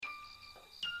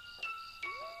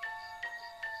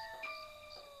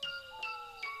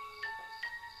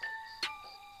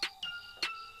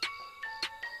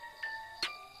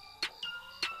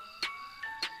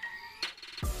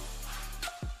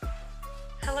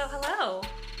hello.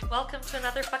 Welcome to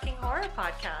another fucking horror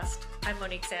podcast. I'm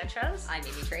Monique Sanchez. I'm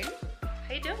Amy Drayton.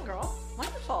 How you doing, girl?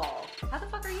 Wonderful. How the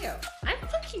fuck are you? I'm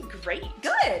fucking great.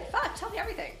 Good. Fuck, tell me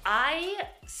everything. I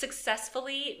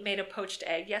successfully made a poached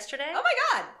egg yesterday. Oh my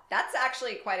god, that's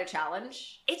actually quite a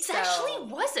challenge. Actually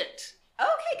wasn't.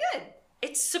 Okay, good.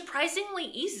 It's surprisingly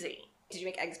easy. Did you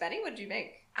make eggs Benny? What did you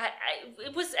make?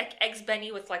 It was eggs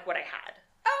Benny with like what I had.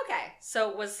 Oh, okay. So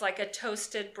it was like a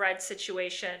toasted bread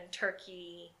situation,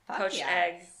 turkey, Fuck poached yes.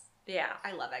 egg. Yeah.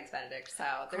 I love Eggs Benedict, so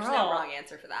there's Girl. no wrong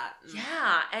answer for that.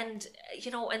 Yeah, and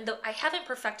I haven't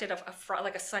perfected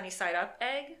a sunny side up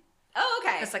egg. Oh,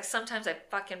 okay. Because like sometimes I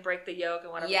fucking break the yolk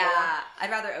and whatever. Yeah, I'd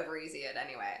rather over easy it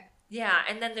anyway. Yeah,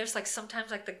 and then there's like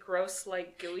sometimes like the gross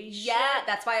like gooey shit. Yeah,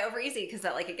 that's why over easy, because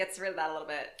that it gets rid of that a little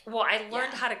bit. Well, I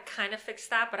learned how to kind of fix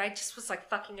that, but I just was like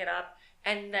fucking it up,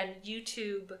 and then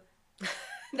YouTube.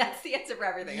 That's the answer for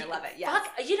everything. I love it. Yes.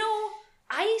 Fuck,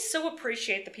 I so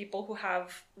appreciate the people who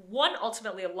have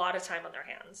ultimately a lot of time on their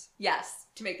hands. Yes,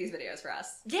 to make these videos for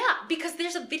us. Yeah, because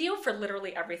there's a video for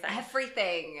literally everything.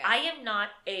 Everything. I am not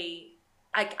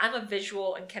I'm a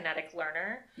visual and kinetic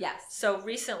learner. Yes. So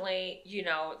recently,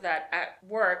 that at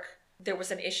work, there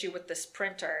was an issue with this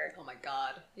printer. Oh my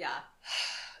god. Yeah.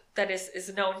 That is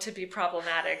known to be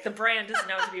problematic. The brand is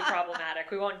known to be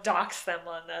problematic. We won't dox them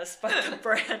on this, but the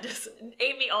brand is...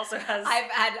 Amy also has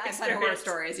I've had horror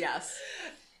stories, yes.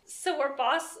 So our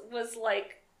boss was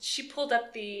like, she pulled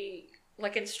up the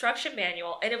instruction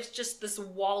manual, and it was just this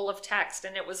wall of text,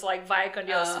 and it was like, vaya con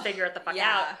Dios, figure it the fuck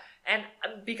out. And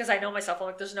because I know myself, I'm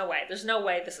like, there's no way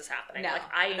this is happening. No, like,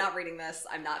 I'm not reading this.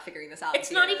 I'm not figuring this out.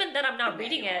 It's not even that I'm not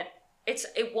reading it. It's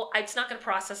not going to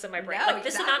process in my brain. No,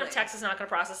 this amount of text is not going to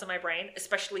process in my brain,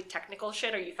 especially technical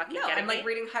shit. Are you fucking kidding me? I'm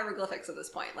reading hieroglyphics at this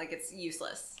point. It's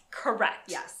useless. Correct.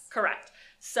 Yes. Correct.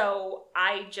 So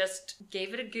I just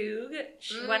gave it a goog.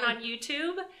 She went on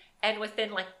YouTube, and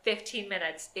within 15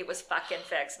 minutes, it was fucking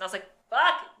fixed. And I was like,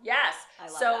 fuck, yes. I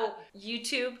love that.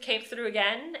 YouTube came through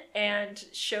again and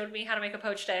showed me how to make a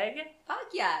poached egg. Fuck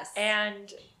yes.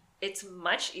 And it's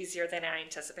much easier than I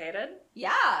anticipated.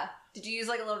 Yeah. Did you use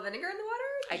a little vinegar in the water?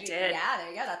 I did. Yeah, there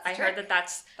you go. That's the I trick. heard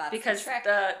that's because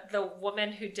the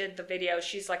woman who did the video,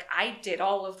 she's like, I did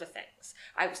all of the things.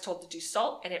 I was told to do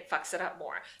salt, and it fucks it up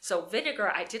more. So vinegar,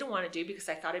 I didn't want to do because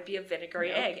I thought it'd be a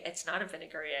vinegary egg. It's not a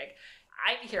vinegary egg.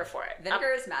 I'm here for it.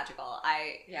 Vinegar is magical.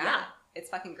 It's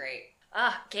fucking great.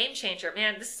 Game changer.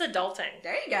 Man, this is adulting.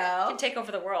 There you go. I can take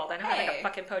over the world. I know how to make a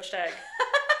fucking poached egg.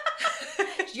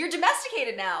 You're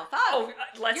domesticated now. Fuck. Oh,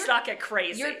 let's not get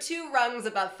crazy. You're 2 rungs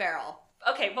above feral.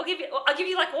 Okay, I'll give you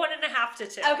 1.5 to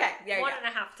 2. Okay, there you go.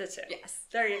 1.5 to 2. Yes.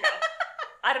 There you go.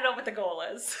 I don't know what the goal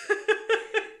is.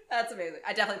 That's amazing.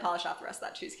 I definitely polished off the rest of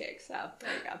that cheesecake, so there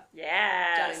you go.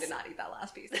 Yes. Johnny did not eat that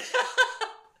last piece.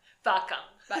 Fuck him.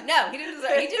 But no, he didn't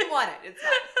deserve it. He didn't want it. It's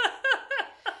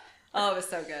fine. Oh, it was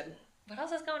so good. What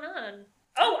else is going on?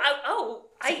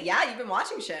 Yeah, you've been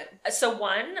watching shit. So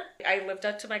one, I lived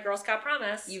up to my Girl Scout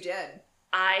promise. You did.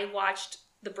 I watched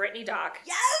the Britney doc.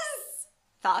 Yes!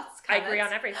 Thoughts? Comments? I agree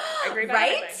on everything. I agree about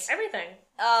right? everything.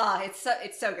 Oh, it's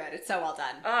so good. It's so well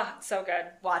done. So good.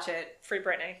 Watch it. Free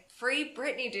Britney. Free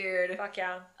Britney, dude. Fuck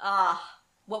yeah.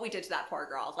 What we did to that poor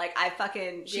girl.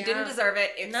 She didn't deserve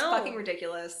it. It's fucking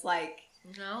ridiculous.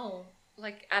 No.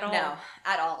 At all. No,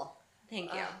 at all.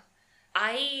 Thank you.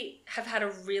 I have had a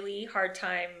really hard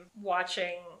time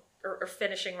watching, or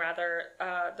finishing rather,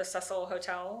 the Cecil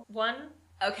Hotel one.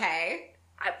 Okay.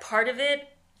 Part of it...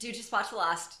 Dude, just watch the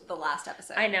last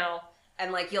episode. I know.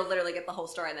 And you'll literally get the whole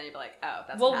story, and then you'll be like, oh,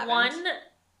 that's what happened. One,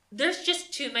 there's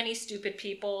just too many stupid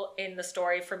people in the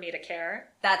story for me to care.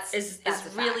 That's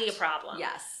really a problem.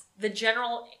 Yes. The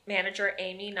general manager,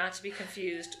 Amy, not to be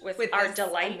confused with our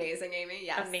delight. Amazing Amy,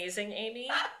 yes. Amazing Amy.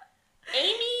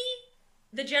 Amy,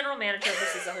 the general manager of the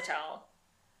Cecil Hotel,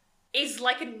 is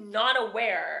not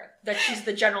aware that she's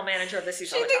the general manager of the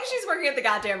Cecil Hotel. She thinks she's working at the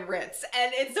goddamn Ritz,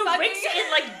 and it's the Ritz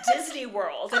in Disney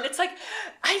World, and it's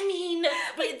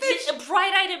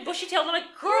bright-eyed and bushy-tailed. I'm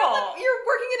like, girl, you're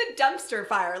working in a dumpster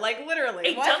fire,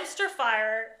 literally. Dumpster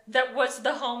fire that was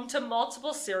the home to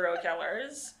multiple serial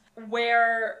killers,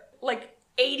 where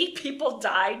 80 people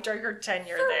died during her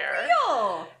tenure there. For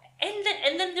real.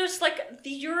 And then there's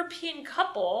the European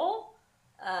couple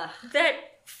that.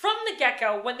 From the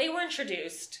get-go, when they were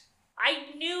introduced,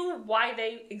 I knew why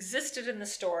they existed in the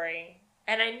story,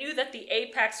 and I knew that the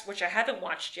apex, which I haven't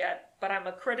watched yet, but I'm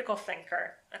a critical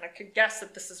thinker, and I could guess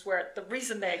that this is where the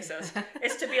reason they exist,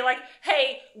 is to be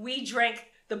hey, we drank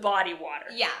the body water.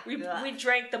 Yeah. We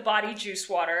drank the body juice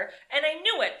water, and I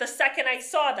knew it the second I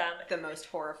saw them. The most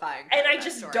horrifying. And I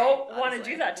just don't want to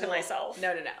do that to myself.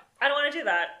 No. I don't want to do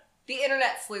that. The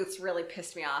internet sleuths really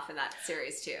pissed me off in that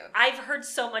series too. I've heard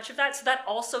so much of that, so that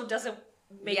also doesn't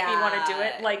make me want to do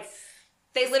it. Like,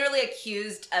 they literally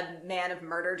accused a man of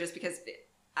murder just because...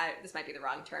 this might be the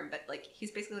wrong term, but, like, he's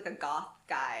basically, like, a goth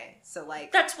guy. So,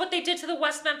 like... That's what they did to the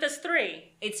West Memphis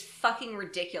 3. It's fucking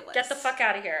ridiculous. Get the fuck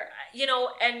out of here. You know,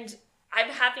 and I'm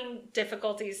having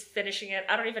difficulties finishing it.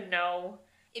 I don't even know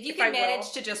if you can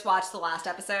manage to just watch the last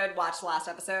episode, watch the last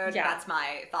episode. Yeah. That's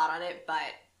my thought on it, but...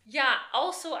 Yeah,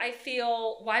 also, I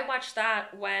feel, why watch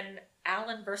that when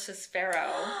Alan versus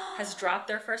Pharaoh has dropped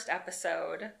their first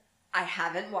episode... I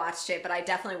haven't watched it, but I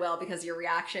definitely will because your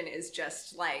reaction is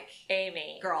just like...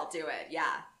 Amy. Girl, do it.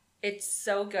 Yeah. It's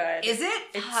so good. Is it?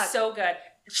 It's so good.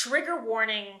 Trigger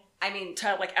warning, I mean...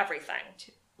 to, like, everything.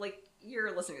 Like,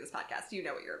 you're listening to this podcast. You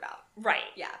know what you're about.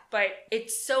 Right. Yeah. But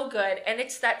it's so good. And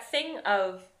it's that thing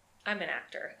of... I'm an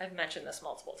actor. I've mentioned this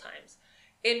multiple times.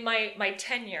 In my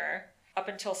tenure, up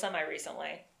until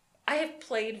semi-recently, I have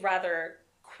played rather...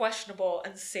 questionable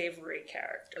and savory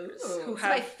characters. Ooh, who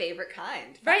have my favorite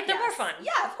kind. Right, they're more fun.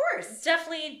 Yeah, of course.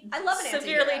 Definitely I love an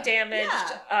severely anti-hero.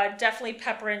 damaged. Yeah. Definitely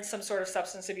pepper in some sort of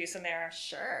substance abuse in there.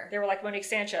 Sure. They were like Monique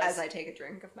Sanchez. As I take a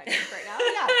drink of my drink right now.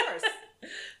 Yeah, of course.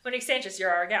 Monique Sanchez, you're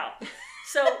our gal.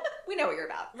 So we know what you're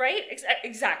about. Right?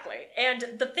 Exactly.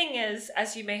 And the thing is,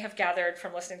 as you may have gathered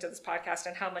from listening to this podcast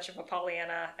and how much of a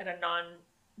Pollyanna and a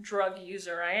non-drug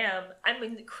user I am, I'm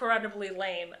incredibly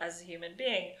lame as a human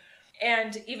being.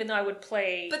 And even though I would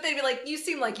play... But they'd be like, you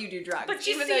seem like you do drugs. But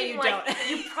you even seem though you like don't.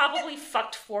 You probably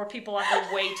fucked 4 people on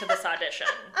the way to this audition.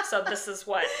 So this is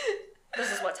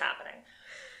what's happening.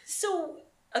 So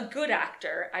a good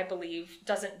actor, I believe,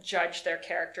 doesn't judge their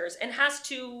characters and has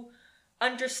to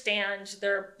understand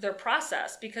their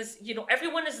process because, you know,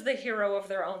 everyone is the hero of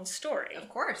their own story. Of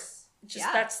course.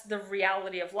 That's the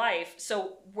reality of life.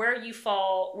 So where you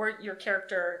fall, where your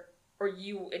character... or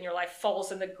you in your life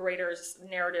falls in the greater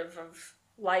narrative of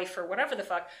life or whatever the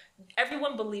fuck,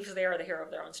 everyone believes they are the hero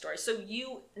of their own story. So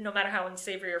you, no matter how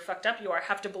unsavory or fucked up you are,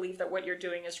 have to believe that what you're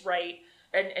doing is right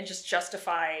and just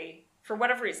justify for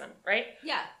whatever reason, right?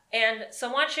 Yeah. And so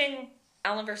I'm watching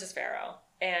Alan versus Pharaoh,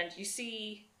 and you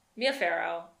see Mia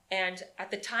Farrow, and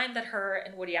at the time that her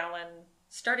and Woody Allen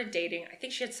started dating, I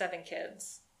think she had 7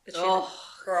 kids. Girl,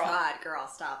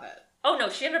 stop it. Oh no,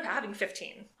 she ended up having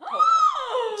 15.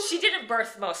 She didn't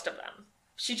birth most of them.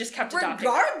 She just kept adopting.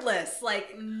 Regardless,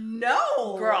 like,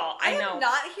 no. Girl, I know. I'm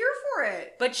not here for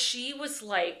it. But she was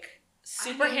like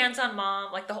super hands-on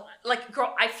mom, like the whole, like,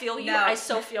 girl, I feel you. No. I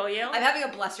so feel you. I'm having a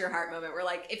bless your heart moment where,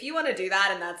 like, if you want to do that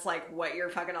and that's like what you're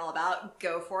fucking all about,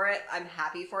 go for it. I'm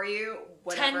happy for you.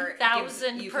 Whatever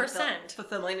 10,000%.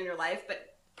 fulfillment in your life,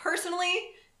 but personally.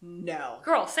 No.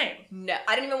 Girl, same. No.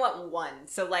 I didn't even want 1.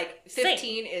 So, like, 15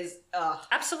 same. Is,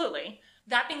 Absolutely.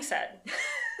 That being said,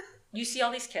 you see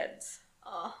all these kids.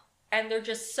 And they're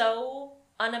just so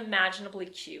unimaginably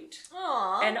cute.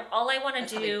 Aww. And all I want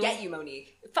to do... get you,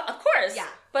 Monique. Of course. Yeah.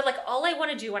 But, like, all I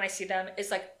want to do when I see them is,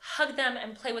 like, hug them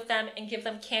and play with them and give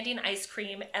them candy and ice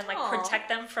cream and, like, protect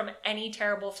them from any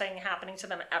terrible thing happening to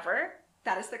them ever.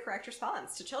 That is the correct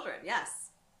response to children,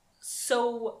 yes.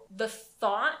 So, the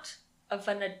thought... of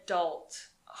an adult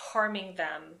harming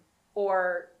them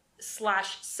or /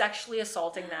 sexually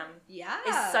assaulting them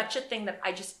is such a thing that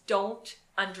I just don't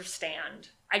understand.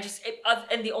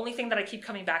 And the only thing that I keep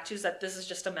coming back to is that this is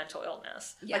just a mental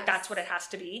illness. Yes. Like, that's what it has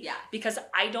to be. Yeah. Because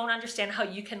I don't understand how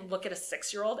you can look at a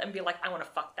 6-year-old and be like, I want to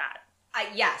fuck that.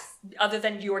 Yes. Other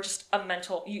than you're just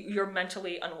you're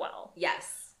mentally unwell.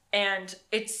 Yes. And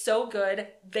it's so good.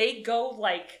 They go,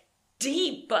 like,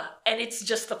 deep, and it's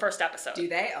just the first episode. Do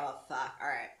they? Oh fuck! All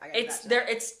right, I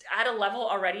gotta It's at a level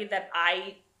already that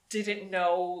I didn't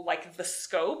know, like, the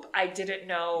scope. I didn't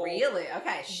know. Really?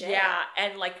 Okay. Shit. Yeah,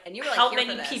 and like, and you were, like, how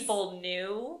many people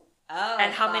knew. Oh,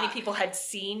 and how many people had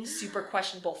seen super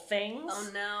questionable things. Oh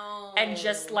no. And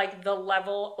just, like, the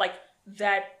level, like,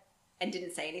 that. And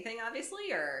didn't say anything,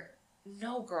 obviously, or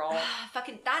no, girl.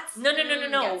 Fucking that's no.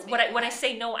 When I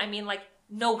say no, I mean, like,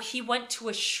 no. He went to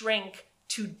a shrink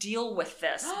to deal with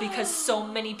this because so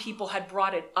many people had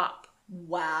brought it up.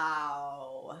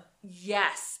 Wow.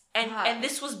 Yes. And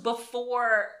this was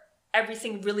before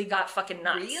everything really got fucking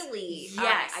nuts. Really? Yes.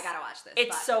 Right, I gotta watch this.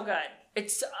 It's so good.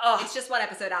 It's just 1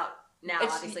 episode out now,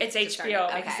 obviously. It's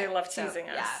HBO because they love teasing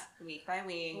us. Yeah, week by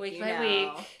week. Week by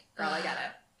week. Girl, I get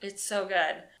it. It's so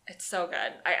good. It's so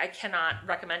good. I cannot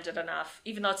recommend it enough.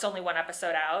 Even though it's only 1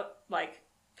 episode out, like,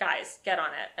 guys, get on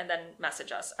it and then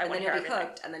message us. I want to hear everything.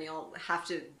 Hooked, and then you'll have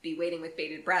to be waiting with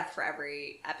bated breath for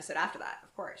every episode after that,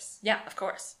 of course. Yeah, of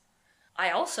course.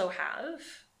 I also have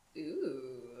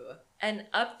an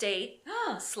update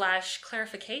 /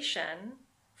 clarification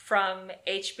from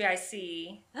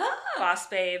HBIC, Boss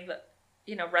Babe,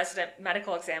 resident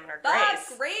medical examiner,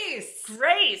 Grace.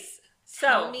 Grace! So,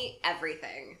 tell me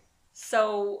everything.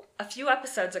 So, a few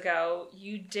episodes ago,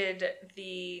 you did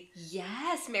the...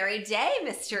 Yes, Mary Day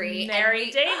mystery.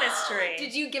 Mary Day mystery.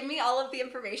 Did you give me all of the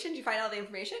information? Did you find all the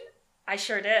information? I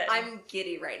sure did. I'm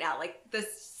giddy right now. Like, the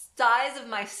size of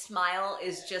my smile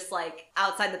is just, like,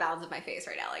 outside the bounds of my face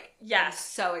right now. Like, yes. I'm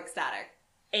so ecstatic.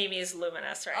 Amy is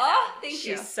luminous right now. Oh, thank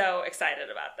you. She's so excited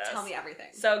about this. Tell me everything.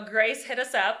 So, Grace hit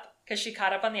us up because she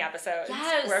caught up on the episodes.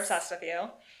 Yes. We're obsessed with you.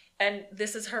 And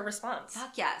this is her response.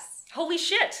 Fuck yes. Holy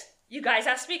shit. You guys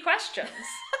asked me questions.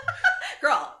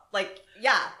 Girl, like,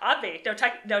 yeah. Obvi.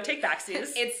 No take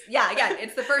backsies.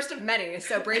 It's the first of many,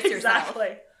 so brace yourself.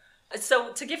 Exactly.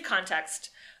 So to give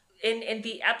context, in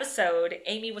the episode,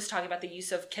 Amy was talking about the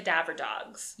use of cadaver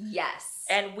dogs. Yes.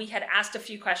 And we had asked a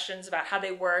few questions about how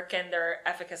they work and their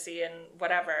efficacy and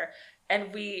whatever.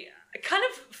 And we kind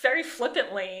of very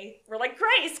flippantly were like,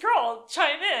 Grace, girl,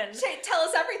 chime in. Tell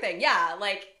us everything. Yeah,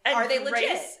 like, and are they legit?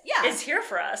 Grace is here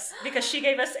for us because she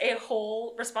gave us a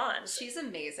whole response. She's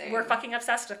amazing. We're fucking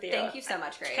obsessed with you. Thank you so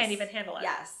much, Grace. Can't even handle it.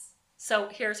 Yes. So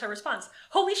here's her response.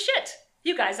 Holy shit,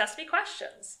 you guys asked me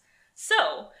questions.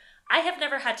 So, I have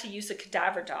never had to use a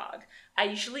cadaver dog. I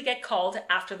usually get called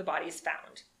after the body is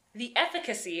found. The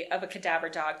efficacy of a cadaver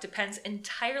dog depends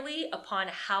entirely upon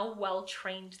how well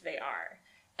trained they are.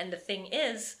 And the thing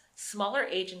is, smaller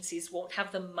agencies won't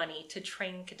have the money to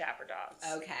train cadaver dogs.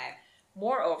 Okay.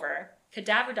 Moreover,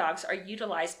 cadaver dogs are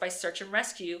utilized by search and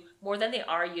rescue more than they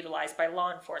are utilized by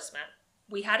law enforcement.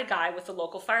 We had a guy with the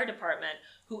local fire department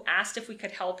who asked if we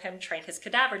could help him train his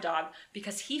cadaver dog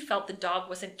because he felt the dog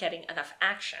wasn't getting enough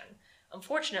action.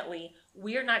 Unfortunately,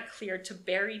 we are not cleared to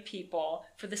bury people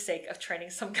for the sake of training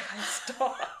some guy's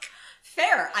dog.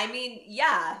 Fair. I mean,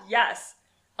 yeah. Yes.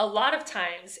 A lot of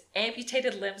times,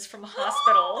 amputated limbs from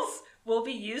hospitals will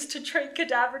be used to train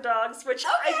cadaver dogs, which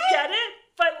I get it,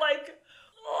 but like...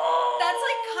 That's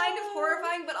like kind of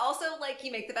horrifying, but also like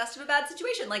you make the best of a bad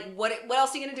situation. Like what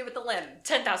else are you gonna do with the limb?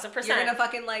 10,000%. You're gonna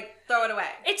fucking like throw it away.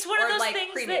 It's one of those like,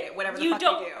 things cremate that it, whatever the you fuck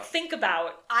don't you do. think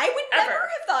about. I would never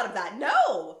have thought of that.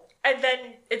 No. And then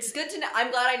it's good to know. I'm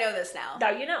glad I know this now.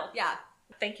 Now you know. Yeah.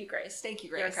 Thank you, Grace. Thank you,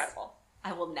 Grace. You're incredible.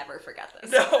 I will never forget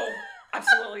this. No,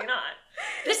 absolutely not.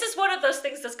 This is one of those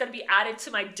things that's going to be added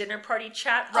to my dinner party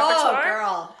chat repertoire. Oh,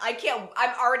 girl. I can't.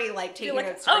 I'm already like taking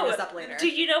notes to bring this up later. Do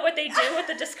you know what they do with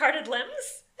the discarded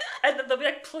limbs? And then they'll be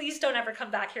like, please don't ever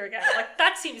come back here again. Like,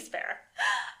 that seems fair.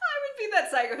 I would be that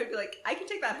psycho who'd be like, I can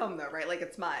take that home though, right? Like,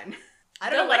 it's mine. I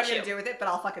don't know what I'm going to do with it, but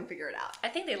I'll fucking figure it out. I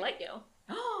think they let you.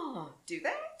 Oh, do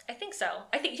they? I think so.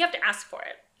 I think you have to ask for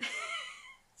it.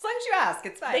 As long as you ask,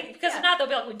 it's fine. Because if not, they'll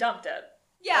be like, we dumped it.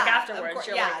 Yeah. Like afterwards,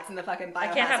 you're like, it's in the fucking biohazard. I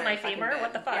can't have my femur?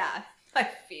 What the fuck? Yeah, my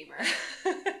femur.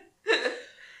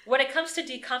 When it comes to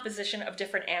decomposition of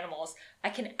different animals, I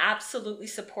can absolutely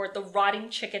support the rotting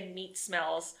chicken meat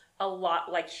smells a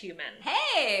lot like human.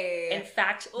 Hey! In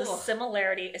fact, the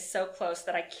similarity is so close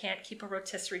that I can't keep a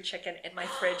rotisserie chicken in my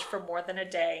fridge for more than a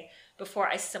day before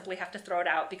I simply have to throw it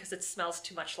out because it smells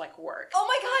too much like work. Oh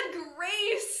my god,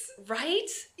 Grace! Right?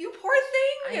 You poor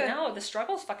thing! I know, the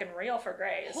struggle's fucking real for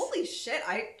Grace. Holy shit,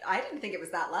 I didn't think it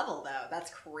was that level though.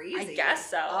 That's crazy. I guess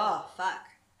so. Oh, fuck.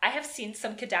 I have seen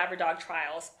some cadaver dog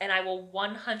trials, and I will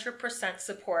 100%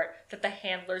 support that the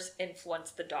handlers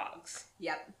influence the dogs.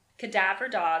 Yep. Cadaver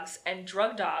dogs and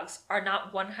drug dogs are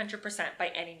not 100% by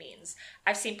any means.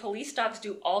 I've seen police dogs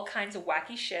do all kinds of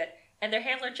wacky shit, and their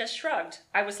handler just shrugged.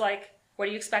 I was like, what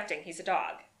are you expecting? He's a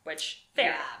dog. Which,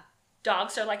 fair. Yeah.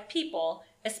 Dogs are like people,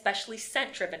 especially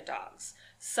scent-driven dogs.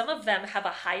 Some of them have a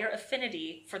higher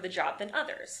affinity for the job than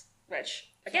others.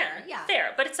 Which, again,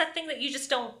 fair. But it's that thing that you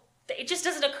just don't... It just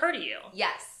doesn't occur to you.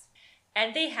 Yes.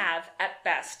 And they have, at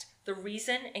best, the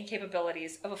reason and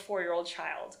capabilities of a 4-year-old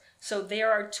child. So they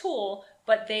are a tool,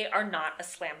 but they are not a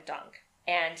slam dunk.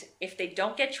 And if they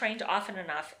don't get trained often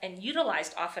enough and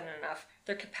utilized often enough,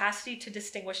 their capacity to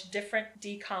distinguish different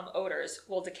decom odors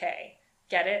will decay.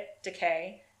 Get it?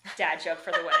 Decay. Dad joke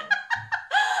for the win.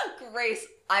 Grace,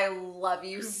 I love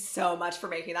you so much for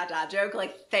making that dad joke.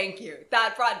 Like, thank you.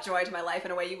 That brought joy to my life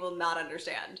in a way you will not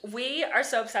understand. We are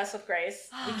so obsessed with Grace.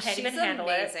 We can't even handle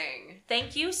it.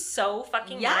 Thank you so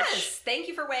fucking much. Yes, thank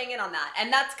you for weighing in on that.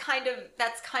 And that's kind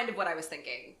of what I was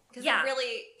thinking. Because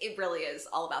it really is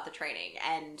all about the training,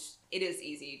 and it is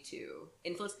easy to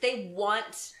influence. They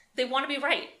want to be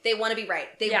right. They want to be right.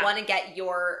 They want to get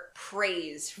your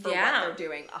praise for what they're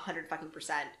doing 100%.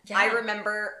 Yeah. I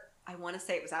remember I want to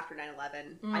say it was after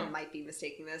 9/11. I might be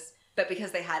mistaking this. But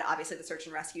because they had, obviously, the search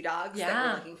and rescue dogs that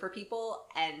were looking for people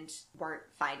and weren't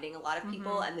finding a lot of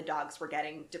people, and the dogs were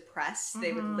getting depressed,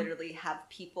 they would literally have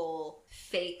people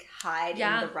fake hide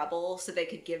in the rubble so they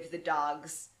could give the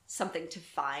dogs something to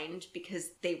find because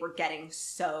they were getting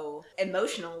so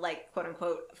emotional, like, quote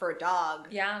unquote, for a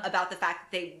dog, about the fact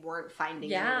that they weren't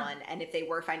finding anyone. And if they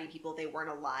were finding people, they weren't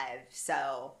alive.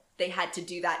 So they had to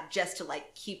do that just to,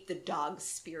 like, keep the dog's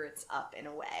spirits up in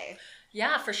a way.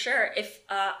 Yeah, for sure. If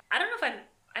I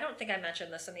don't think I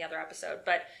mentioned this in the other episode,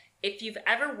 but if you've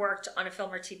ever worked on a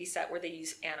film or TV set where they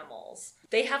use animals,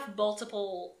 they have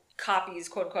multiple copies,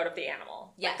 quote unquote, of the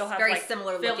animal. Yes, like they'll have very like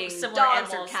similar looking similar dogs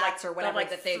animals, or cats like, or whatever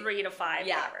that they 3 to 5,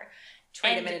 whatever.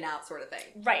 Trade them in and out, sort of thing.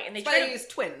 Right, and they use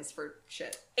twins for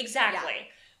shit. Exactly. Yeah.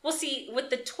 Well, see, with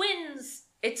the twins,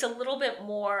 it's a little bit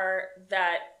more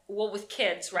that. Well, with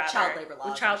kids, rather. Child labor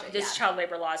laws. Child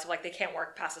labor laws of, like, they can't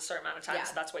work past a certain amount of time,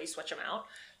 so that's why you switch them out.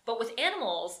 But with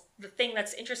animals, the thing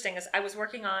that's interesting is I was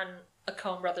working on a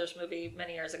Coen Brothers movie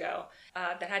many years ago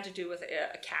that had to do with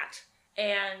a cat.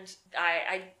 And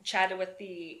I chatted with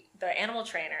the animal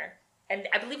trainer, and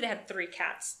I believe they had 3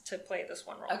 cats to play this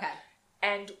one role. Okay.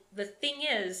 And the thing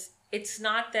is, it's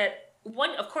not that...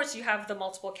 One, of course, you have the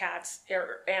multiple cats,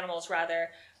 or animals,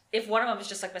 rather... If one of them is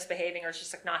just, like, misbehaving or is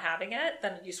just, like, not having it,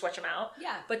 then you switch them out.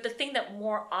 Yeah. But the thing that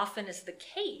more often is the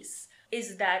case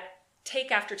is that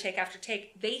take after take after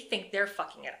take, they think they're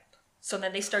fucking it up. So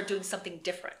then they start doing something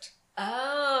different.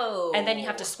 Oh. And then you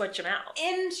have to switch them out.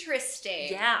 Interesting.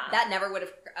 Yeah. That never would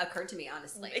have occurred to me,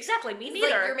 honestly. Exactly. Me neither.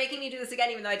 Like, you're making me do this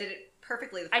again, even though I did it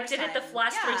perfectly the first time. I did it the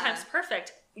last 3 times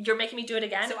perfect. You're making me do it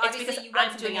again? So it's because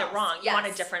I'm doing it wrong. You want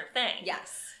a different thing.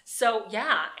 Yes. So,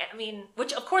 yeah. I mean,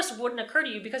 which, of course, wouldn't occur to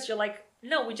you because you're like,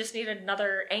 no, we just need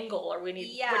another angle, or we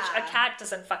need, which a cat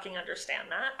doesn't fucking understand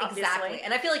that, obviously. Exactly.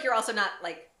 And I feel like you're also not,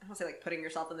 like, I don't want to say, like, putting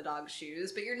yourself in the dog's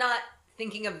shoes, but you're not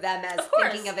thinking of them as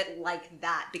thinking of it like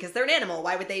that, because they're an animal.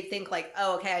 Why would they think, like,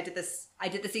 oh, okay, I did this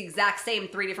the exact same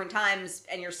 3 different times,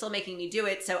 and you're still making me do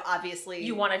it, so obviously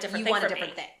you want a different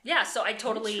thing. Yeah, so I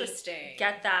totally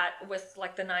get that with,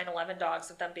 like, the 9/11 dogs,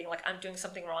 of them being like, I'm doing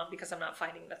something wrong because I'm not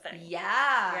finding the thing.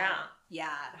 Yeah.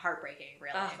 Heartbreaking,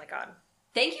 really. Oh my god.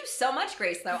 Thank you so much,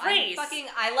 Grace, though. Grace.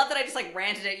 I love that I just, like,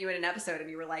 ranted at you in an episode and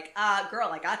you were like, girl,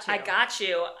 I got you. I got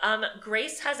you.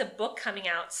 Grace has a book coming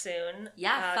out soon.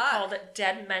 Yeah, called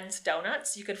Dead Men's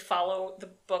Donuts. You could follow the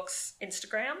book's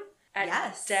Instagram at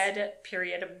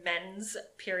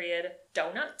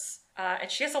dead_men's_donuts.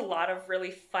 And she has a lot of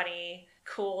really funny,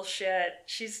 cool shit.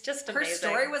 She's just amazing. Her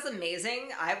story was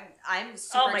amazing. I'm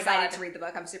super excited to read the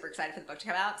book. I'm super excited for the book to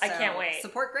come out. So I can't wait.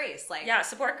 Support Grace.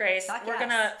 Support Grace. We're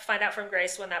gonna find out from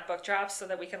Grace when that book drops so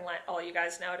that we can let all you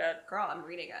guys know to... Girl, I'm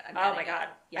reading it. Oh my god.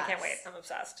 Yes. I can't wait. I'm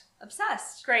obsessed.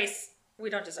 Obsessed. Grace, we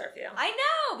don't deserve you. I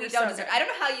know. We don't deserve. I don't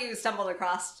know how you stumbled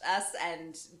across us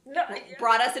and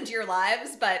brought us into your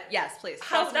lives, but yes, please.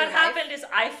 How that happened is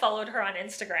I followed her on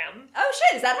Instagram. Oh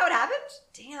shit, is that how it happened?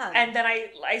 Damn. And then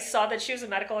I saw that she was a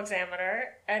medical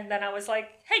examiner, and then I was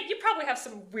like, hey, you probably have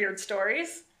some weird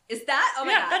stories. Is that? Oh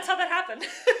my god. That's how that happened.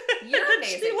 You're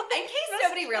amazing. In case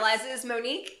nobody realizes,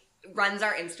 Monique runs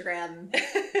our Instagram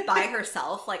by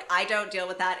herself. Like, I don't deal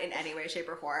with that in any way, shape,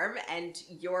 or form, and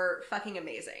you're fucking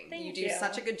amazing. Thank you do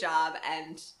such a good job,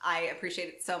 and I appreciate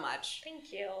it so much.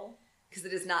 Thank you. Because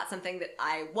it is not something that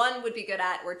I, 1, would be good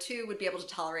at, or 2, would be able to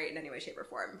tolerate in any way, shape, or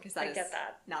form, because that is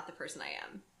not the person I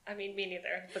am. I mean, me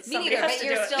neither. But me neither, but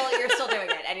you're still doing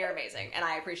it, and you're amazing, and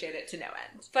I appreciate it to no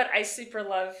end. But I super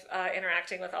love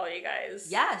interacting with all you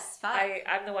guys. Yes, fuck.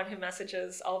 I'm the one who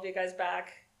messages all of you guys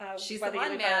back. She's the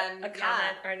one, man. A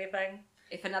comment or anything.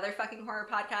 If another fucking horror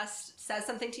podcast says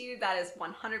something to you, that is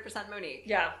 100% Monique.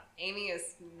 Yeah. Amy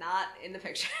is not in the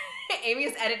picture. Amy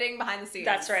is editing behind the scenes.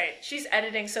 That's right. She's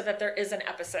editing so that there is an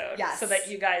episode. Yes. So that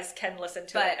you guys can listen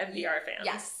to it and be our fans.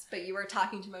 Yes, but you were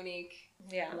talking to Monique.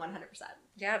 Yeah. 100%.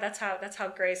 Yeah, that's how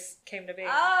Grace came to be.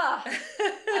 Ah!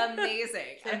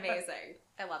 Amazing. Amazing.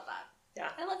 I love that.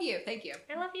 Yeah. I love you. Thank you.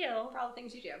 I love you. For all the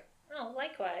things you do. Oh,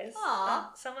 likewise.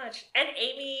 Aww. So much. And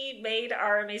Amy made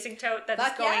our amazing tote that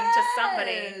is going to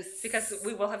somebody, because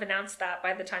we will have announced that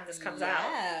by the time this comes out.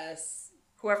 Yes.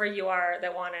 Whoever you are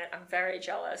that want it, I'm very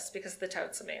jealous because the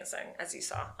tote's amazing, as you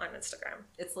saw on Instagram.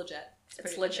 It's legit.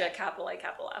 It's legit, capital A,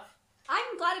 capital F.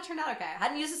 I'm glad it turned out okay. I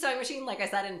hadn't used a sewing machine, like I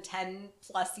said, in 10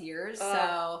 plus years,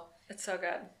 so... It's so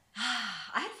good.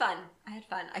 I had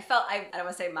fun. I felt, I don't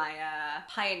want to say my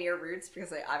pioneer roots,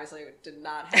 because I obviously did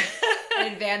not have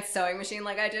an advanced sewing machine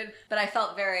like I did, but I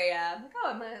felt very, like,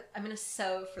 oh, I'm gonna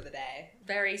sew for the day.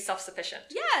 Very self-sufficient.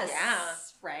 Yes. Yeah.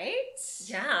 Right?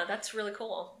 Yeah, that's really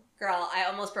cool. Girl, I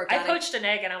almost broke down. I poached an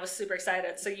egg and I was super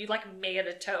excited. So you like made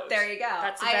a toast. There you go.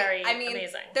 That's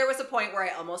amazing. There was a point where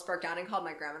I almost broke down and called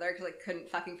my grandmother because I couldn't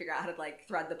fucking figure out how to like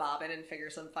thread the bobbin and figure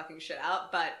some fucking shit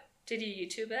out. But did you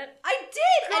YouTube it? I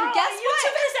did. Girl, and guess what?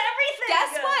 YouTube is everything.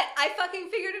 Guess what? I fucking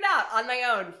figured it out on my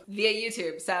own via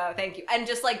YouTube. So thank you. And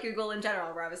just like Google in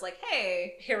general, where I was like,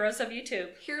 hey, heroes of YouTube,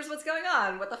 here's what's going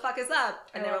on. What the fuck is up?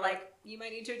 And they were like, you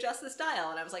might need to adjust this dial.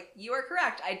 And I was like, you are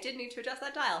correct. I did need to adjust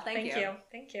that dial. Thank you.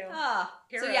 Thank you.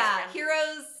 Heroes, so yeah, man.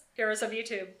 Heroes of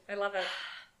YouTube. I love it.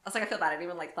 I was like, I feel bad. I didn't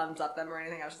even like thumbs up them or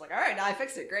anything. I was just like, all right, now I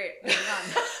fixed it. Great.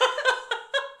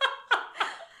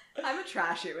 I'm a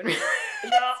trash human.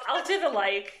 No, I'll do the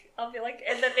like. I'll be like,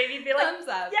 and then maybe be like, thumbs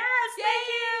up. Yes, thank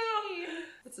you.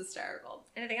 It's hysterical.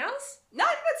 Anything else? No, I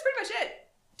think that's pretty much it.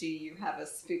 Do you have a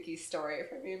spooky story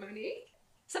for me, Monique?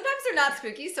 Sometimes they're not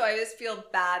spooky, so I always feel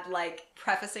bad, like,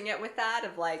 prefacing it with that,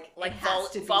 of, like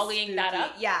volleying that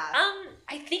up? Yeah.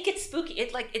 I think it's spooky.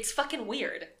 It's fucking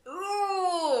weird.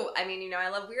 Ooh! I mean, you know, I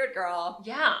love weird, girl.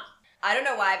 Yeah. I don't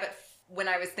know why, but when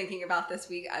I was thinking about this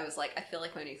week, I was like, I feel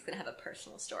like Monique's gonna have a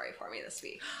personal story for me this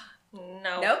week.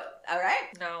 No. Nope. All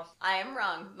right. No. I am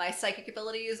wrong. My psychic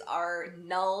abilities are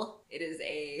null. It is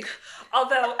a...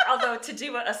 Although to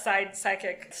do a side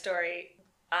psychic story...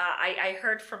 I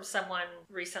heard from someone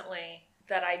recently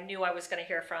that I knew I was going to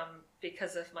hear from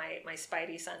because of my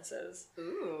spidey senses.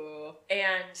 Ooh.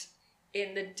 And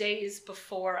in the days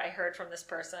before I heard from this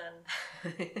person,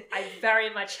 I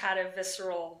very much had a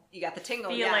visceral you got the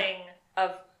tingle feeling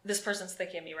of this person's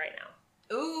thinking of me right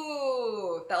now.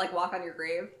 Ooh. That like walk on your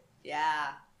grave? Yeah.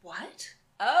 What?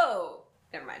 Oh.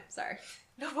 Never mind. Sorry.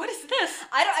 No, what is this?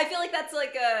 I feel like that's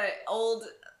like a old...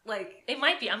 Like it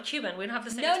might be. I'm Cuban. We don't have the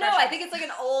same. No, I think it's like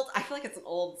an old. I feel like it's an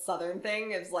old Southern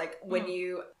thing. It's like when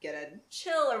you get a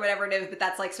chill or whatever it is, but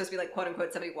that's like supposed to be like quote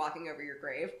unquote somebody walking over your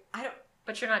grave. I don't.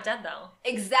 But you're not dead though.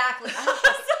 Exactly. The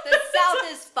South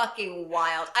is fucking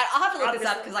wild. I'll have to look this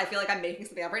up because I feel like I'm making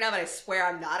something up right now, but I swear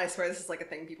I'm not. I swear this is like a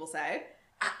thing people say.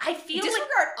 I feel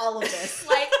disregard all of this.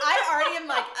 Like I already am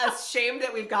like ashamed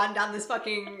that we've gone down this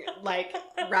fucking like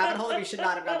rabbit hole that we should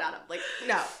not have gone down. Like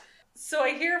no. So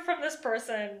I hear from this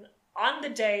person on the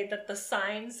day that the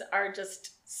signs are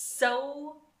just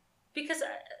so... Because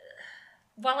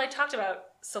while I talked about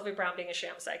Sylvie Brown being a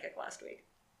sham psychic last week,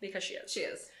 because she is. She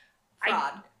is.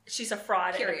 Fraud. She's a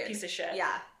fraud Period. and a piece of shit.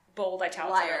 Yeah. Bold,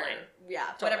 italics, liar. underline. Yeah.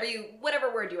 Totally.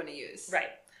 Whatever word you want to use. Right.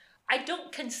 I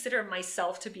don't consider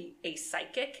myself to be a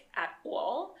psychic at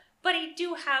all, but I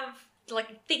do have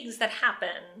like things that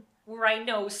happen where I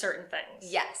know certain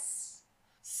things. Yes.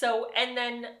 So, and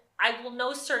then... I will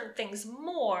know certain things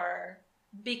more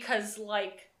because,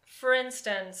 like, for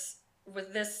instance,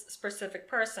 with this specific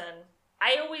person,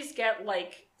 I always get,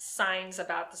 like, signs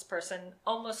about this person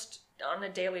almost on a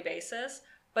daily basis,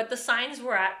 but the signs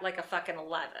were at, like, a fucking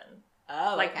 11.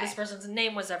 Oh, like, this person's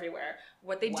name was everywhere.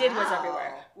 What they did was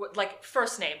everywhere. Like,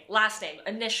 first name, last name,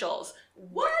 initials.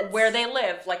 What? Where they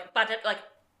live. Like, but, like,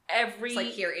 every it's like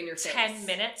here in your 10 face.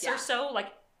 minutes or so, like,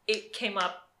 it came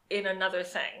up in another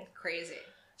thing. Crazy.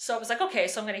 So I was like, okay,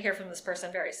 so I'm going to hear from this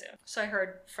person very soon. So I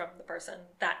heard from the person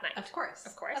that night. Of course.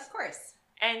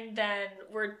 And then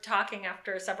we're talking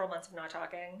after several months of not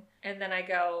talking. And then I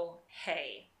go,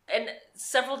 hey. And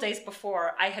several days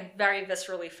before, I had very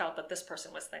viscerally felt that this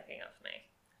person was thinking of me.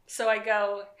 So I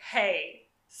go, hey,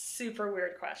 super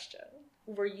weird question.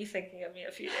 Were you thinking of me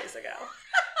a few days ago?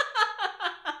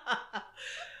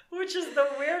 Which is the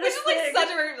weirdest thing. Which is like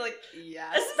such a weird, like,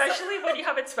 yes. Especially when you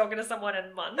haven't spoken to someone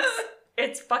in months.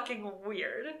 It's fucking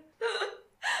weird.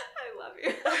 I love you.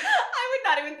 I would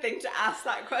not even think to ask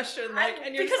that question. Like,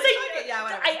 and you're because just like, okay, yeah,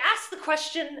 whatever. I ask the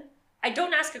question. I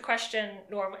don't ask a question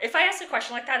normally. If I ask a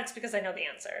question like that, it's because I know the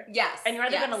answer. Yes. And you're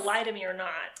either going to lie to me or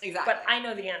not. Exactly. But I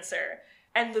know the answer.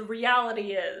 And the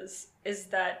reality is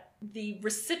that the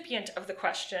recipient of the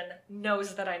question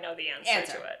knows that I know the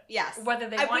answer to it. Yes. Whether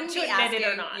they want to admit it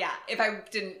or not. Yeah. If I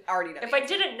didn't already know. If I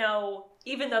didn't know,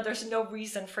 even though there's no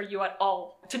reason for you at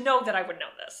all to know that I would know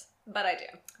this. But I do.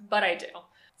 But I do.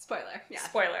 Spoiler. Yeah.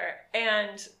 Spoiler.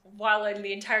 And while in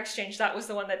the entire exchange, that was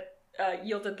the one that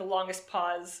yielded the longest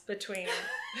pause between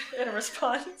in a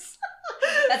response.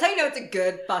 That's how you know it's a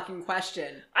good fucking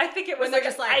question. I think it was when they're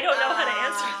just like, I don't know how to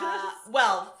answer this.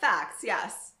 Well, facts,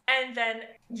 yes. And then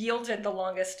yielded the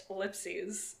longest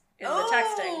ellipses in the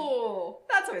texting. Oh,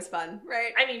 that's always fun,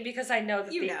 right? I mean, because I know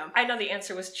that I know the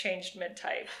answer was changed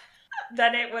mid-type.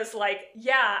 Then it was like,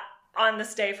 yeah, on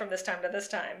this day from this time to this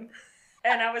time.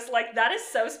 And I was like, that is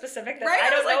so specific that right? I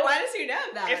don't know why does he know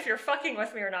that? if you're fucking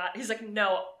with me or not. He's like,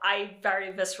 no, I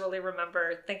very viscerally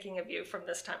remember thinking of you from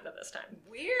this time to this time.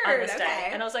 Weird. On this day.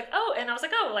 And I was like,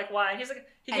 oh, like, why? And he's like,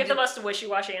 he gave the most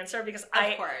wishy-washy answer because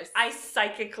I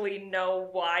psychically know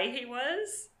why he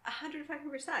was.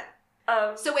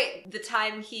 100%. So wait, the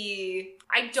time he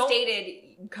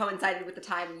stated coincided with the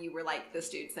time you were like, this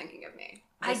dude's thinking of me.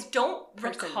 I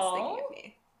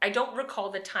don't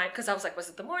recall the time because I was like, was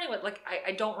it the morning? Like,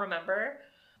 I don't remember,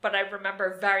 but I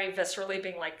remember very viscerally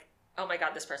being like, oh my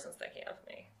God, this person's thinking of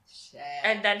me. Shit.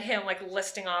 And then him like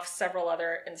listing off several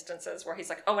other instances where he's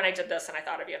like, oh, and I did this and I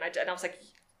thought of you and I did. And I was like,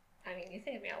 I mean, you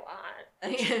think of me a lot.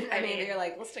 I mean, you're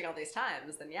like listing all these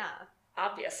times, then yeah.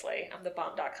 Obviously, I'm the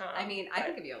bomb.com. I mean, I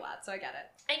think of you a lot, so I get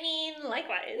it. I mean,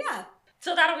 likewise. Yeah.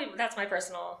 So that's my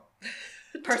personal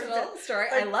story.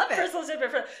 I love it. Personal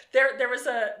tidbit.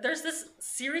 There's this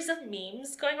series of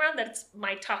memes going around that it's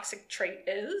my toxic trait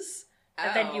is,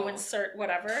 and then you insert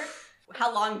whatever.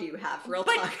 How long do you have? Real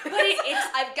talk. But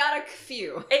I've got a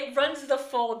few. It runs the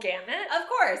full gamut. Of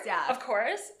course, yeah. Of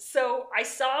course. So I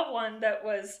saw one that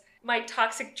was my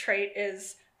toxic trait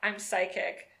is I'm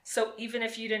psychic. So even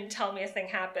if you didn't tell me a thing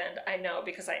happened, I know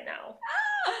because I know.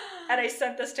 And I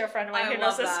sent this to a friend of mine who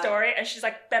knows this story, and she's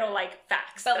like, "Better like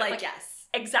facts." But like yes,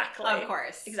 exactly. Of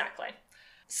course, exactly.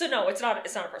 So no, it's not a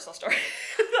personal story.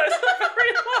 I was like,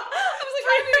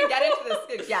 how do we even get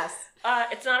into this? Yes.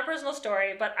 It's not a personal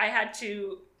story, but I had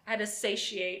to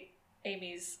satiate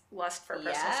Amy's lust for a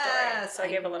personal story. So I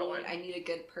gave a little one. I need a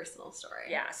good personal story.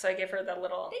 Yeah, so I gave her the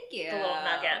little Thank you. The little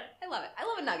nugget. I love it. I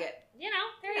love a nugget. You know,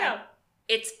 there you go.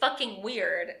 It's fucking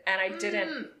weird, and I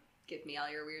didn't give me all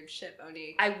your weird shit,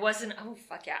 Monique. I wasn't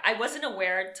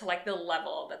aware to like the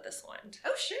level that this went.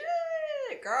 Oh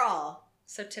shit, girl.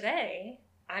 So today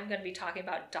I'm going to be talking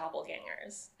about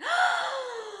doppelgangers.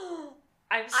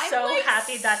 I'm so like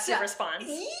happy that's your response.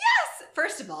 Yes!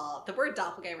 First of all, the word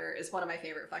doppelganger is one of my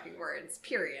favorite fucking words,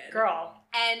 period. Girl.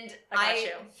 And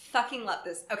I fucking love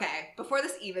this. Okay, before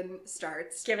this even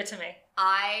starts. Give it to me.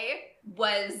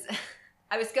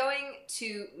 I was going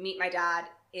to meet my dad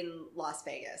in Las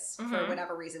Vegas for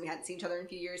whatever reason. We hadn't seen each other in a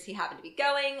few years. He happened to be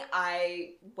going.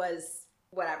 I was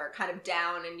kind of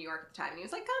down in New York at the time. And he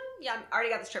was like, come, I already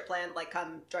got this trip planned. Like,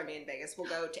 come join me in Vegas. We'll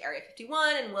go to Area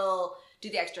 51 and we'll do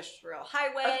the extraterrestrial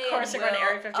highway. Of course you're going to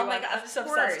Area 51. Oh my God, I'm so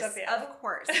obsessed with you. Of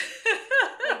course.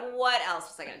 Like, what else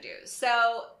was I going to do?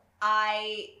 So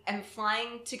I am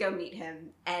flying to go meet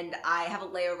him, and I have a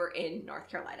layover in North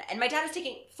Carolina. And my dad is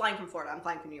flying from Florida. I'm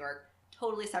flying from New York.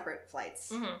 Totally separate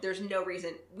flights. There's no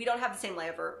reason. We don't have the same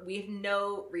layover. We have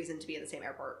no reason to be in the same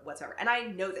airport whatsoever. And I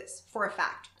know this for a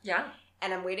fact. Yeah.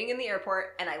 And I'm waiting in the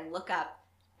airport, and I look up,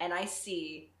 and I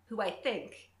see who I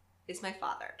think is my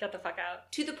father. Get the fuck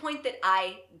out. To the point that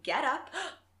I get up.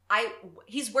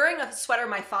 He's wearing a sweater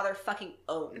my father fucking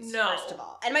owns, first of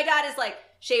all. And my dad is like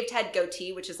shaved head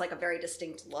goatee, which is like a very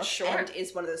distinct look. Sure. And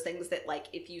is one of those things that like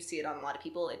if you see it on a lot of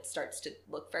people, it starts to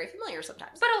look very familiar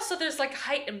sometimes. But also there's like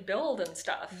height and build and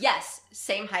stuff. Yes.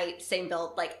 Same height, same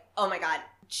build. Like, oh my God,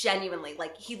 genuinely.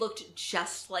 Like he looked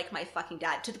just like my fucking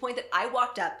dad. To the point that I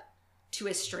walked up to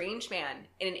a strange man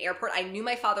in an airport I knew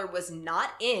my father was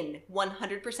not in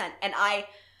 100%. And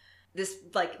this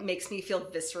like makes me feel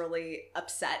viscerally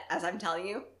upset as I'm telling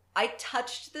you. I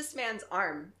touched this man's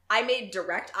arm. I made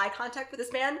direct eye contact with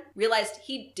this man, realized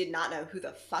he did not know who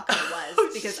the fuck I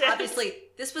was because obviously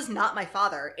this was not my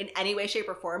father in any way, shape,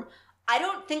 or form. I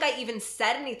don't think I even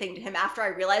said anything to him after I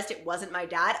realized it wasn't my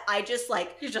dad. I just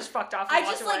like... You just fucked off and I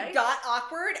just like got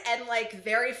awkward and like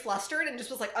very flustered and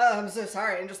just was like, oh, I'm so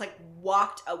sorry. And just like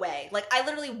walked away. Like I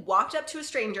literally walked up to a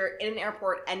stranger in an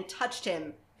airport and touched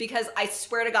him because I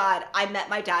swear to God, I met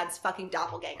my dad's fucking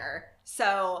doppelganger.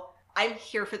 So I'm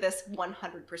here for this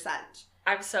 100%.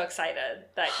 I'm so excited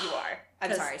that you are.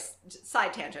 I'm sorry.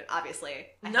 Side tangent, obviously.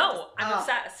 No, I'm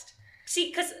obsessed. See,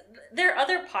 because there are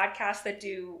other podcasts that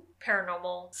do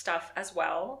paranormal stuff as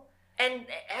well. And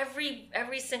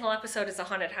every single episode is a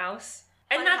haunted house.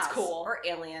 And that's cool. Or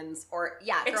aliens, or,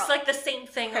 yeah. It's like the same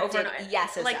thing over and over.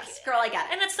 Yes. Girl, I get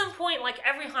it. And at some point, like,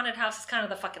 every haunted house is kind of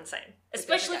the fucking same.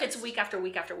 Especially if it's week after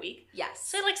week after week. Yes.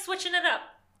 So, like, switching it up.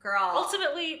 Girl.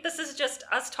 Ultimately, this is just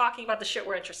us talking about the shit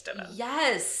we're interested in.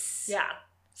 Yes. Yeah.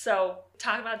 So,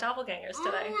 talking about doppelgangers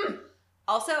today.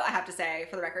 Also, I have to say,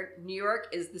 for the record, New York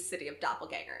is the city of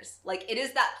doppelgangers. Like, it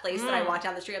is that place that I walk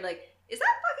down the street, I'm like, is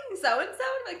that fucking so-and-so?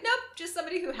 And I'm like, nope, just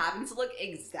somebody who happens to look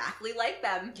exactly like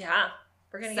them. Yeah.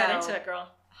 We're going to get into it, girl.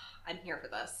 I'm here for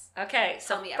this. Okay,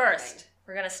 so first,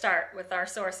 we're going to start with our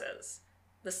sources.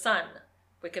 The Sun,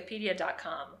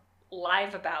 Wikipedia.com,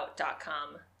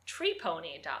 LiveAbout.com,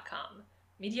 TreePony.com,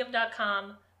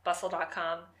 Medium.com,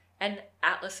 Bustle.com, and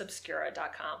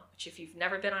AtlasObscura.com, which if you've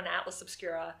never been on Atlas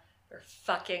Obscura, they're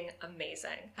fucking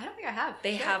amazing. I don't think I have.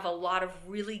 They have a lot of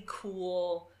really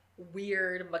cool,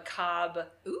 weird, macabre,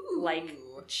 like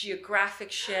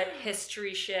geographic shit,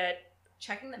 history shit.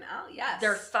 Checking them out, yes.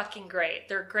 They're fucking great.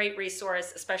 They're a great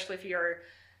resource, especially if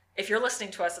you're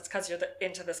listening to us, it's because you're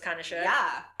into this kind of shit.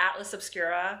 Yeah. Atlas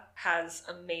Obscura has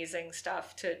amazing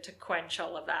stuff to quench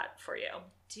all of that for you.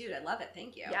 Dude, I love it.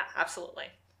 Thank you. Yeah, absolutely.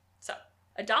 So,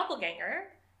 a doppelganger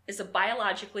is a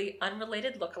biologically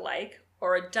unrelated lookalike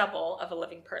or a double of a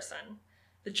living person.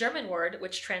 The German word,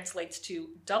 which translates to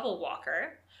double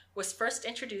walker, was first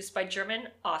introduced by German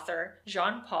author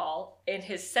Jean Paul in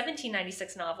his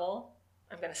 1796 novel.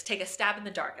 I'm going to take a stab in the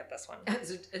dark at this one.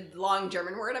 Is it a long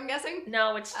German word, I'm guessing?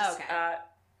 No, it's just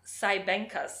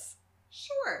Siebenkus.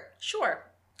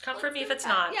 Sure. Come for me if it's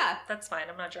not. Yeah. That's fine.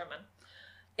 I'm not German.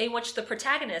 In which the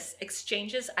protagonist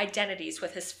exchanges identities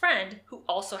with his friend, who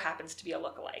also happens to be a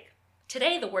lookalike.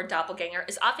 Today, the word doppelganger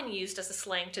is often used as a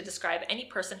slang to describe any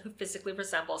person who physically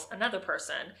resembles another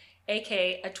person,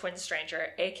 aka a twin stranger,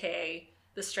 aka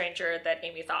the stranger that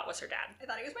Amy thought was her dad. I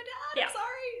thought he was my dad. Yeah. I'm sorry.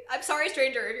 I'm sorry,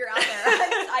 stranger, if you're out there.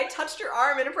 I touched your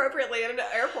arm inappropriately in an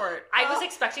airport. I was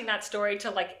expecting that story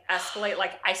to escalate.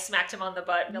 I smacked him on the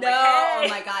butt. And no, hey. Oh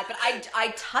my God. But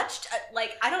I touched,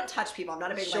 I don't touch people. I'm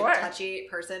not a big touchy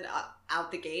person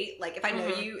out the gate. If I know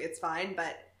you, it's fine.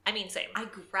 But I mean, same. I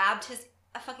grabbed his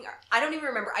fucking arm. I don't even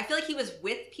remember. I feel like he was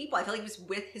with people. I feel like he was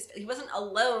with he wasn't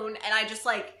alone. And I just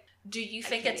do you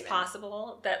think it's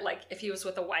possible that if he was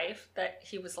with a wife that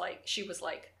she was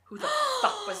like, who the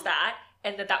fuck was that?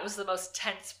 And that was the most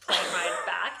tense plane ride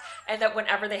back. And that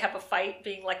whenever they have a fight,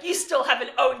 being like, you still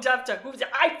haven't owned up to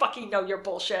I fucking know your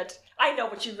bullshit. I know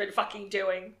what you've been fucking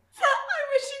doing. I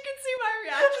wish you could see my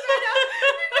reaction right now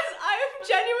because I am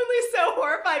genuinely so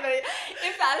horrified by it.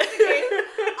 If that is the case,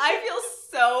 I feel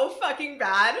so fucking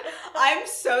bad. I'm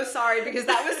so sorry because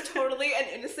that was totally an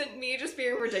innocent me just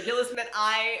being ridiculous. But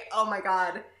oh my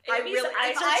God. Amy's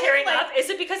eyes are tearing up. Is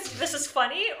it because this is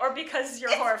funny or because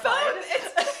you're horrified?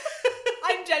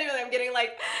 I'm getting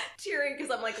teary because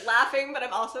I'm laughing, but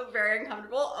I'm also very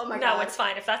uncomfortable. Oh my God. No, it's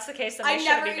fine. If that's the case, then they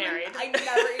shouldn't be married. I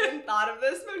never even thought of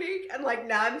this, Monique. And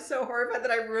now I'm so horrified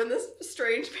that I ruined this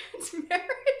strange man's marriage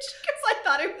because I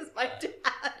thought it was my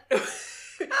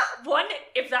dad. One,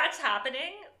 if that's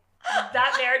happening,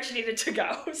 that marriage needed to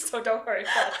go. So don't worry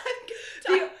about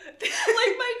it.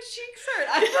 My cheeks hurt.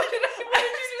 What did you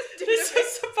just do? This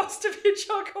is supposed to be a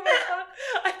joke. Oh my God.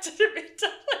 I didn't mean to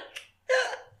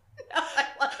No, I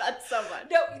love that so much.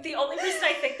 No, the only reason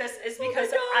I think this is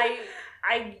because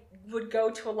I would go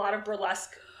to a lot of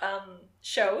burlesque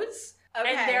shows, and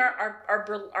there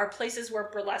are places where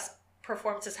burlesque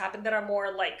performances happen that are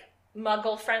more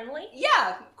muggle friendly.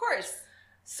 Yeah, of course.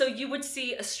 So you would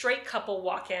see a straight couple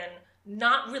walk in,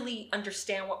 not really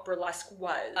understand what burlesque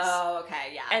was. Oh,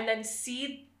 okay, yeah. And then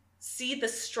see the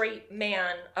straight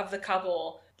man of the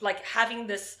couple having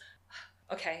this.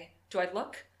 Okay, do I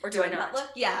look? Or do I not look?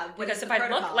 Yeah. Because if I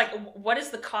look, what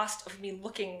is the cost of me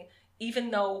looking,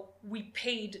 even though we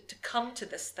paid to come to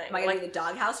this thing? Am I going to be in the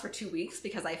doghouse for 2 weeks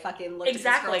because I fucking looked at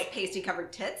this girl's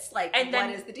pasty-covered tits? What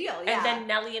is the deal? Yeah. And then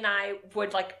Nellie and I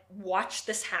would, watch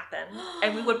this happen,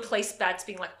 and we would place bets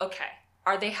being okay,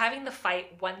 are they having the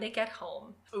fight when they get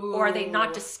home? Ooh. Or are they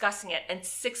not discussing it? And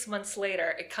 6 months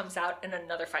later, it comes out in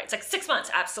another fight. It's 6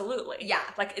 months, absolutely. Yeah.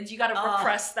 You got to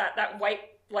repress that white,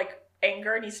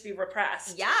 anger needs to be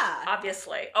repressed. Yeah.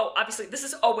 Obviously. Oh, obviously, this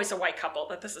is always a white couple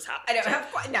that this is happening. I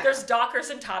know. No. There's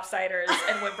dockers and topsiders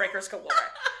and windbreakers galore.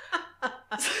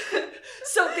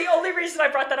 So the only reason I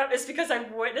brought that up is because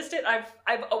I've witnessed it.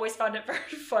 I've always found it very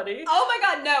funny. Oh my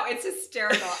God, no, it's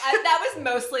hysterical. That was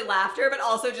mostly laughter, but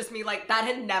also just me that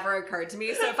had never occurred to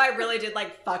me. So if I really did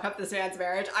fuck up this man's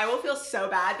marriage, I will feel so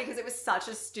bad because it was such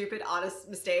a stupid, honest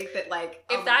mistake that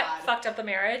if that fucked up the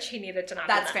marriage, he needed to not.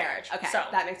 That's be in that fair. marriage. Okay, so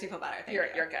that makes me feel better.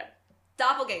 You're good.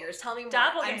 Doppelgangers, tell me more.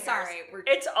 I'm sorry.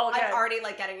 It's all good. I'm already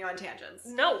getting you on tangents.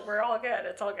 No, we're all good.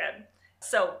 It's all good.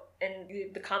 So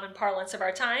in the common parlance of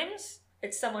our times,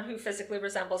 it's someone who physically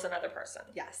resembles another person.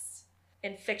 Yes.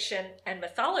 In fiction and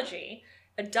mythology,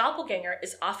 a doppelganger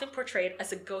is often portrayed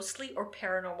as a ghostly or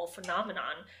paranormal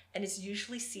phenomenon and is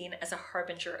usually seen as a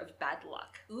harbinger of bad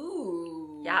luck.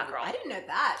 Ooh. Yeah, girl. I didn't know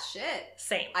that. Shit.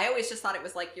 Same. I always just thought it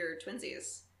was your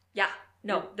twinsies. Yeah.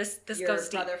 No, this goes deep. Your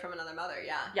brother from another mother,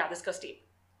 yeah. Yeah, this goes deep.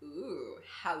 Ooh.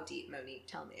 How deep, Monique?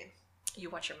 Tell me. You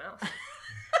watch your mouth.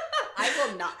 I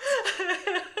will not.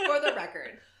 For the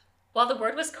record. While the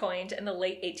word was coined in the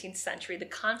late 18th century, the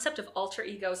concept of alter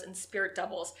egos and spirit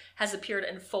doubles has appeared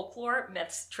in folklore,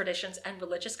 myths, traditions, and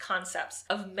religious concepts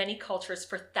of many cultures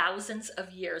for thousands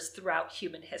of years throughout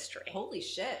human history. Holy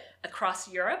shit.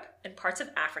 Across Europe and parts of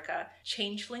Africa,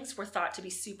 changelings were thought to be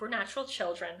supernatural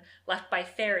children left by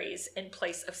fairies in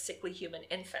place of sickly human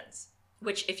infants.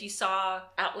 Which, if you saw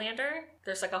Outlander,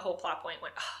 there's like a whole plot point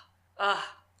when,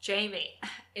 Jamie.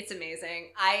 It's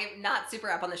amazing. I'm not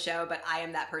super up on the show, but I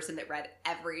am that person that read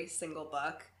every single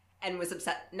book and was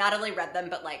upset. Not only read them,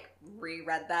 but like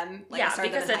reread them. Like, yeah, I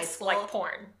started because them in it's high school. like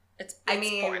porn. It's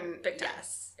porn, big time.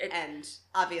 Yes. And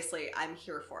obviously, I'm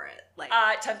here for it. Like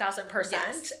 10,000%.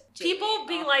 Yes, People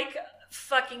being like,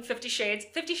 fucking 50 Shades.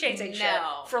 50 Shades ain't shit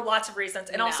for lots of reasons.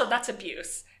 And also, that's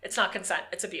abuse. It's not consent.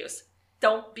 It's abuse.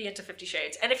 Don't be into 50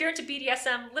 Shades. And if you're into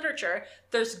BDSM literature,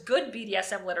 there's good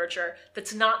BDSM literature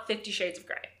that's not 50 Shades of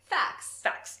Grey. Facts.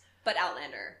 But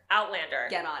Outlander.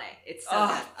 Get on it. It's so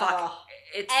good. Fuck.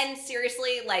 And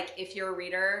seriously, like, if you're a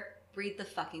reader, read the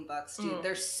fucking books, dude.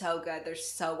 They're so good. They're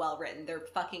so well written. They're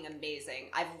fucking amazing.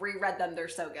 I've reread them. They're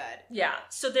so good. Yeah.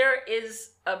 So there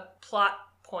is a plot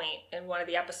point in one of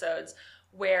the episodes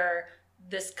where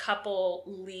this couple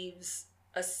leaves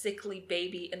a sickly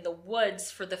baby in the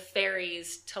woods for the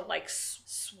fairies to like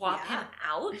swap him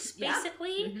out,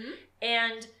 basically. Mm-hmm.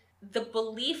 And the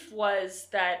belief was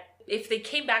that if they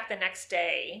came back the next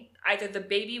day, either the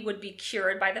baby would be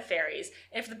cured by the fairies,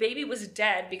 and if the baby was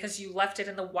dead because you left it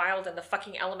in the wild in the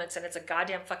fucking elements and it's a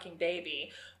goddamn fucking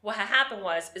baby, what happened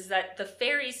is that the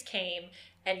fairies came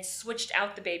and switched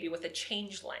out the baby with a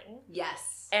changeling. Yes.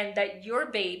 And that your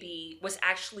baby was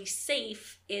actually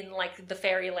safe in like the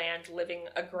fairyland living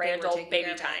a grand old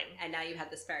baby time. And now you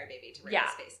have this fairy baby to raise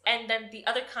space. And then the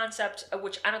other concept,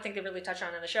 which I don't think they really touch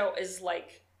on in the show, is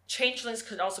like changelings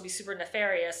could also be super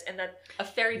nefarious, and that a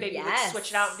fairy baby would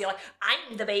switch it out and be like,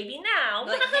 I'm the baby now.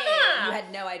 Like, hey, you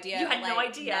had no idea. You had no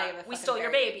idea. We stole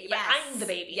your baby, but I'm the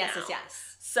baby now.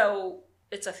 Yes. So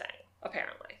it's a thing,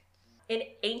 apparently. In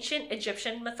ancient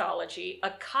Egyptian mythology,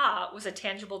 a Ka was a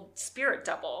tangible spirit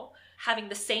double, having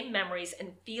the same memories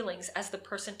and feelings as the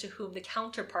person to whom the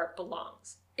counterpart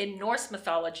belongs. In Norse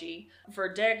mythology,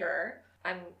 Verdeger,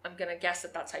 I'm gonna guess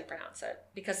that that's how you pronounce it,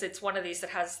 because it's one of these that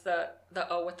has the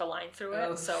O with the line through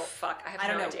it. So fuck, I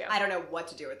have no idea. I don't know what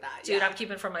to do with that. Dude, I'm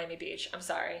keeping from Miami Beach. I'm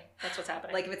sorry. That's what's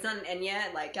happening. Like, if it's not an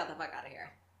Enya, like, get the fuck out of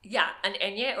here. Yeah, an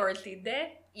Enya or a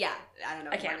Tilde. Yeah, I don't know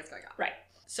what is going on. Right.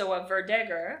 So a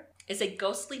Verdeger is a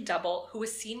ghostly double who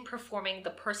is seen performing the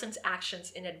person's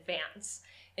actions in advance.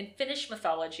 In Finnish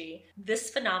mythology, this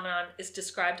phenomenon is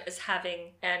described as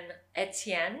having an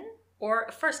Etienne or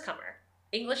a first-comer.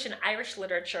 English and Irish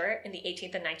literature in the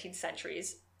 18th and 19th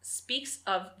centuries speaks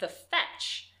of the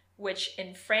fetch, which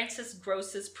in Francis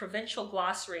Gross's Provincial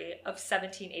Glossary of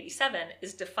 1787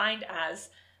 is defined as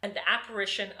and the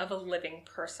apparition of a living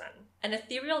person, an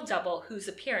ethereal double whose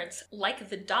appearance, like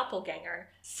the doppelganger,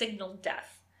 signaled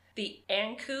death. The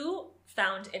Ankou,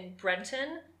 found in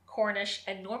Breton, Cornish,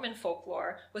 and Norman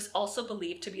folklore, was also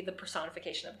believed to be the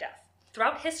personification of death.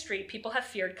 Throughout history, people have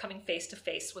feared coming face to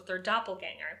face with their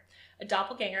doppelganger. A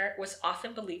doppelganger was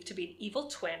often believed to be an evil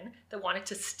twin that wanted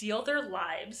to steal their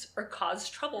lives or cause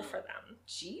trouble for them.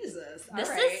 Jesus. This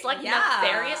is like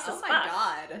nefarious as fuck. Oh my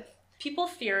god. People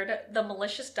feared the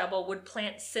malicious double would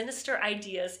plant sinister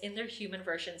ideas in their human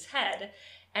version's head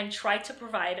and try to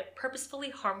provide purposefully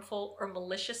harmful or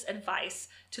malicious advice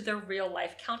to their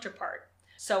real-life counterpart.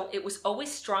 So it was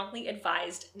always strongly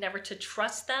advised never to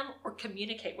trust them or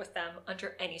communicate with them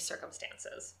under any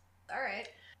circumstances. All right.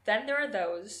 Then there are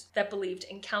those that believed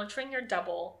encountering your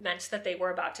double meant that they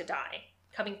were about to die.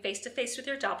 Coming face to face with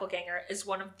your doppelganger is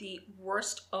one of the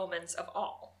worst omens of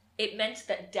all. It meant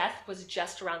that death was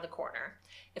just around the corner.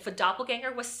 If a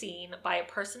doppelganger was seen by a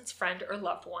person's friend or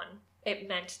loved one, it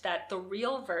meant that the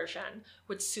real version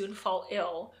would soon fall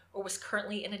ill or was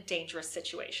currently in a dangerous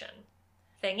situation.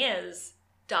 Thing is,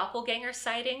 doppelganger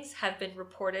sightings have been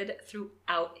reported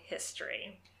throughout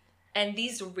history. And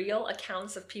these real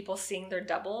accounts of people seeing their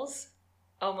doubles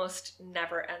almost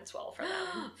never ends well for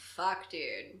them. Fuck,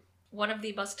 dude. One of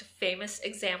the most famous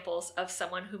examples of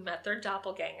someone who met their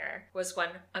doppelganger was when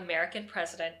American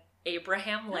President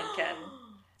Abraham Lincoln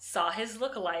saw his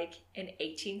lookalike in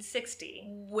 1860.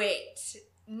 Wait.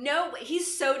 No,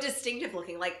 he's so distinctive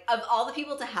looking. Like, of all the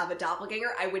people to have a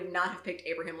doppelganger, I would not have picked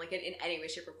Abraham Lincoln in any way,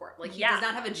 shape, or form. Like, he does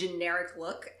not have a generic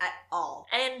look at all.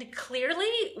 And clearly,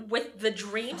 with the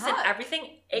dreams and everything,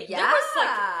 there was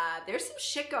like... there's some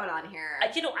shit going on here.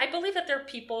 I believe that there are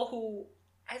people who...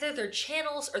 either they're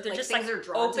channels or they're just like are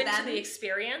drawn open to the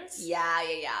experience. Yeah,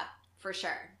 for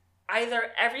sure.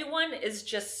 either everyone is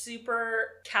just super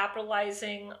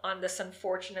capitalizing on this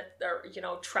unfortunate or,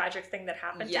 tragic thing that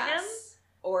happened to him.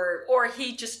 Or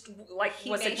he just,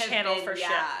 was a channel for shit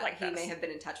like this. He may have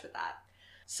been in touch with that.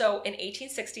 So in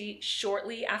 1860,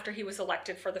 shortly after he was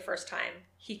elected for the first time,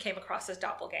 he came across his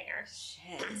doppelganger.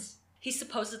 Shit. He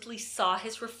supposedly saw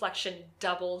his reflection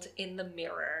doubled in the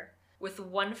mirror, with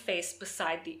one face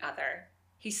beside the other.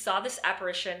 He saw this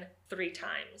apparition 3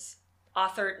 times.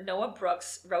 Author Noah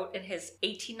Brooks wrote in his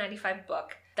 1895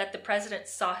 book that the president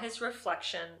saw his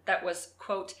reflection that was,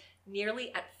 quote,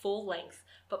 nearly at full length,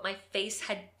 but my face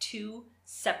had 2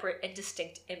 separate and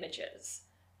distinct images,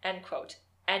 end quote.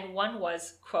 And one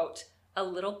was, quote, a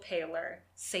little paler,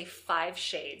 say 5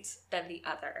 shades than the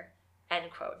other,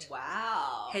 end quote.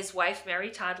 Wow. His wife,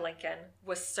 Mary Todd Lincoln,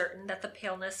 was certain that the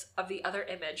paleness of the other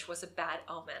image was a bad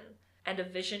omen, and a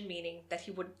vision meaning that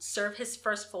he would serve his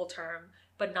first full term,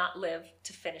 but not live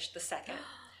to finish the second.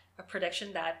 A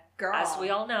prediction that, as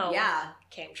we all know,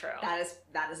 came true.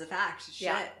 That is a fact. Shit.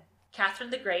 Yeah.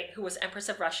 Catherine the Great, who was Empress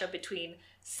of Russia between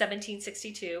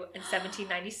 1762 and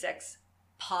 1796.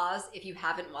 Pause if you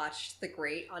haven't watched The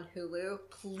Great on Hulu.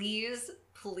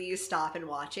 Please stop and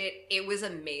watch it. It was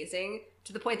amazing,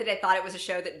 to the point that I thought it was a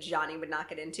show that Johnny would not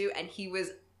get into, and he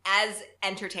was as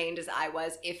entertained as I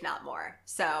was, if not more.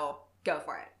 So go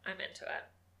for it. I'm into it.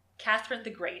 Catherine the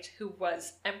Great, who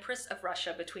was Empress of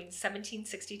Russia between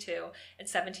 1762 and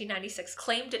 1796,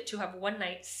 claimed to have one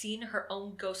night seen her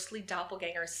own ghostly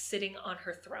doppelganger sitting on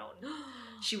her throne.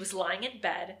 She was lying in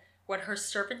bed when her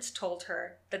servants told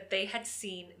her that they had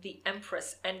seen the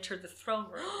Empress enter the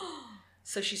throne room.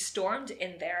 So she stormed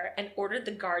in there and ordered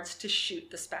the guards to shoot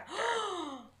the specter.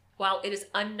 While it is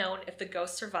unknown if the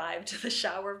ghost survived the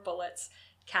shower of bullets,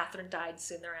 Catherine died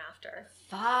soon thereafter.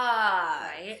 Fuck.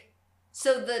 Right?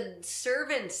 So the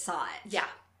servants saw it? Yeah.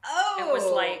 Oh! It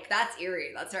was like... That's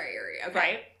eerie. That's very eerie. Okay.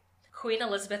 Right? Queen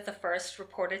Elizabeth I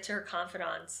reported to her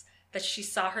confidants that she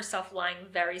saw herself lying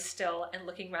very still and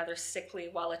looking rather sickly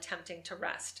while attempting to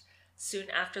rest. Soon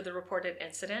after the reported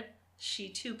incident, she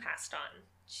too passed on.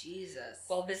 Jesus.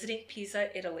 While visiting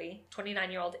Pisa, Italy,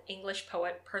 29-year-old English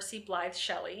poet Percy Blythe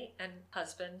Shelley, and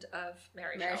husband of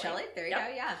Mary Shelley. There you go,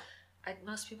 yeah.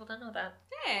 Most people don't know that.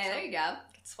 Hey, there you go.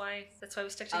 That's why we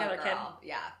stick together, kid.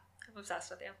 Yeah. I'm obsessed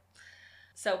with you.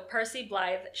 So Percy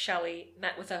Blythe Shelley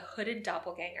met with a hooded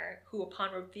doppelganger who,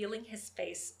 upon revealing his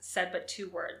face, said but 2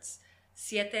 words,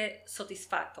 "Siete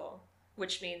soddisfatto,"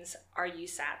 which means, "Are you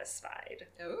satisfied?"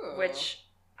 Ooh. Which,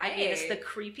 I mean, it's the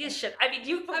creepiest shit. I mean,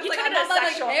 you took I'm it not as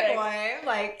sexual like, hey thing. boy,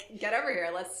 like, get over here.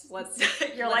 Let's You're let's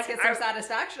like, get some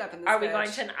satisfaction up in this Are bitch. we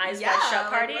going to an eyes wide shut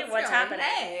party? What's happening?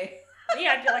 Hey. Me,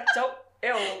 I'd be like, don't.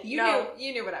 Ew,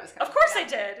 you knew what I was coming. Of course yeah. I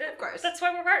did. Of course. That's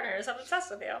why we're partners. I'm obsessed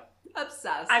with you.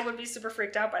 Obsessed. I would be super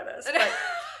freaked out by this, but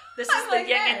this is the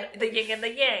yin and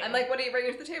the yang. I'm like, what are you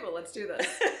bringing to the table? Let's do this.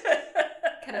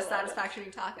 Kind of satisfaction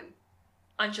you talking.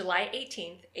 On July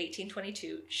 18th,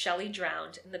 1822, Shelley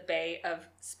drowned in the Bay of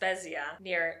Spezia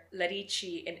near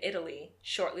Lerici in Italy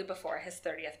shortly before his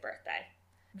 30th birthday.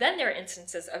 Then there are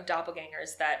instances of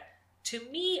doppelgangers that, to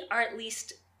me, are at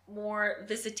least more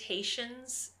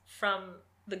visitations from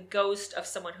the ghost of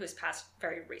someone who has passed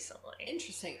very recently.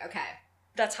 Interesting. Okay.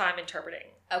 That's how I'm interpreting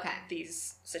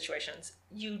these situations.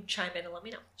 You chime in and let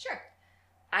me know. Sure.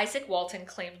 Isaac Walton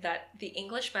claimed that the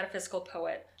English metaphysical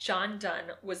poet John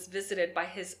Donne was visited by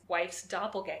his wife's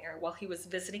doppelganger while he was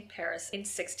visiting Paris in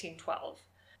 1612.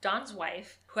 Donne's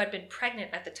wife, who had been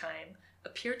pregnant at the time,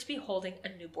 appeared to be holding a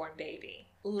newborn baby.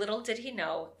 Little did he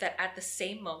know that at the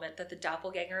same moment that the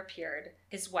doppelganger appeared,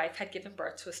 his wife had given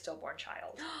birth to a stillborn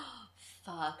child.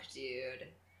 Fuck, dude.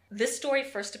 This story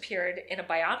first appeared in a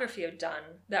biography of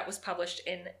Donne that was published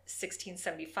in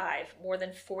 1675, more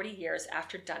than 40 years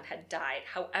after Donne had died.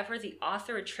 However, the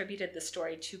author attributed the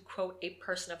story to, quote, a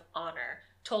person of honor,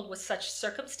 told with such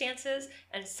circumstances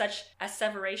and such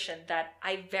asseveration that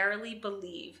I verily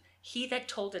believe he that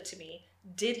told it to me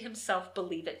did himself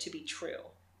believe it to be true,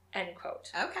 end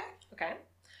quote. Okay.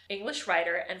 English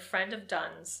writer and friend of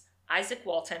Donne's, Isaac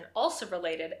Walton, also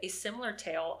related a similar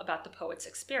tale about the poet's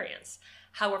experience.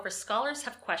 However, scholars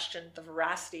have questioned the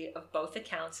veracity of both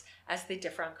accounts as they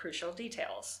differ on crucial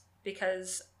details.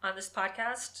 Because on this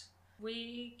podcast,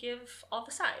 we give all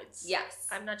the sides. Yes.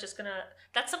 I'm not just gonna...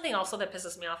 That's something also that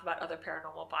pisses me off about other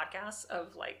paranormal podcasts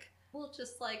of like... We'll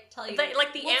just like tell you...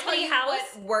 Like the Amity house...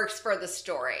 what works for the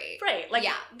story. Right. Like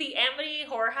the Amity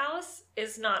horror house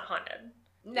is not haunted.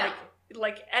 No.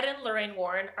 Like Ed and Lorraine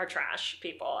Warren are trash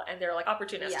people and they're like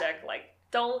opportunistic. Like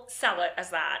Don't sell it as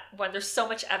that when there's so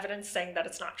much evidence saying that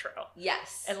it's not true.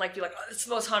 Yes. And like be like, oh, it's the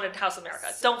most haunted house in America.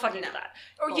 Don't fucking do that.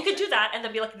 Or bullshit. You could do that and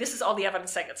then be like, this is all the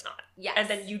evidence saying it's not. Yes. And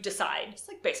then you decide just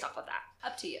like based off of that.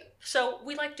 Up to you. So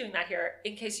we like doing that here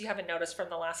in case you haven't noticed from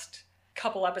the last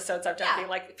couple episodes I've done being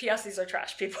like, P.S. these are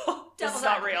trash people. This is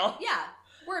not real. Yeah.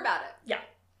 We're about it. Yeah.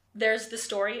 There's the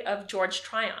story of George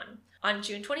Tryon. On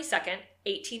June 22nd,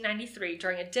 1893,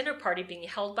 during a dinner party being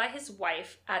held by his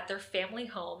wife at their family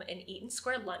home in Eaton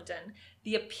Square, London,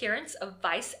 the appearance of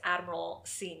Vice Admiral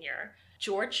Senior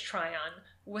George Tryon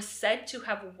was said to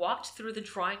have walked through the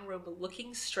drawing room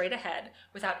looking straight ahead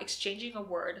without exchanging a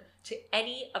word to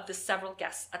any of the several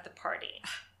guests at the party.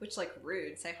 Which, like,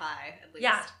 rude. Say hi, at least.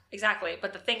 Yeah, exactly.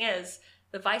 But the thing is,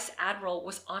 the Vice Admiral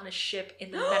was on a ship in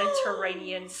the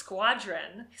Mediterranean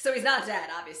Squadron. So he's not dead,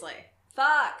 obviously.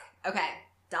 Fuck. Okay.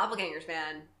 Doppelgangers,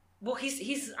 man. Well,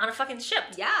 he's on a fucking ship.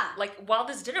 Yeah. Like, while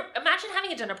this dinner... Imagine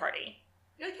having a dinner party.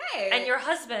 Okay. And your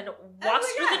husband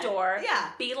walks through the door,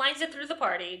 beelines it through the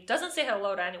party, doesn't say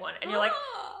hello to anyone, and you're like...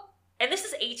 And this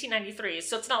is 1893,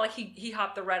 so it's not like he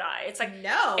hopped the red eye. It's like,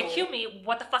 no. Excuse me,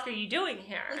 what the fuck are you doing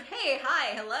here? Like, hey,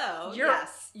 hi, hello.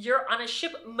 You're on a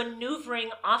ship maneuvering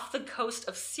off the coast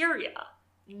of Syria,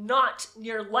 not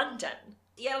near London.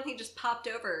 Yeah, I don't think he just popped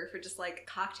over for just, like,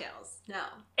 cocktails. No.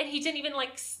 And he didn't even,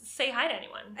 like, say hi to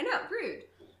anyone. I know, rude.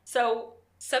 So,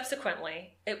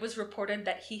 subsequently, it was reported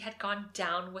that he had gone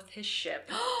down with his ship,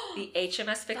 the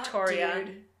HMS Victoria,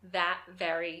 that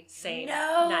very same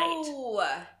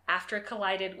night. After it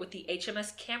collided with the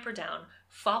HMS Camperdown,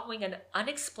 following an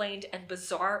unexplained and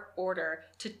bizarre order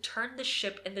to turn the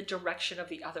ship in the direction of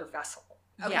the other vessel.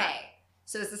 Okay. Yeah.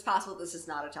 So is this possible this is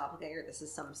not a doppelganger? This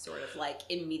is some sort of, like,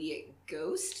 immediate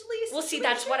ghostly situation? Well, see,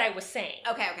 that's what I was saying.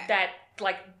 Okay. That,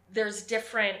 like, there's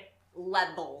different...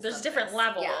 levels. There's different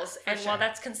levels. Yeah, and while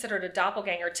that's considered a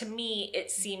doppelganger, to me, it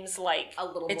seems like a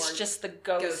little it's more just the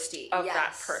ghost ghosty. of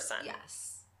that person.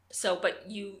 Yes. So, but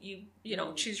you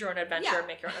know, choose your own adventure and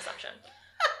make your own assumption.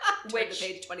 Turn to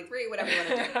page 23, whatever you want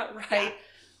to do. Right.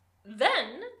 Yeah.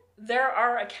 Then... there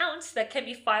are accounts that can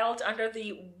be filed under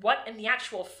the what in the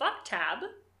actual fuck tab,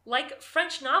 like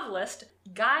French novelist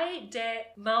Guy de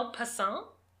Maupassant.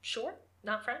 Sure,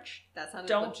 not French. That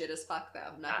sounded legit as fuck,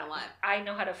 though. I'm not gonna lie. I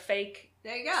know how to fake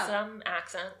some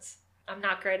accents. I'm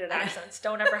not great at accents.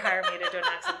 Don't ever hire me to do an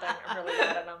accent thing. I'm really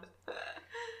bad at them.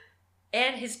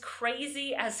 And his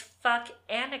crazy as fuck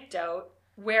anecdote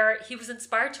where he was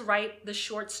inspired to write the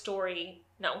short story,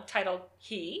 titled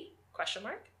He, ?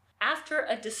 After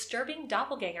a disturbing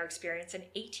doppelganger experience in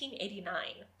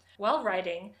 1889. While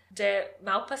writing, de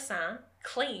Maupassant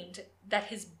claimed that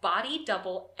his body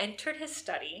double entered his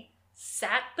study,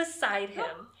 sat beside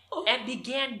him, and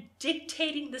began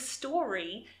dictating the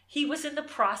story he was in the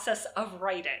process of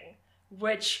writing.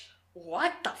 Which,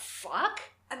 what the fuck?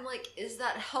 I'm like, is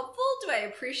that helpful? Do I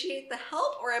appreciate the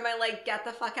help? Or am I like, get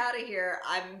the fuck out of here,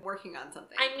 I'm working on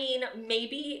something? I mean,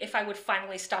 maybe if I would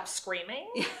finally stop screaming...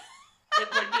 it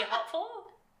would be helpful,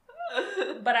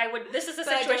 but this is a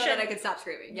situation that I could stop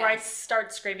screaming. Where I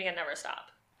start screaming and never stop.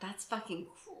 That's fucking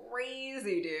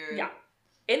crazy, dude. Yeah.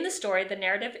 In the story, the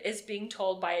narrative is being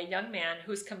told by a young man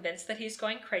who's convinced that he's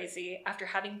going crazy after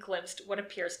having glimpsed what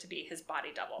appears to be his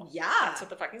body double. Yeah. That's what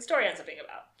the fucking story ends up being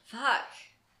about. Fuck.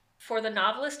 For the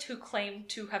novelist who claimed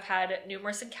to have had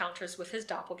numerous encounters with his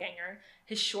doppelganger,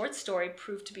 his short story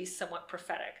proved to be somewhat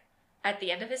prophetic. At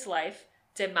the end of his life,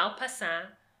 de Maupassant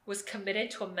was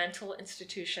committed to a mental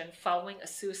institution following a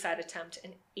suicide attempt in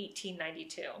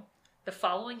 1892. The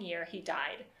following year, he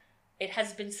died. It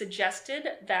has been suggested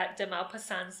that de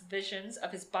Maupassant's visions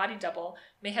of his body double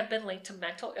may have been linked to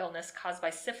mental illness caused by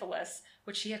syphilis,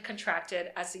 which he had contracted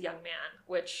as a young man,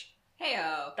 which...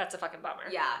 Hey-o. That's a fucking bummer.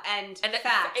 Yeah, and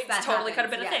facts, it totally could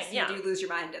have been a thing, yeah. You do lose your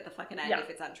mind at the fucking end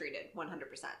if it's untreated, 100%.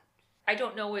 I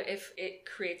don't know if it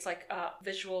creates, like,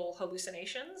 visual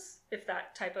hallucinations, if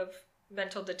that type of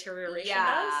mental deterioration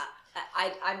does.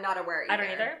 I'm not aware either. I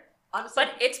don't either. Honestly.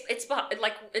 But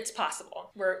it's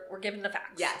possible. We're given the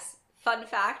facts. Yes. Fun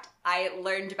fact, I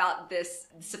learned about this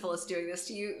syphilis doing this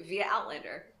to you via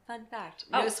Outlander. Fun fact.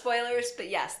 No spoilers, but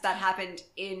yes, that happened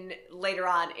later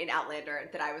on in Outlander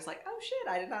that I was like, oh shit,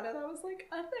 I did not know that was like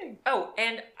a thing. Oh,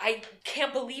 and I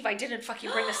can't believe I didn't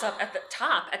fucking bring this up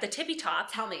at the tippy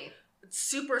top. Tell me.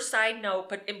 Super side note,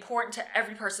 but important to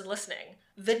every person listening.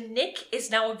 The Knick is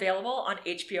now available on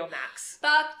HBO Max.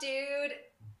 Fuck, dude.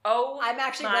 Oh, I'm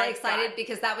actually really excited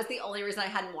because that was the only reason I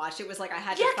hadn't watched it. Was like I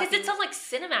had to because it's on like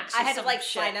Cinemax. I had to like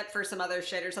sign up for some other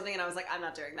shit or something, and I was like, I'm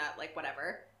not doing that. Like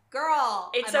whatever,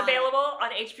 girl. It's available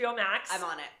on HBO Max. I'm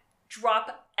on it.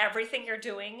 Drop everything you're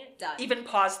doing. Done. Even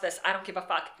pause this. I don't give a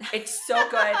fuck. It's so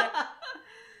good.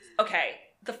 Okay,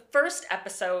 the first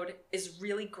episode is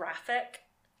really graphic.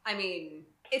 I mean,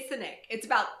 it's the Nick. It's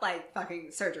about, like, fucking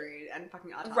surgery and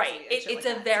fucking autopsy. Right. And It's shit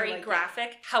a like very so, like, graphic.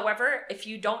 Yeah. However, if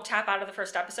you don't tap out of the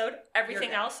first episode,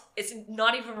 everything else is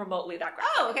not even remotely that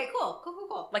graphic. Oh, okay,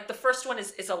 cool. Like, the first one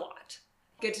is a lot.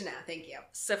 Good to know. Thank you.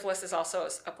 Syphilis is also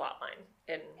a plot line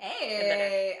in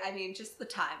the I mean, just the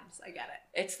times. I get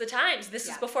it. It's the times. This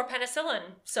is before penicillin.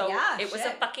 So it was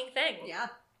a fucking thing. Yeah.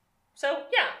 So,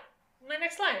 yeah. My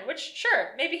next line, which, sure,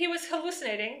 maybe he was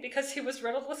hallucinating because he was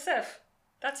riddled with Sif.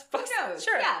 That's Who knows?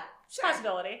 Sure. Yeah. Sure.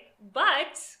 Possibility.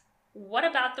 But what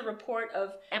about the report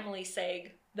of Emily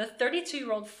Saig, the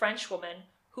 32-year-old French woman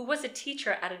who was a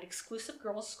teacher at an exclusive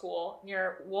girls' school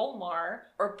near Wolmar,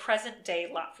 or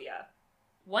present-day Latvia?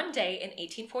 One day in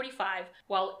 1845,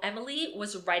 while Emily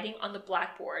was writing on the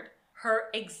blackboard, her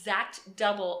exact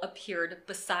double appeared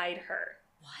beside her.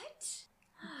 What?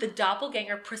 The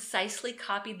doppelganger precisely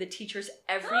copied the teacher's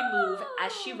every move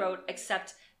as she wrote,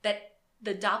 except that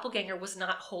the doppelganger was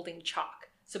not holding chalk.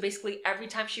 So basically, every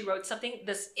time she wrote something,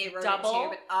 this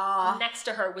double next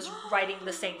to her was writing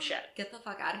the same shit. Get the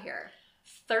fuck out of here.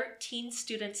 13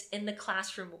 students in the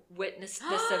classroom witnessed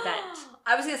this event.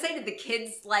 I was going to say, did the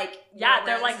kids, like... Yeah,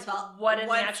 they're like, what in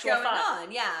the actual fuck? fuck?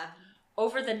 On? Yeah.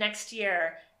 Over the next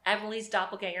year, Emily's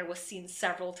doppelganger was seen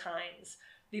several times.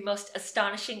 The most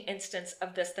astonishing instance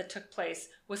of this that took place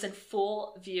was in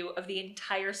full view of the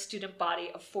entire student body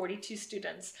of 42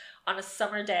 students on a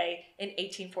summer day in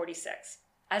 1846.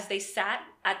 As they sat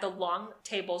at the long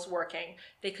tables working,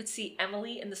 they could see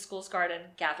Emily in the school's garden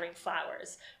gathering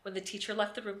flowers. When the teacher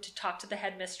left the room to talk to the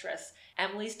headmistress,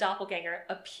 Emily's doppelganger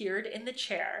appeared in the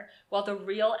chair, while the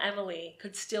real Emily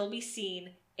could still be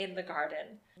seen in the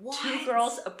garden. What? 2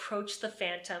 girls approached the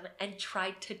phantom and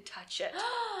tried to touch it,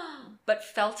 but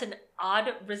felt an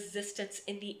odd resistance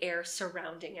in the air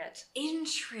surrounding it.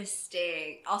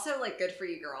 Interesting. Also, like, good for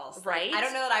you girls. Right? Like, I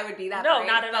don't know that I would be that No, brave,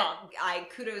 not at all. I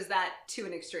kudos that to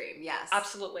an extreme, yes.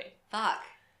 Absolutely. Fuck.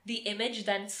 The image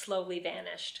then slowly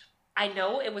vanished. I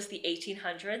know it was the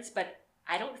 1800s, but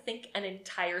I don't think an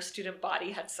entire student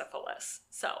body had syphilis.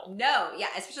 So no, yeah,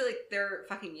 especially like they're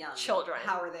fucking young. Children.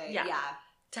 How are they? Yeah.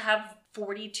 To have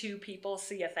 42 people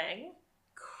see a thing.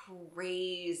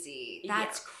 Crazy.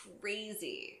 That's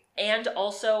crazy. And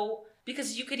also,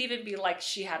 because you could even be like,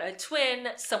 she had a twin,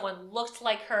 someone looked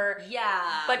like her.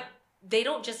 Yeah. But they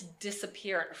don't just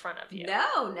disappear in front of you.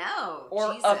 No.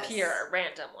 Or Jesus. appear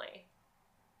randomly.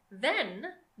 Then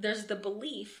there's the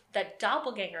belief that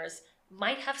doppelgangers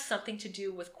might have something to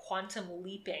do with quantum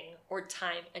leaping or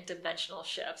time and dimensional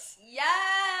shifts.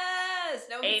 Yes!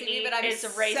 No one can see me, but I'm so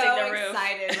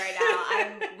excited right now.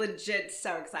 I'm legit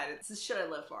so excited. This is shit I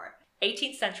live for.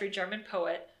 18th century German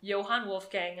poet Johann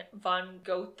Wolfgang von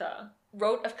Goethe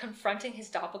wrote of confronting his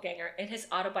doppelganger in his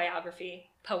autobiography,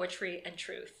 Poetry and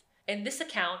Truth. In this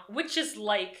account, which is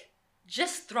like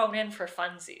just thrown in for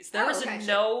funsies. There was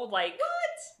no like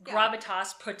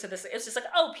gravitas put to this. It's just like,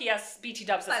 oh, P.S. BT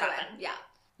dubs this happened. Yeah.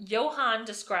 Johann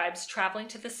describes traveling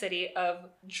to the city of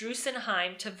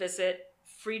Drusenheim to visit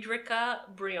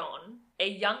Friederike Brion, a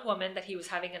young woman that he was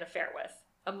having an affair with.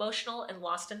 Emotional and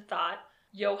lost in thought,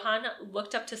 Johann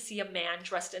looked up to see a man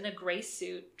dressed in a gray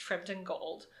suit trimmed in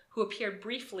gold, who appeared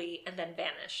briefly and then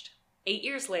vanished. 8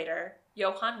 years later,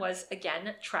 Johann was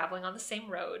again traveling on the same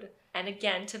road, and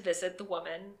again to visit the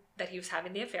woman that he was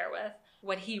having the affair with,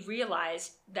 when he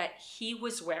realized that he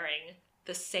was wearing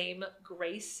the same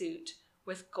gray suit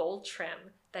with gold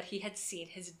trim that he had seen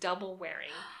his double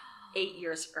wearing 8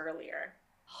 years earlier.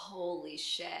 Holy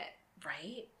shit.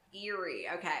 Right? Eerie.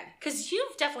 Okay. Because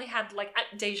you've definitely had, like,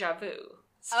 deja vu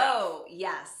stuff. Oh,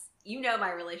 yes. You know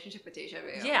my relationship with deja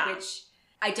vu. Yeah. Which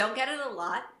I don't get it a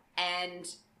lot, and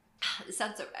it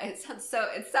sounds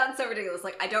so ridiculous.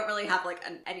 Like, I don't really have, like,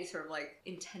 any sort of, like,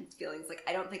 intense feelings. Like,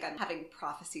 I don't think I'm having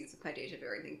prophecies with my deja vu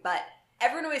or anything. But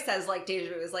everyone always says, like,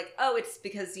 deja vu is like, oh, it's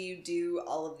because you do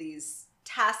all of these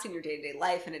tasks in your day-to-day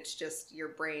life, and it's just your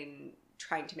brain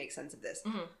trying to make sense of this.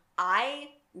 Mm-hmm. I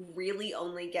really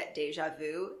only get deja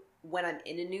vu when I'm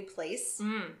in a new place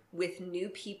with new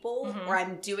people, or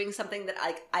I'm doing something that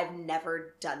I've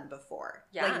never done before.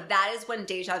 Yeah. Like, that is when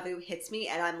deja vu hits me,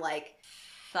 and I'm like,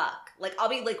 fuck. Like, I'll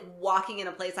be, like, walking in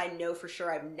a place I know for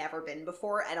sure I've never been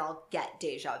before, and I'll get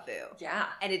deja vu. Yeah.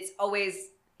 And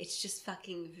it's just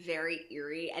fucking very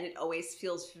eerie, and it always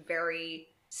feels very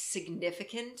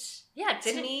significant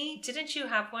to me. Didn't you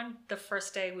have one the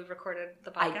first day we recorded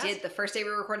the podcast? I did. The first day we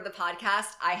recorded the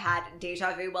podcast, I had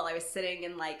deja vu while I was sitting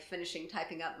and, like, finishing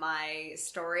typing up my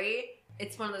story.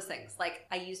 It's one of those things. Like,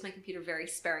 I use my computer very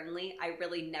sparingly. I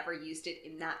really never used it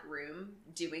in that room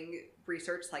doing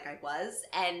research like I was.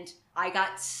 And I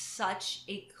got such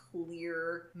a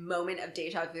clear moment of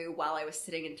deja vu while I was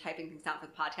sitting and typing things out for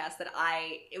the podcast that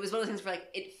it was one of those things where, like,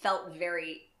 it felt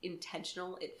very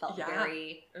intentional. It felt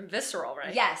very... visceral,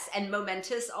 right? Yes, and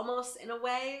momentous almost in a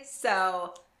way.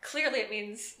 So... Clearly it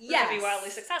means we're going to be wildly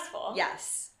successful.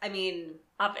 Yes. I mean,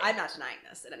 I'm not denying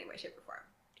this in any way, shape, or form.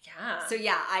 Yeah. So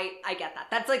yeah, I get that.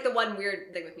 That's like the one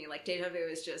weird thing with me. Like, deja vu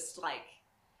is just like...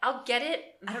 I'll get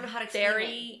it. I don't know how to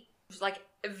explain it. Like,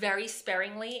 very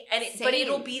sparingly. But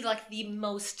it'll be like the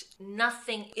most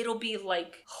nothing. It'll be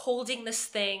like holding this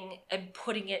thing and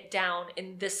putting it down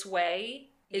in this way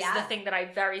is the thing that I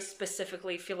very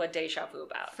specifically feel a deja vu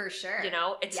about. For sure. You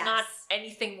know? It's not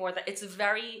anything more than...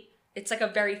 It's like a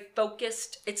very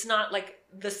focused... It's not like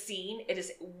the scene. It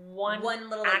is one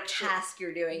little task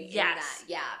you're doing in that.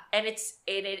 Yeah. And it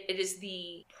is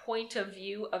the point of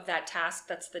view of that task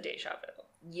that's the deja vu.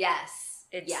 Yes.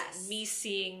 It's me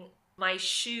seeing my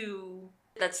shoe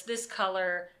that's this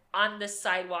color on this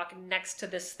sidewalk next to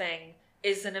this thing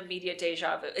is an immediate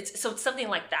deja vu. It's something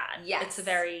like that. Yes. It's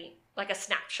very... like a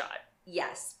snapshot.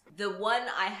 Yes. The one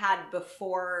I had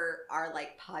before our,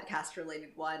 like, podcast-related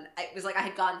one, it was like I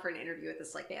had gone for an interview at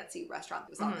this, like, fancy restaurant that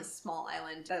was on this small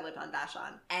island that I lived on,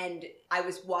 Vashon. And I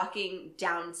was walking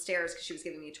downstairs because she was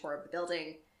giving me a tour of the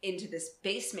building into this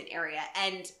basement area.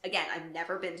 And again, I've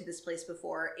never been to this place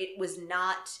before. It was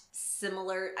not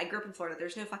similar. I grew up in Florida.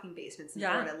 There's no fucking basements in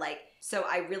Florida. Like, so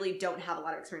I really don't have a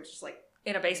lot of experience just, like,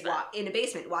 in a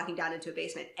basement. Walking down into a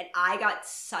basement. And I got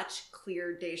such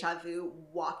clear deja vu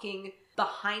walking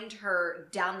behind her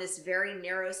down this very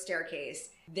narrow staircase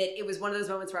that it was one of those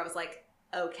moments where I was like,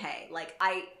 okay, like,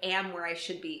 I am where I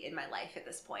should be in my life at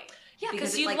this point. Yeah,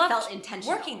 because you felt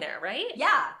intentional working there, right?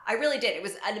 Yeah, I really did. It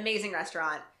was an amazing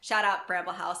restaurant. Shout out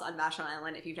Bramble House on Vashon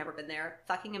Island if you've never been there.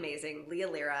 Fucking amazing.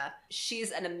 Leah Lira. She's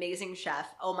an amazing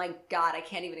chef. Oh my God, I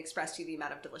can't even express to you the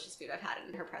amount of delicious food I've had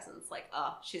in her presence. Like,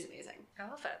 oh, she's amazing. I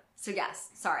love it. So yes,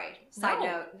 sorry. Side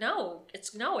note.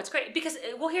 No, it's great. Because,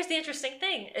 well, here's the interesting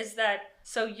thing is that,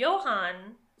 so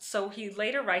Johan, so he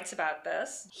later writes about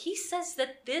this, he says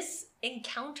that this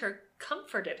encounter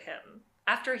comforted him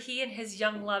after he and his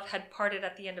young love had parted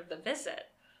at the end of the visit.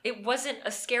 It wasn't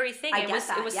a scary thing. It was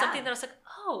something that I was like,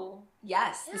 oh.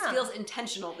 Yes, this feels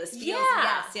intentional. This feels,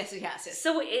 yes.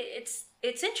 So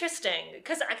it's interesting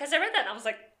because I read that and I was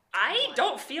like, I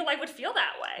don't feel I would feel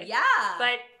that way. Yeah.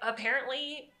 But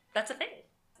apparently that's a thing.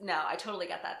 No, I totally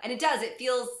get that. And it does. It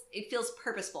feels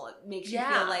purposeful. It makes you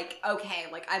feel like, okay,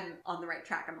 like I'm on the right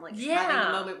track. I'm like having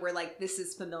a moment where like this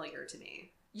is familiar to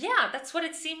me. Yeah, that's what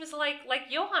it seems like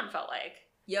Johan felt like.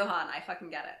 Johan, I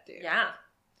fucking get it, dude. Yeah.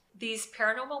 These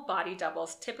paranormal body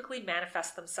doubles typically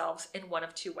manifest themselves in one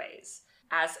of two ways.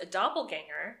 As a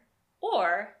doppelganger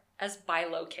or as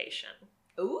bilocation.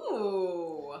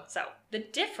 Ooh. So, the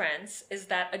difference is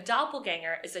that a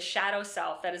doppelganger is a shadow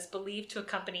self that is believed to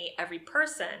accompany every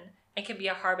person and can be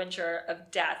a harbinger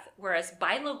of death, whereas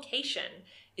bilocation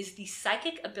is the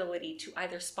psychic ability to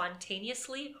either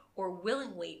spontaneously or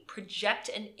willingly project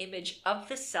an image of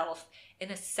the self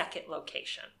in a second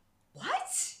location.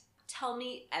 What? Tell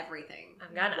me everything.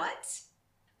 I'm gonna. What?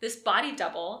 This body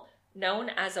double, known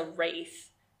as a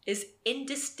wraith, is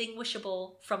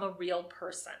indistinguishable from a real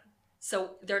person.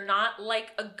 So they're not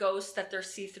like a ghost that they're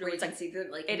see-through. It's like see-through,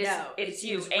 like it is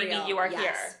you, Amy, real. you are yes.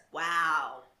 here.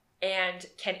 Wow. And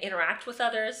can interact with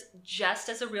others just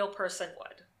as a real person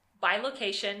would.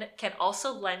 Bilocation can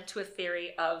also lend to a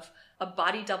theory of a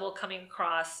body double coming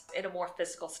across in a more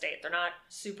physical state. They're not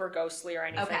super ghostly or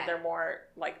anything. Okay. They're more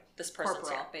like this person's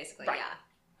corporal, here. Basically, right. Yeah.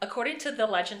 According to the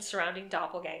legend surrounding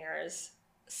doppelgangers,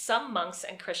 some monks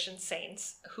and Christian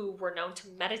saints who were known to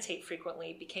meditate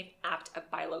frequently became apt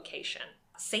at bilocation.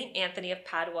 Saint Anthony of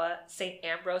Padua, Saint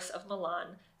Ambrose of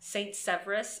Milan, Saint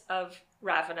Severus of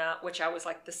Ravenna, which I was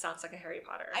like, this sounds like a Harry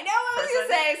Potter. I know what I was going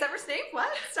to say. Severus Snape?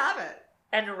 What? Stop it.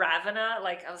 And Ravenna,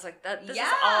 like, I was like, this is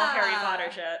all Harry Potter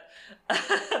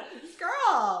shit.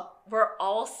 Girl. Were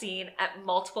all seen at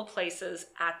multiple places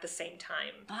at the same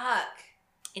time. Fuck.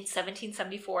 In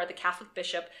 1774, the Catholic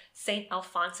bishop, St.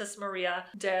 Alphonsus Maria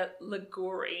de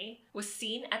Liguori, was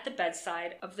seen at the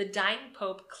bedside of the dying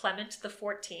Pope Clement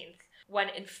XIV, when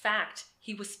in fact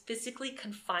he was physically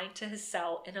confined to his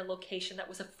cell in a location that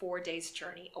was a 4 days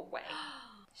journey away.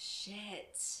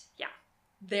 Shit. Yeah.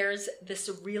 There's this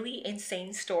really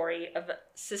insane story of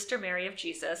Sister Mary of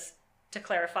Jesus. To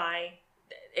clarify,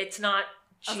 it's not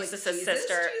Jesus' like, sister.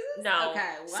 Jesus? No.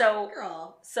 Okay, what? So,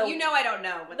 Girl. So you know I don't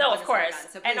know. No, of course.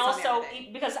 On, so and also,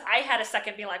 because I had a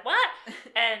second being like, what?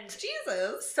 And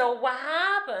Jesus. So what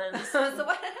happens? So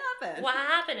what happened? What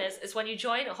happened is when you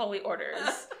join holy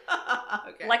orders,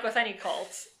 okay. like with any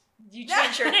cult, you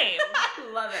change your name.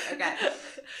 I love it. Okay.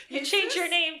 You change your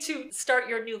name to start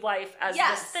your new life as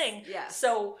this thing. Yes.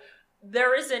 So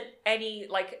there isn't any,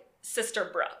 like,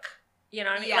 Sister Brooke. You know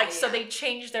what I mean? Yeah, So they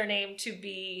changed their name to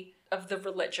be of the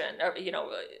religion, or,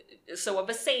 so of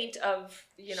a saint, of,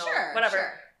 whatever.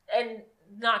 Sure. And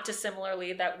not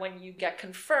dissimilarly, that when you get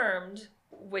confirmed,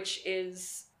 which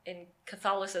is in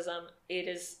Catholicism, it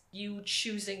is you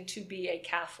choosing to be a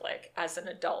Catholic as an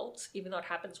adult, even though it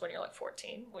happens when you're like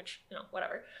 14, which,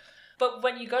 whatever. But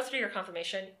when you go through your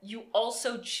confirmation, you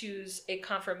also choose a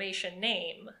confirmation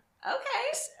name.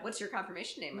 Okay. What's your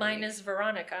confirmation name? Mine is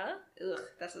Veronica. Ugh,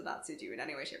 that does not suit you in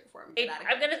any way, shape, or form.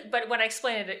 But when I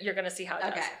explain it, you're gonna see how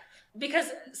it does. Because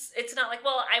it's not like,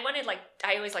 well, I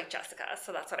always like Jessica,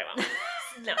 so that's what I want.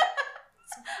 No.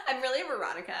 I'm really a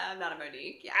Veronica. I'm not a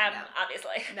Monique. Yeah, no.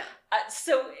 Obviously. No.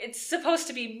 So it's supposed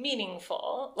to be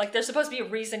meaningful. Like, there's supposed to be a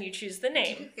reason you choose the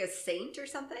name. Like a saint or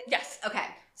something? Yes. Okay.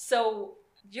 So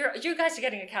you guys are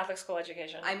getting a Catholic school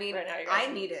education. I mean, right now,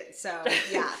 I need it. So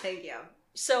yeah, thank you.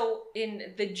 So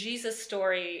in the Jesus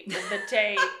story, the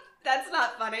day. That's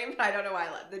not funny, but I don't know why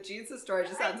I love the Jesus story.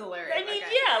 Just sounds hilarious. I mean,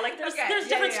 yeah, like there's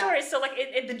different stories. So like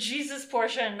in the Jesus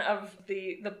portion of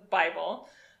the Bible,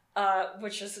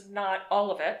 which is not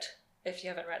all of it. If you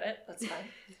haven't read it, that's fine.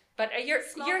 But you're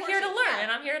here to learn,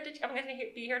 and I'm going to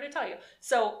be here to tell you.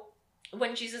 So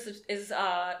when Jesus is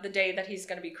the day that he's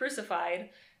going to be crucified,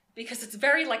 because it's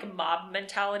very like mob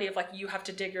mentality of like you have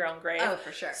to dig your own grave. Oh,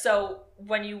 for sure. So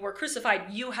when you were crucified,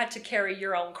 you had to carry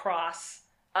your own cross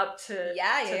up to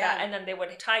that, and then they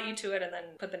would tie you to it and then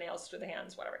put the nails through the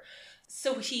hands, whatever.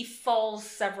 So he falls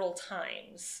several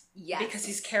times. Yes. Because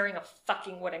he's carrying a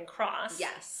fucking wooden cross.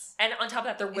 Yes. And on top of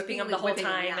that, they're whipping him the whole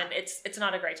time, and it's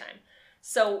not a great time.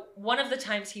 So one of the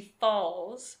times he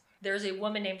falls, there's a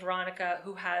woman named Veronica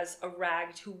who has a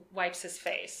rag who wipes his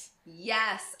face.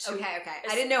 Yes. Okay.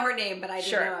 I didn't know her name, but I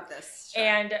did know of this. Sure.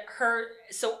 And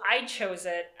so I chose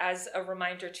it as a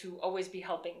reminder to always be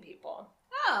helping people.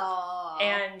 Oh.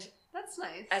 And that's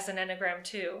nice. As an Enneagram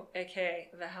 2, aka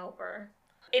the helper.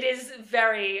 It is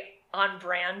very on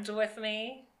brand with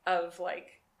me of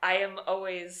like, I am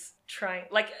always trying,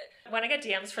 like when I get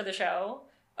DMs for the show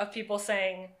of people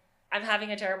saying, I'm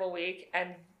having a terrible week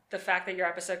and the fact that your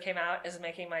episode came out is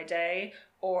making my day,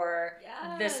 or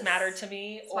this mattered to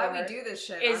me. That's why we do this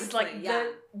shit. Is honestly. Like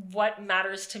what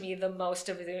matters to me the most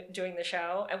of doing the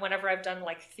show. And whenever I've done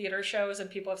like theater shows and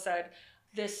people have said,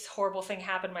 this horrible thing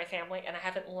happened in my family and I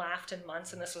haven't laughed in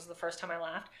months and this was the first time I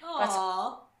laughed. Aww. That's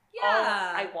all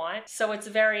I want. So it's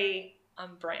very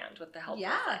on brand with the help.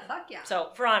 Yeah, fuck yeah.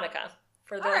 So Veronica,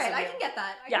 for those of you. I can get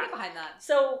that. I can get behind that.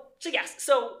 So yes.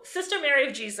 So Sister Mary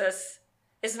of Jesus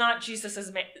is not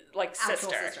Jesus's like sister.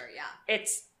 Actual sister, yeah.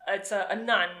 It's a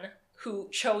nun who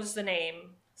chose the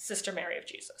name Sister Mary of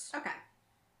Jesus. Okay.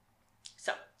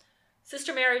 So,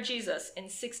 Sister Mary of Jesus in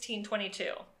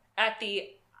 1622 at the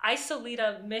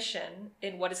Isolita mission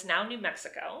in what is now New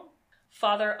Mexico,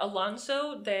 Father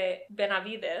Alonso de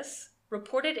Benavides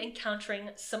reported encountering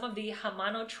some of the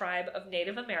Hamano tribe of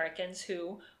Native Americans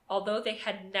who, although they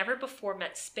had never before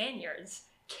met Spaniards,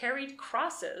 carried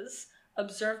crosses,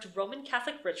 observed Roman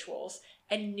Catholic rituals,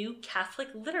 and knew Catholic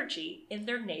liturgy in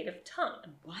their native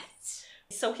tongue. What?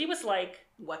 So he was like,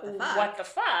 what the fuck? What the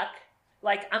fuck?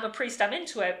 Like, I'm a priest, I'm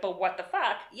into it, but what the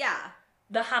fuck? Yeah.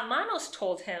 The Hamanos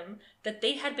told him that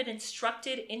they had been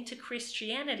instructed into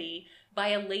Christianity by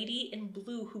a lady in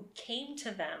blue who came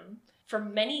to them for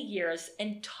many years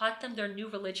and taught them their new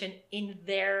religion in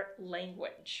their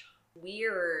language.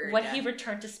 Weird. When he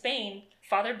returned to Spain,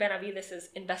 Father Benavides'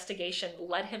 investigation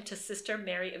led him to Sister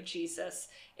Mary of Jesus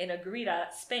in Agreda,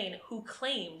 Spain, who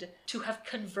claimed to have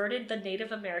converted the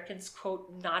Native Americans,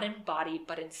 quote, not in body,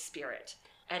 but in spirit,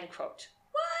 end quote.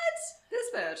 What? This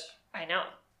bitch. I know.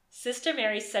 Sister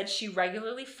Mary said she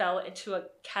regularly fell into a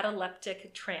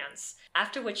cataleptic trance,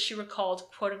 after which she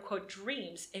recalled quote-unquote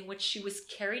dreams in which she was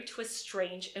carried to a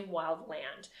strange and wild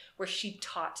land where she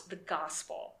taught the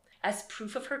gospel. As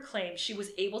proof of her claim, she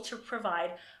was able to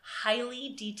provide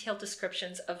highly detailed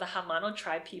descriptions of the Hamano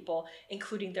tribe people,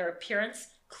 including their appearance,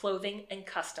 clothing, and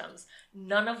customs,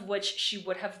 none of which she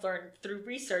would have learned through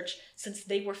research since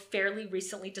they were fairly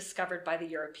recently discovered by the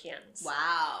Europeans.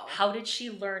 Wow. How did she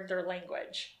learn their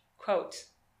language? Quote,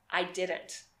 I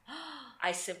didn't.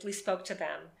 I simply spoke to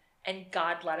them, and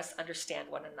God let us understand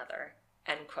one another.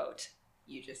 End quote.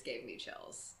 You just gave me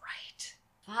chills. Right.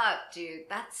 Fuck, dude.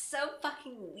 That's so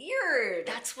fucking weird.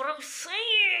 That's what I'm saying.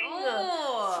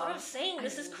 Oh. That's what I'm saying.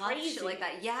 This is crazy. Shit like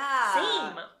that.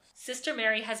 Yeah. Same. Sister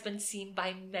Mary has been seen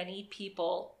by many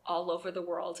people all over the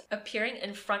world, appearing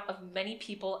in front of many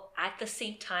people at the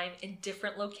same time in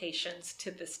different locations to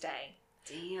this day.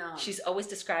 Damn. She's always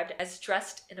described as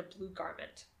dressed in a blue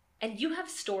garment. And you have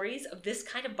stories of this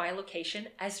kind of bilocation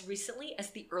as recently as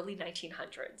the early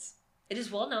 1900s. It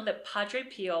is well known that Padre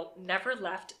Pio never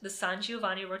left the San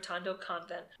Giovanni Rotondo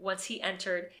convent once he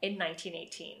entered in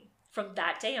 1918. From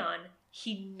that day on,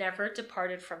 he never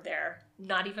departed from there,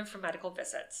 not even for medical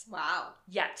visits. Wow.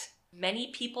 Yet,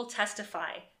 many people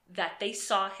testify that they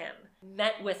saw him,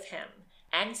 met with him,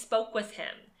 and spoke with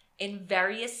him in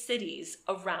various cities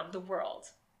around the world.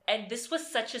 And this was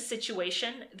such a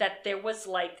situation that there was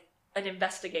like an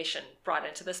investigation brought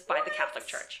into this by the Catholic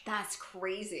Church. That's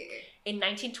crazy. In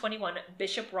 1921,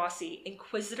 Bishop Rossi,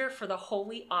 inquisitor for the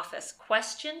Holy Office,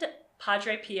 questioned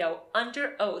Padre Pio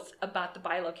under oath about the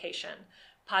bilocation.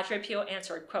 Padre Pio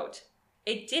answered, quote,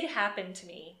 "It did happen to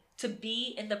me to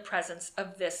be in the presence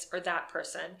of this or that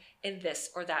person in this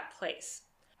or that place.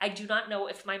 I do not know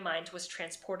if my mind was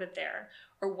transported there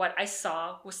or what I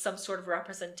saw was some sort of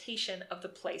representation of the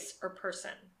place or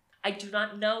person. I do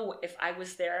not know if I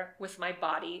was there with my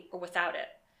body or without it.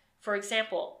 For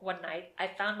example, one night I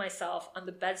found myself on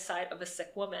the bedside of a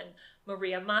sick woman,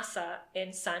 Maria Massa,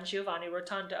 in San Giovanni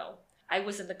Rotondo. I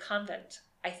was in the convent.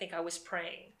 I think I was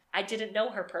praying. I didn't know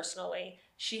her personally.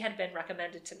 She had been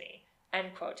recommended to me."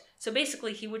 End quote. So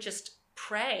basically, he would just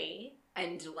pray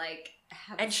and like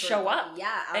have and show up,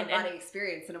 out of body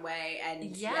experience in a way,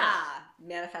 and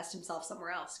manifest himself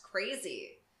somewhere else.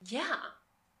 Crazy. Yeah.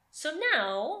 So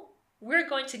now we're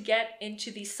going to get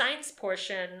into the science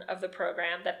portion of the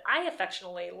program that I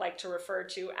affectionately like to refer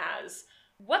to as,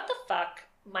 what the fuck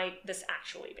might this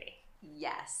actually be?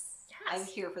 Yes. I'm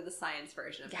here for the science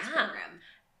version of this program.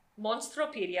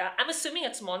 Monstropedia. I'm assuming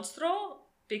it's monstro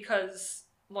because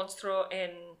monstro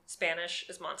in Spanish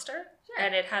is monster. Sure.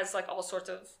 And it has like all sorts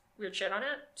of weird shit on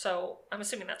it. So I'm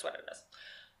assuming that's what it is.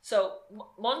 So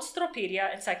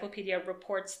Monstropedia Encyclopedia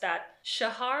reports that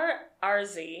Shahar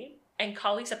Arzi and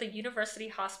colleagues at the University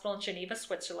Hospital in Geneva,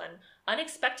 Switzerland,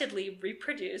 unexpectedly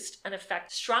reproduced an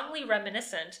effect strongly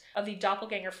reminiscent of the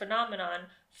doppelganger phenomenon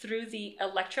through the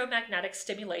electromagnetic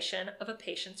stimulation of a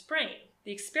patient's brain.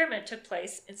 The experiment took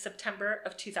place in September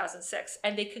of 2006,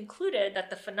 and they concluded that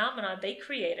the phenomenon they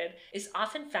created is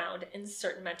often found in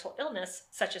certain mental illness,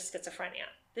 such as schizophrenia.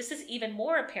 This is even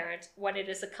more apparent when it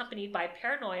is accompanied by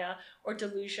paranoia or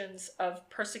delusions of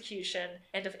persecution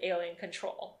and of alien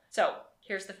control. So,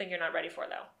 here's the thing you're not ready for,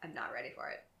 though. I'm not ready for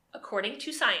it. According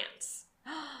to science,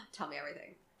 tell me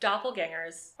everything.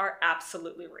 Doppelgangers are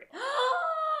absolutely real.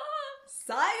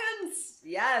 Science!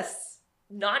 Yes!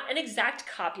 Not an exact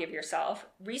copy of yourself.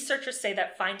 Researchers say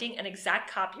that finding an exact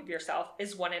copy of yourself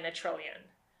is 1 in a trillion.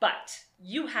 But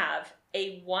you have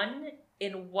a 1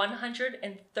 in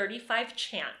 135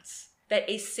 chance that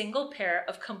a single pair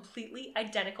of completely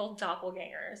identical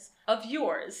doppelgangers of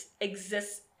yours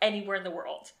exists anywhere in the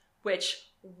world.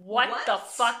 Which, what the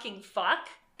fucking fuck?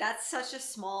 That's such a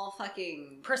small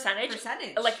fucking percentage.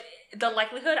 Like, the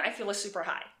likelihood, I feel, is super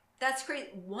high. That's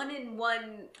great. 1 in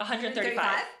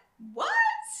 135. What?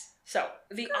 So,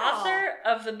 the author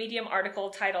of the Medium article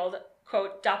titled,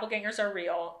 quote, "Doppelgangers are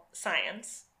real,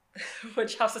 science,"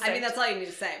 which helps us say. I mean, that's all you need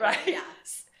to say, right? Yeah.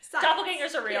 Science,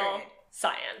 doppelgangers are real,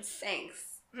 science.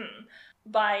 Thanks.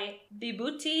 By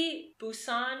Bibhuti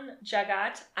Bhushan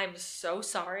Jagat, I'm so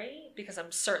sorry, because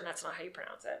I'm certain that's not how you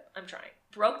pronounce it. I'm trying.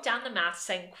 Broke down the math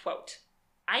saying, quote,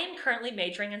 "I am currently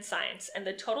majoring in science, and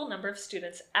the total number of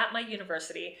students at my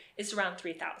university is around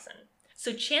 3,000.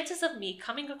 So chances of me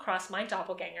coming across my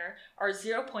doppelganger are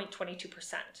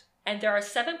 0.22%. And there are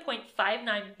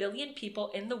 7.59 billion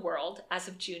people in the world as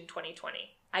of June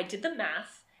 2020. I did the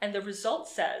math, and the result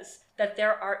says that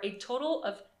there are a total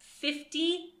of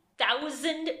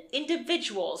 50,000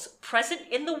 individuals present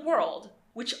in the world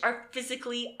which are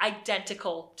physically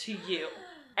identical to you."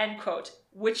 End quote.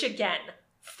 Which again,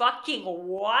 fucking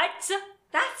what?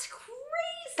 That's crazy.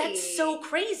 That's so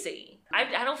crazy.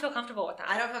 I don't feel comfortable with that.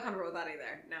 I don't feel comfortable with that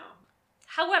either. No.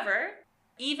 However,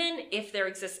 even if there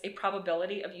exists a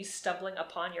probability of you stumbling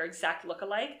upon your exact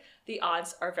lookalike, the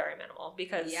odds are very minimal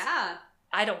because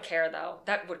I don't care though.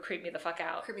 That would creep me the fuck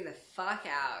out. Creep me the fuck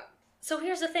out. So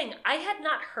here's the thing. I had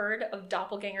not heard of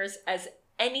doppelgangers as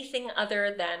anything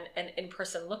other than an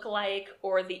in-person lookalike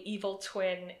or the evil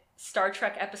twin Star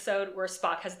Trek episode where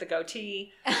Spock has the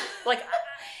goatee. Like,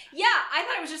 yeah, I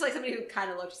thought it was just like somebody who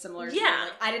kind of looked similar to you.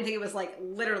 Like, I didn't think it was like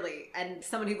literally, and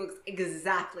someone who looks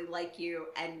exactly like you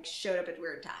and showed up at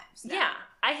weird times. No. Yeah.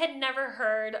 I had never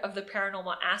heard of the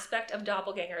paranormal aspect of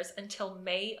doppelgangers until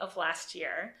May of last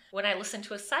year when I listened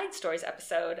to a Side Stories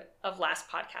episode of Last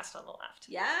Podcast on the Left.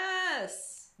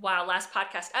 Yes! While Last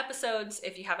Podcast episodes,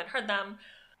 if you haven't heard them,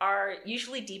 are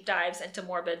usually deep dives into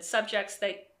morbid subjects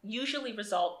that usually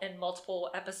result in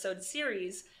multiple episode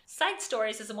series, Side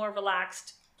Stories is a more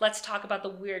relaxed, let's talk about the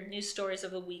weird news stories of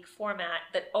the week format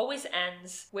that always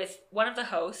ends with one of the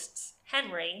hosts,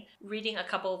 Henry, reading a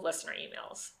couple of listener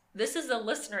emails. This is the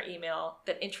listener email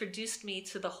that introduced me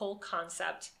to the whole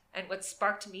concept and what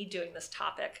sparked me doing this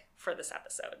topic for this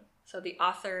episode. So the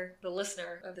author, the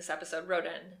listener of this episode wrote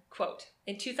in, quote,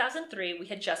 "In 2003, we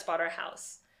had just bought our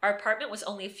house. Our apartment was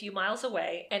only a few miles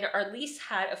away and our lease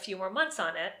had a few more months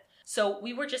on it, so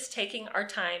we were just taking our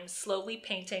time slowly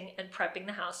painting and prepping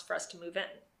the house for us to move in.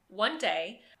 One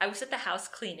day, I was at the house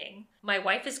cleaning. My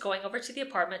wife is going over to the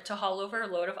apartment to haul over a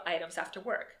load of items after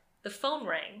work. The phone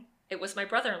rang. It was my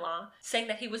brother-in-law saying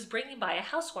that he was bringing by a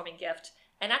housewarming gift,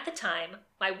 and at the time,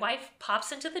 my wife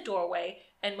pops into the doorway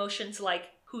and motions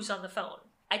like, 'Who's on the phone?'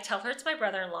 I tell her it's my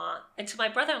brother-in-law, and to my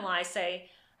brother-in-law I say,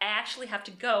 'I actually have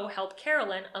to go help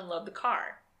Carolyn unload the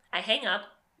car.' I hang up,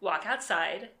 walk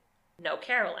outside, no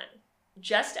Carolyn.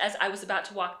 Just as I was about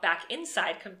to walk back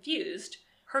inside confused,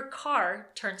 her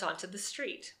car turns onto the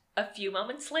street. A few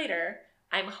moments later,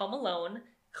 I'm home alone,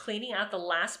 cleaning out the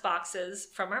last boxes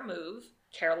from our move.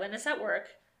 Carolyn is at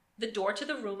work. The door to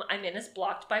the room I'm in is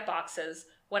blocked by boxes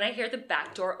when I hear the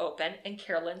back door open and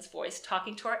Carolyn's voice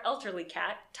talking to our elderly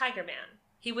cat, Tiger Man.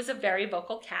 He was a very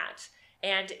vocal cat,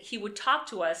 and he would talk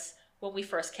to us when we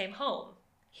first came home.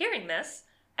 Hearing this,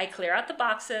 I clear out the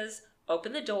boxes,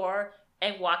 open the door,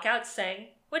 and walk out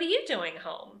saying, 'What are you doing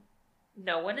home?'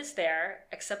 No one is there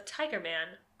except Tiger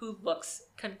Man, who looks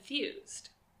confused.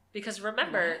 Because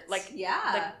remember,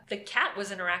 the cat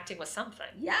was interacting with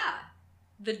something. Yeah.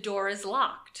 The door is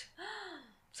locked.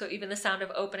 So even the sound of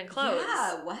open and close.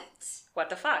 Yeah, what? What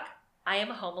the fuck? I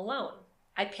am home alone.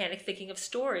 I panic thinking of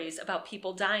stories about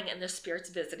people dying and their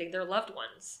spirits visiting their loved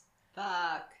ones.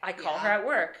 Fuck. I call her at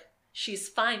work. She's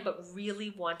fine, but really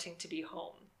wanting to be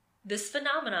home. This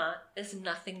phenomena is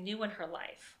nothing new in her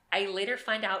life. I later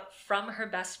find out from her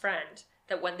best friend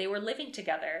that when they were living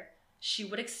together, she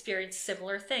would experience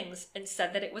similar things and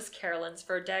said that it was Carolyn's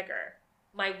vertigo.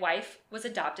 My wife was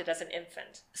adopted as an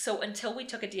infant, so until we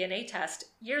took a DNA test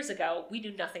years ago, we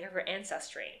knew nothing of her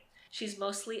ancestry. She's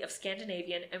mostly of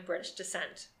Scandinavian and British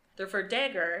descent. The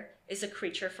vertigo is a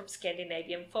creature from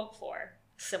Scandinavian folklore,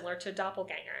 similar to a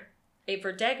doppelganger. A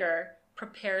vertigo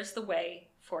prepares the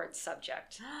way for its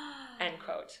subject." End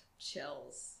quote.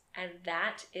 Chills. And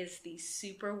that is the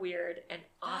super weird and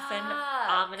often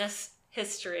ominous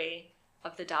history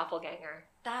of the doppelganger.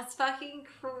 That's fucking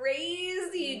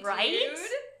crazy, right? Dude.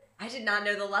 I did not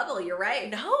know the level. You're right.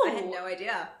 No. I had no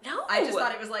idea. No. I just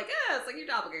thought it was like, it's like your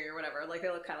doppelganger or whatever. Like, they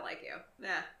look kind of like you.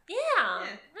 Yeah. Yeah.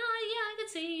 I could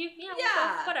see you.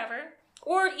 Yeah. Whatever.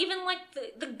 Or even like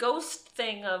the ghost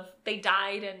thing of they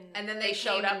died and then they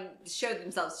showed up. And showed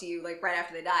themselves to you like right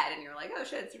after they died and you're like, oh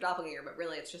shit, it's their doppelganger, but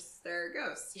really it's just their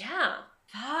ghost. Yeah.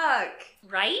 Fuck.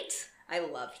 Right? I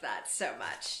loved that so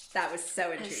much. That was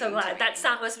so intriguing. I'm so glad. That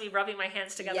sound was me rubbing my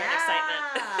hands together in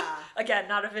excitement. Again,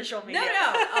 not a visual medium.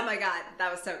 No. Oh my god. That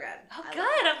was so good. Oh,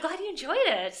 good. I'm glad you enjoyed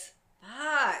it.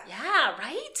 Fuck. Yeah,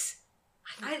 right?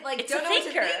 I like it's don't a know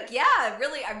thinker. what to think. Yeah,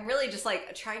 really. I'm really just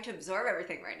like trying to absorb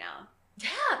everything right now.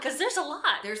 Yeah, because there's a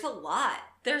lot. There's a lot.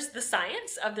 There's the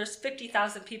science of there's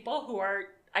 50,000 people who are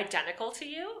identical to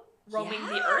you roaming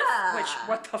the earth, which,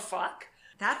 what the fuck?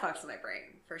 That fucks my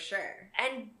brain, for sure.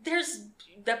 And there's,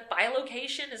 the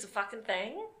bilocation is a fucking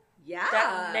thing. Yeah.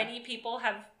 That many people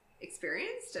have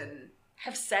experienced and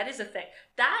have said is a thing.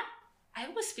 That, I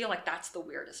almost feel like that's the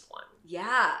weirdest one.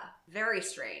 Yeah. Very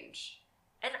strange.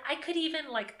 And I could even,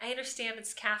 like, I understand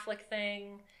it's Catholic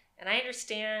thing, and I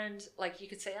understand, like, you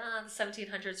could say, the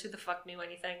 1700s, who the fuck knew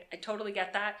anything? I totally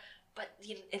get that. But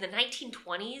in the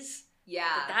 1920s,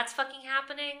 that's fucking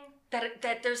happening.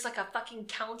 That there's, like, a fucking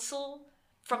council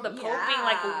from the Pope being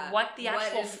like, what the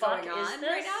actual fuck is this?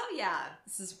 Right now? Yeah.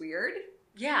 This is weird.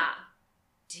 Yeah.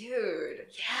 Dude.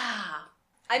 Yeah.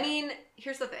 I mean,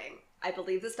 here's the thing. I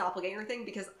believe this doppelganger thing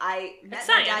because I met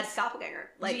my dad's doppelganger.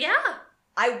 Like, yeah.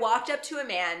 I walked up to a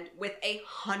man with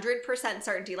 100%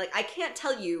 certainty. Like, I can't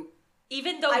tell you.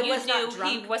 Even though you knew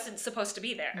he wasn't supposed to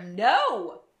be there.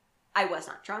 No. I was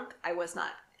not drunk. I was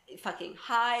not fucking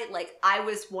high. Like, I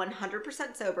was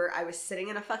 100% sober. I was sitting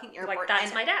in a fucking airport. Like,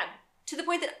 that's my dad. To the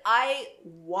point that I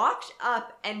walked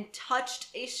up and touched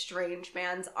a strange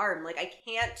man's arm. Like, I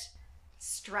can't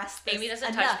stress this Amy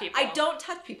doesn't enough. touch people. I don't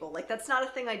touch people. Like, that's not a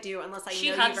thing I do unless I know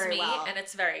you very well. She hugs me, and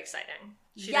it's very exciting.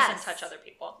 She doesn't touch other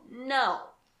people. No.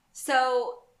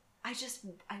 So I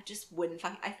just wouldn't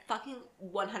fucking. I fucking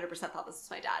 100% thought this was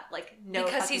my dad. Like, no,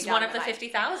 because he's one of the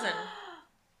 50,000.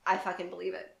 I fucking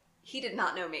believe it. He did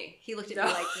not know me. He looked at me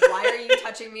like, "Why are you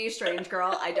touching me, strange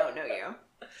girl? I don't know you."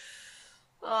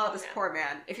 Oh, this poor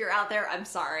man. If you're out there, I'm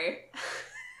sorry.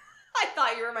 I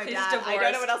thought you were my dad. Divorced, I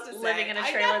don't know what else to say. Living in a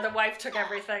trailer. The wife took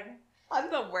everything.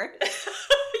 I'm the worst.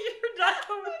 You're not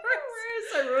the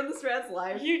worst. I ruined this man's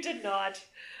life. You did not.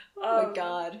 Oh my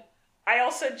god. I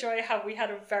also enjoy how we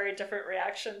had a very different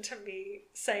reaction to me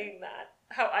saying that.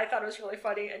 How I thought it was really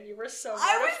funny, and you were so mortified.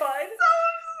 I was so upset.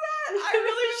 I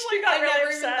really I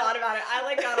never even thought about it.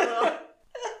 I got a little.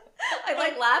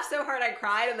 I laughed so hard I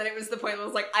cried, and then it was the point where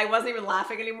it was I wasn't even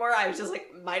laughing anymore. I was just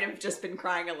might have just been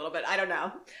crying a little bit. I don't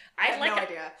know. I have no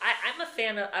idea. I'm a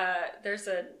fan of. There's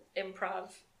an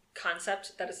improv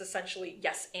concept that is essentially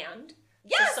yes and.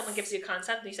 Yes. So someone gives you a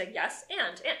concept, and you say yes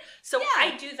and. So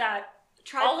I do that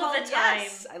all of the time.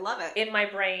 Yes. I love it in my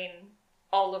brain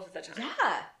all of the time.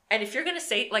 Yeah. And if you're gonna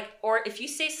say or if you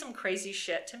say some crazy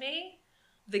shit to me,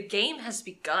 the game has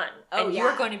begun, and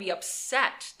you're going to be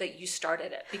upset that you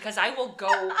started it, because I will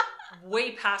go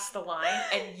way past the line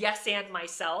and yes and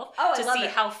myself to see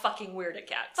how fucking weird it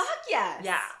gets. Fuck yes.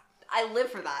 Yeah. I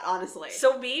live for that, honestly.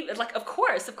 So me, of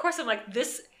course, I'm like,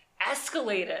 this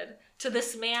escalated to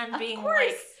this man being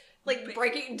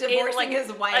divorcing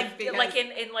his wife, in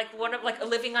one of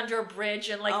living under a bridge,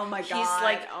 and oh my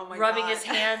God. He's rubbing his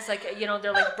hands,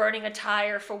 they're burning a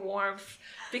tire for warmth.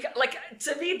 Because,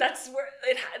 to me, that's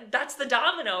the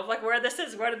domino of where this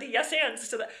is. Where are the yes ands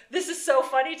to this is so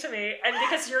funny to me, and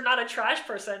because you're not a trash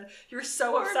person, you're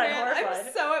so upset, horrified.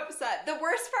 I'm so upset. The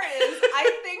worst part is,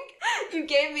 I think you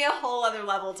gave me a whole other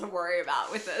level to worry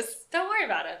about with this. Don't worry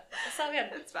about it. It's all good.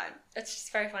 It's fine. It's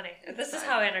just very funny. This is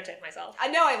how I entertain myself. I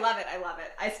know. I love it.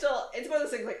 It's one of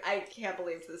those things. I can't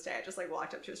believe to this day I just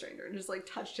walked up to a stranger and just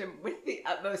touched him with the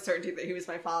utmost certainty that he was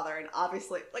my father, and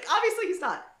obviously he's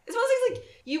not. It's one of those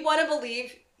things you want to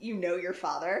believe you know your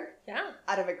father. Yeah.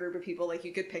 Out of a group of people,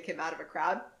 you could pick him out of a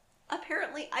crowd.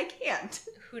 Apparently, I can't.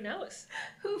 Who knows?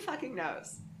 Who fucking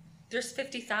knows? There's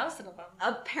 50,000 of them.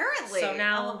 Apparently. So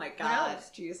now, oh my God,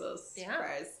 Jesus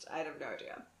Christ, I have no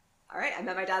idea. All right, I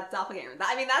met my dad's doppelganger.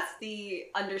 That's the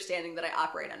understanding that I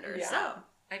operate under. Yeah. So.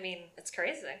 It's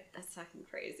crazy. That's fucking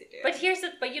crazy, dude. But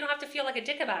but you don't have to feel like a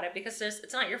dick about it, because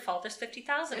it's not your fault. There's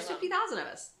 50,000 of them. There's 50,000 of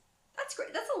us. That's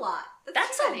great. That's a lot.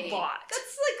 That's a lot.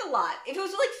 That's a lot. If it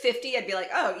was 50, I'd be like,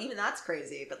 oh, even that's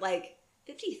crazy. But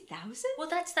 50,000? Well,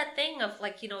 that's that thing of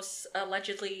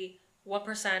allegedly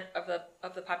 1%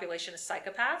 of the population is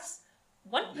psychopaths.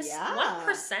 1%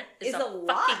 is a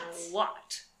fucking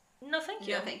lot. No, thank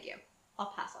you. No, thank you.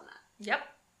 I'll pass on that. Yep.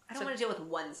 I don't want to deal with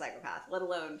one psychopath, let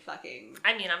alone fucking...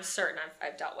 I'm certain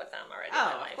I've dealt with them already in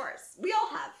my life. Of course. We all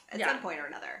have, at some point or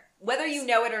another. Whether you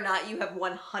know it or not, you have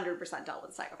 100% dealt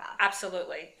with a psychopath.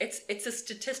 Absolutely. It's a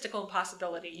statistical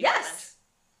impossibility. Yes!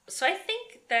 So I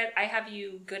think that I have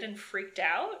you good and freaked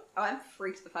out. Oh, I'm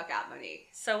freaked the fuck out, Monique.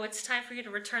 So it's time for you to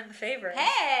return the favor.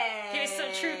 Hey! Give me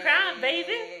some true crime,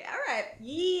 baby. All right.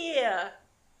 Yeah.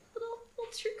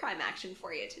 Little true crime action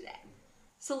for you today.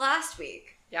 So last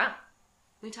week... Yeah.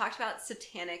 We talked about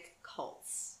satanic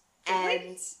cults. And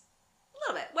a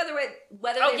little bit. Whether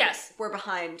we're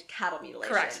behind cattle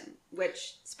mutilation. Correct.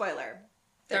 Which, spoiler,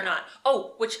 they're not.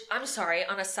 Oh, which, I'm sorry,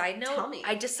 on a side note, tell me.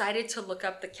 I decided to look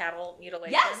up the cattle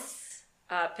mutilation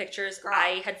pictures. Girl.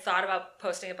 I had thought about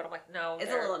posting it, but I'm like, no.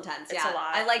 It's a little intense, It's a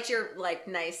lot. I liked your,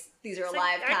 nice, these are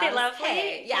live cows. Aren't they lovely?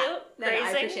 Hey, cute, No, I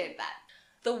appreciate that.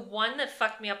 The one that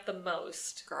fucked me up the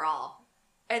most. Girl.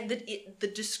 And the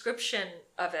description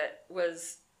of it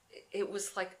was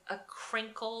like a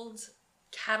crinkled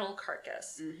cattle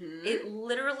carcass. Mm-hmm. It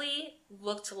literally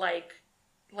looked like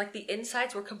the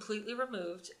insides were completely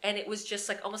removed, and it was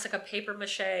just almost like a paper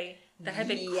mache that had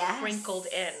been crinkled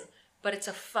in. But it's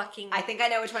a fucking I think I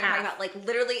know which one you're talking about.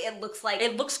 Literally, it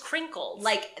looks crinkled.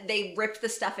 They ripped the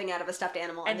stuffing out of a stuffed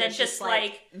animal. And then just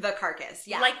the carcass.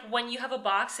 Yeah. Like when you have a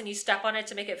box and you step on it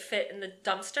to make it fit in the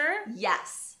dumpster.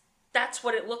 Yes. That's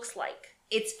what it looks like.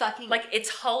 It's fucking... it's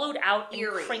hollowed out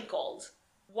eerie. And crinkled.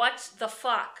 What the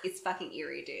fuck? It's fucking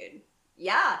eerie, dude.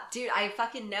 Yeah, dude, I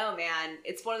fucking know, man.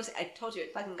 It's one of those... I told you,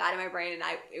 it fucking got in my brain, and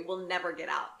it will never get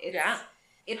out.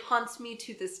 It haunts me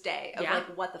to this day of,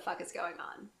 what the fuck is going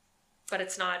on. But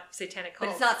it's not satanic cults.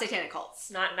 But it's not satanic cults.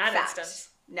 Not in that instance.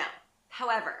 No.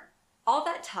 However, all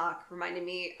that talk reminded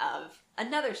me of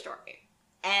another story.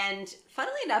 And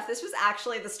funnily enough, this was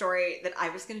actually the story that I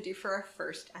was going to do for our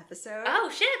first episode. Oh,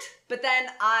 shit. But then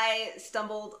I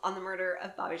stumbled on the murder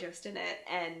of Bobby Joe Stinnett,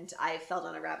 and I fell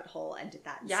down a rabbit hole and did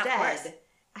that instead. Yeah, of course.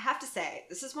 I have to say,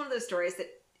 this is one of those stories that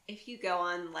if you go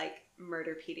on, like,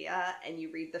 Murderpedia and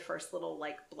you read the first little,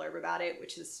 like, blurb about it,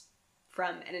 which is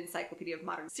from an Encyclopedia of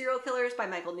Modern Serial Killers by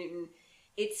Michael Newton,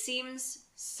 it seems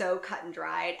so cut and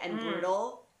dried and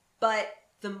brutal, but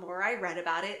the more I read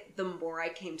about it, the more I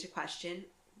came to question,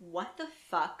 what the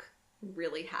fuck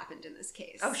really happened in this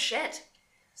case? Oh, shit.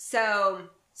 So,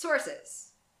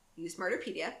 sources. Use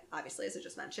Murderpedia, obviously, as I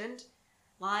just mentioned.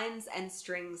 Lines and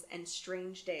Strings and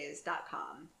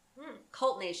StrangeDays.com.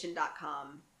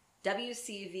 CultNation.com.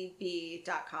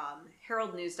 WCVB.com.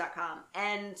 HeraldNews.com.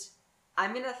 And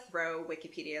I'm going to throw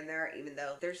Wikipedia in there, even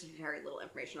though there's very little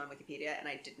information on Wikipedia, and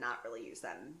I did not really use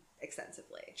them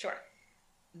extensively. Sure.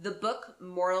 The book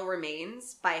Mortal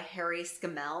Remains by Harry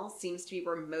Scammell seems to be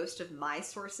where most of my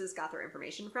sources got their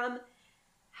information from.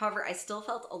 However, I still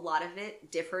felt a lot of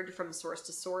it differed from source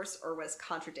to source or was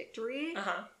contradictory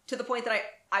to the point that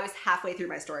I was halfway through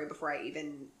my story before I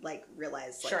even, like,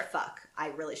 realized, like, fuck, I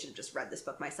really should have just read this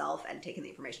book myself and taken the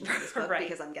information from this book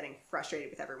because I'm getting frustrated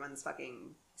with everyone's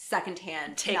fucking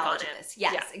secondhand take knowledge on of it. this.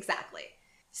 Yes, exactly.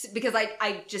 So, because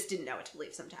I just didn't know what to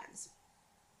believe sometimes.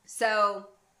 So,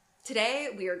 today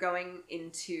we are going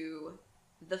into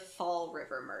the Fall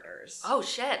River murders. Oh,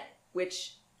 shit.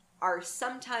 Which are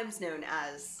sometimes known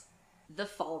as the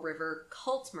Fall River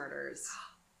cult murders,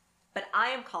 but I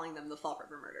am calling them the Fall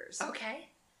River murders. Okay.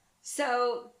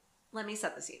 So, let me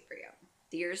set the scene for you.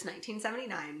 The year is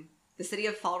 1979. The city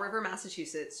of Fall River,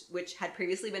 Massachusetts, which had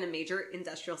previously been a major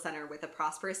industrial center with a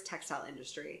prosperous textile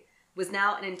industry, was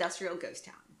now an industrial ghost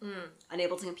town.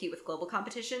 Unable to compete with global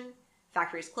competition,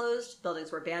 factories closed,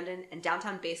 buildings were abandoned, and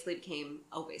downtown basically became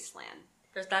a wasteland.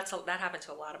 That happened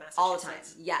to a lot of Massachusetts. All the time.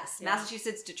 Yes. Yeah.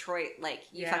 Massachusetts, Detroit, like,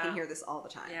 you fucking hear this all the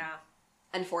time. Yeah.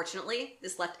 Unfortunately,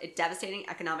 this left a devastating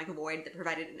economic void that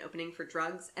provided an opening for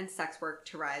drugs and sex work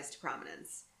to rise to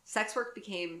prominence. Sex work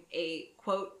became a,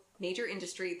 quote, major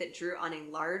industry that drew on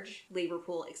a large labor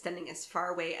pool extending as far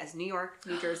away as New York,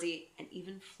 New Jersey, and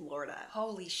even Florida.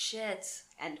 Holy shit.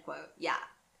 End quote. Yeah.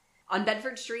 On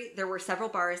Bedford Street, there were several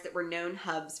bars that were known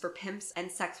hubs for pimps and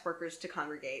sex workers to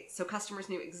congregate, so customers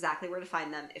knew exactly where to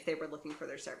find them if they were looking for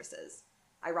their services.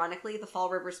 Ironically, the Fall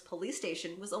Rivers police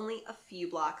station was only a few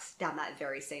blocks down that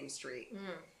very same street.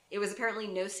 It was apparently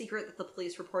no secret that the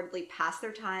police reportedly passed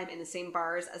their time in the same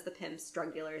bars as the pimps,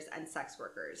 drug dealers, and sex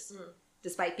workers.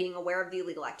 Despite being aware of the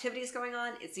illegal activities going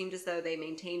on, it seemed as though they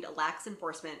maintained a lax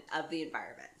enforcement of the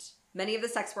environment. Many of the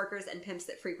sex workers and pimps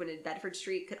that frequented Bedford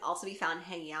Street could also be found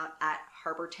hanging out at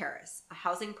Harbor Terrace, a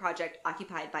housing project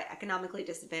occupied by economically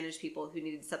disadvantaged people who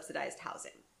needed subsidized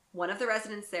housing. One of the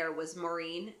residents there was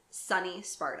Maureen Sunny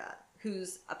Sparta,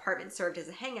 whose apartment served as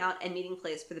a hangout and meeting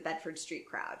place for the Bedford Street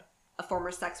crowd. A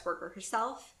former sex worker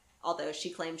herself, although she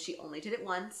claimed she only did it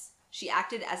once, she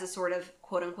acted as a sort of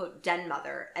quote-unquote den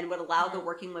mother and would allow the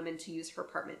working women to use her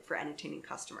apartment for entertaining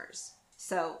customers.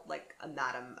 So, like a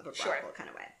madam of a brothel kind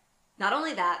of way. Not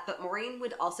only that, but Maureen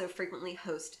would also frequently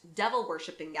host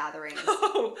devil-worshipping gatherings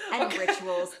and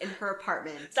rituals in her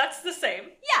apartment. That's the same.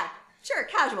 Yeah, sure,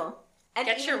 casual. And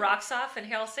get your rocks off and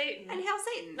hail Satan. And hail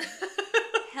Satan.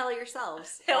 Hail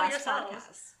yourselves. Hail yourselves.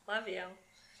 Podcast. Love you.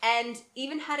 And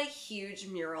even had a huge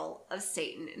mural of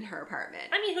Satan in her apartment.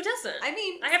 I mean, who doesn't? I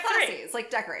mean, I have classy. three. It's like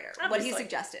decorator. Obviously. What he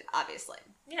suggested, obviously.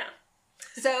 Yeah.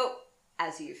 So,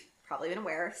 as you've probably been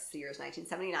aware, it's the year is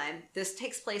 1979. This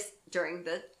takes place during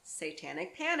the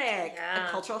Satanic Panic, a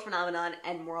cultural phenomenon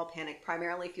and moral panic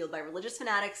primarily fueled by religious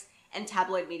fanatics and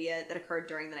tabloid media that occurred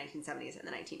during the 1970s and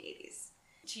the 1980s.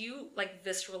 Do you, like,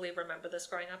 viscerally remember this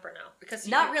growing up or no? Because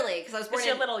not really, because I was born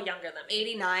you're a little younger than me.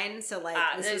 89, so, like,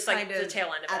 this was like kind of the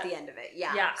tail end of at the end of it.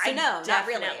 Yeah. Yeah, so I no,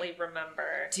 definitely not really.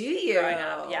 remember. Do you? Growing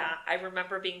up. Yeah, I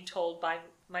remember being told by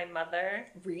my mother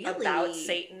about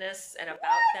Satanists and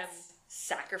about them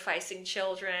sacrificing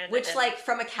children. Which, like,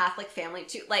 from a Catholic family,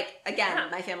 too. Like, again,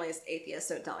 my family is atheist,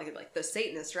 so it's not like the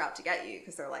Satanists are out to get you,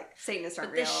 because they're like, Satanists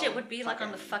aren't real. But this shit would be, like,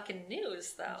 on the fucking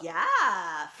news, though. Yeah,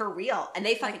 for real. And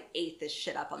they fucking ate this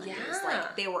shit up on the news.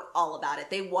 Like, they were all about it.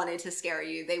 They wanted to scare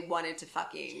you. They wanted to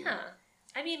fucking... Yeah.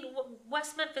 I mean,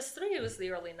 West Memphis 3 was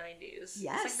the early 90s.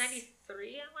 Yes. It's like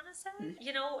 93, I want to say.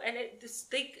 You know, and they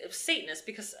Satanists,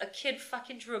 because a kid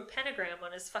fucking drew a pentagram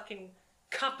on his fucking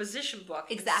composition book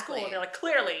in school. They're like,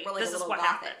 clearly, like, this is what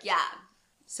happened. Yeah.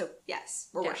 So, yes,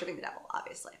 we're worshiping the devil,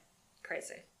 obviously.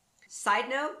 Crazy. Side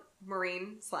note,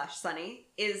 Maureen/Sunny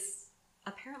is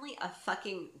apparently a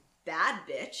fucking bad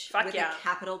bitch with a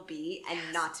capital B and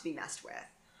not to be messed with.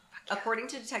 According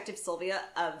to Detective Sylvia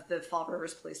of the Fall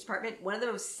Rivers Police Department, one of the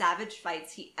most savage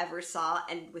fights he ever saw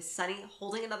and was Sunny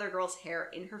holding another girl's hair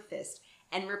in her fist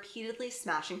and repeatedly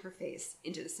smashing her face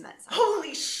into the cement side.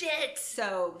 Holy shit!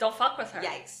 So... Don't fuck with her.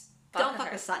 Yikes. Don't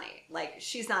fuck with Sunny. Like,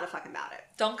 she's not a fucking about it.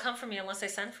 Don't come for me unless I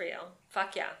send for you.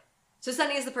 Fuck yeah. So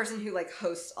Sunny is the person who, like,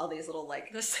 hosts all these little,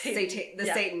 like...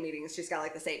 Satan meetings. She's got,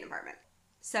 like, the Satan department.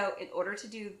 So, in order to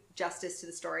do justice to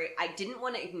the story, I didn't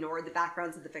want to ignore the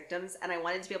backgrounds of the victims, and I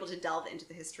wanted to be able to delve into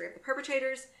the history of the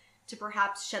perpetrators to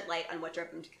perhaps shed light on what drove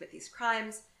them to commit these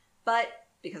crimes. But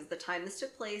because of the time this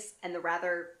took place and the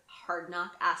rather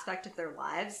hard-knock aspect of their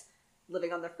lives,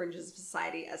 living on the fringes of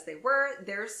society as they were,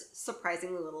 there's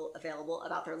surprisingly little available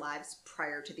about their lives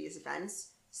prior to these events.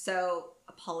 So,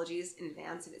 apologies in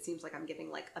advance if it seems like I'm giving,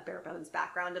 like, a bare-bones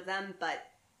background of them, but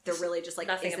there really just, like,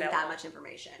 isn't that much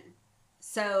information.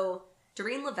 So,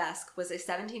 Doreen Levesque was a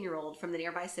 17-year-old from the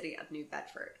nearby city of New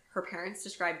Bedford. Her parents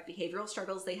described behavioral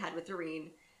struggles they had with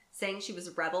Doreen, saying she was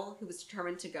a rebel who was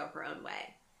determined to go her own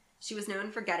way. She was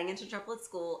known for getting into trouble at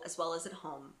school as well as at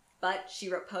home, but she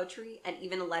wrote poetry and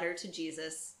even a letter to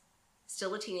Jesus.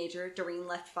 Still a teenager, Doreen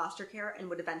left foster care and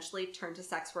would eventually turn to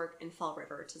sex work in Fall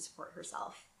River to support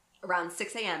herself. Around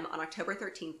 6 a.m. on October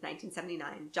 13th,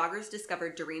 1979, joggers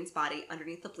discovered Doreen's body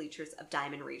underneath the bleachers of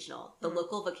Diamond Regional, the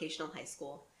local vocational high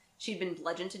school. She'd been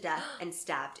bludgeoned to death and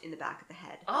stabbed in the back of the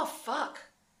head. Oh, fuck.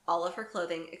 All of her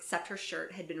clothing, except her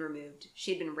shirt, had been removed. She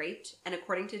had been raped, and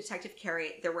according to Detective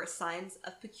Carey, there were signs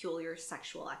of peculiar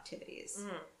sexual activities.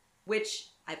 Which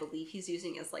I believe he's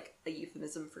using as, like, a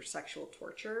euphemism for sexual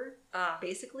torture,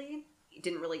 basically. He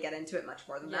didn't really get into it much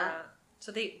more than that.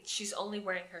 So she's only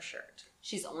wearing her shirt.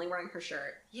 She's only wearing her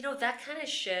shirt. You know, that kind of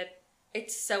shit,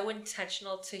 it's so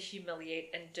intentional to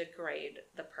humiliate and degrade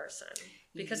the person.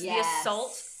 Because the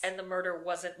assault and the murder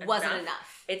wasn't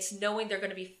enough. It's knowing they're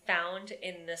going to be found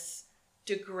in this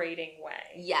degrading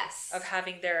way. Yes. Of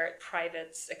having their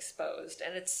privates exposed.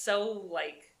 And it's so,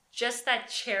 like, just that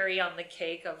cherry on the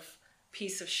cake of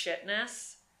piece of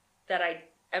shitness that I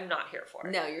am not here for.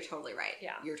 No, you're totally right.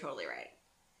 Yeah. You're totally right.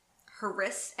 Her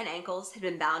wrists and ankles had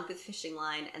been bound with fishing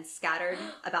line, and scattered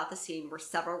about the scene were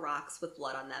several rocks with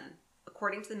blood on them.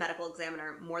 According to the medical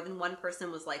examiner, more than one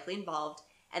person was likely involved,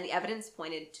 and the evidence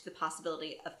pointed to the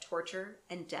possibility of torture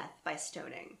and death by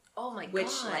stoning. Oh my God.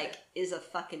 Which, like, is a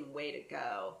fucking way to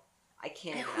go. I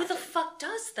can't imagine. Who the fuck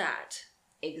does that?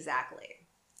 Exactly.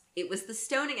 It was the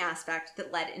stoning aspect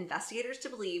that led investigators to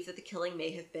believe that the killing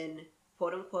may have been,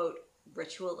 quote-unquote,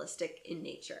 ritualistic in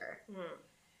nature.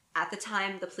 At the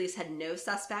time, the police had no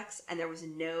suspects, and there was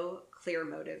no clear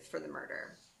motive for the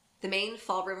murder. The main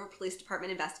Fall River Police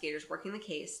Department investigators working the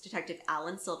case, Detective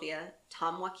Alan Sylvia,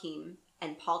 Tom Joachim,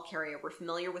 and Paul Carrier, were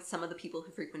familiar with some of the people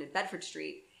who frequented Bedford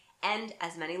Street, and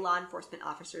as many law enforcement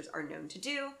officers are known to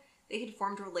do, they had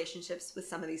formed relationships with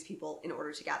some of these people in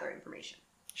order to gather information.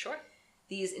 Sure.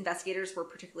 These investigators were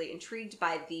particularly intrigued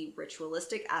by the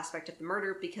ritualistic aspect of the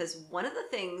murder because one of the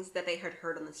things that they had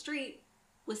heard on the street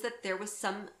was that there was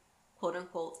some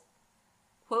quote-unquote,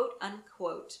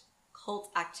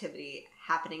 cult activity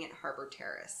happening at Harbor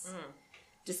Terrace.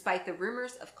 Despite the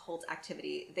rumors of cult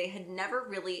activity, they had never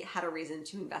really had a reason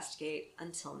to investigate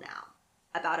until now.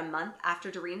 About a month after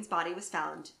Doreen's body was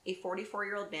found, a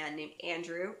 44-year-old man named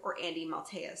Andrew, or Andy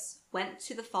Malteus, went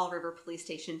to the Fall River police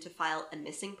station to file a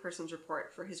missing persons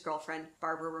report for his girlfriend,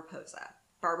 Barbara Raposa.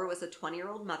 Barbara was a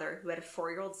 20-year-old mother who had a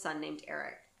 4-year-old son named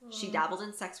Eric. She dabbled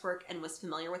in sex work and was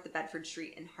familiar with the Bedford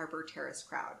Street and Harbor Terrace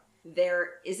crowd.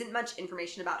 There isn't much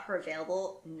information about her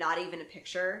available, not even a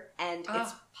picture, and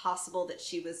it's possible that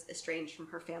she was estranged from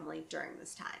her family during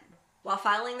this time. While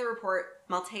filing the report,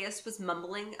 Malteus was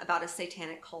mumbling about a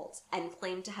satanic cult and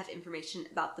claimed to have information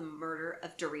about the murder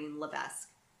of Doreen Levesque.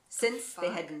 Since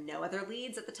they had no other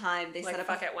leads at the time, they set up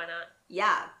why not?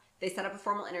 Yeah, they set up a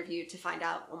formal interview to find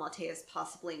out what Malteus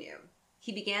possibly knew.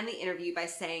 He began the interview by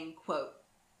saying, quote,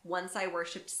 "Once I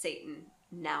worshipped Satan,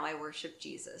 now I worship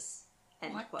Jesus."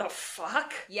 End what quote. The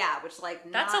fuck? Yeah, which,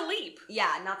 like, that's a leap.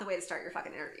 Yeah, not the way to start your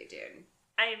fucking interview, dude.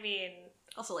 I mean...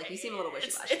 Also, like, you seem a little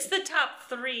wishy-washy. It's the top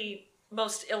 3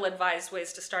 most ill-advised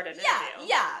ways to start an interview.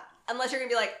 Yeah. Unless you're gonna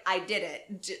be like, I did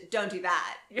it. Don't do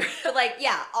that. But, like,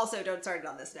 yeah, also don't start it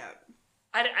on this note.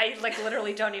 I like,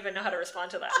 literally don't even know how to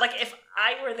respond to that. Like, if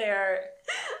I were there...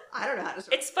 I don't know how to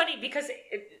respond. It's funny because...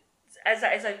 As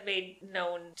I've made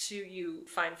known to you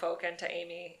fine folk and to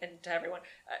Amy and to everyone,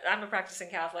 I'm a practicing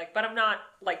Catholic, but I'm not,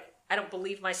 like, I don't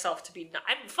believe myself to be nuts.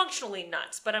 I'm functionally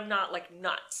nuts, but I'm not, like,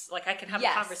 nuts. Like, I can have a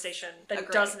conversation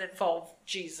that doesn't involve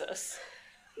Jesus.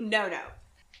 No.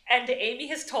 And Amy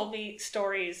has told me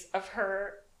stories of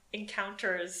her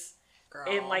encounters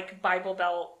in, like, Bible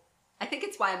Belt I think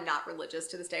it's why I'm not religious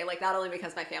to this day. Like, not only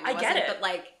because my family wasn't, but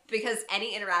like because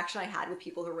any interaction I had with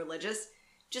people who are religious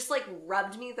just like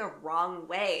rubbed me the wrong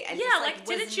way. And yeah, just, like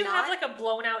didn't you have like a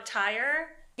blown out tire?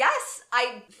 Yes,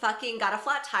 I fucking got a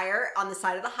flat tire on the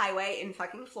side of the highway in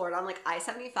fucking Florida on like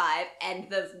I-75, and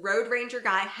the road ranger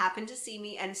guy happened to see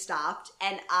me and stopped,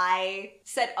 and I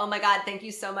said, oh my God, thank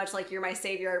you so much, like you're my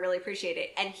savior, I really appreciate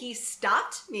it. And he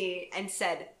stopped me and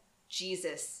said,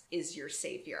 Jesus is your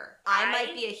savior. I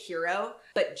might be a hero,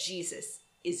 but Jesus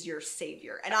is your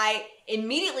savior. And I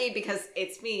immediately, because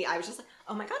it's me, I was just like,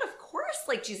 oh my God, of course,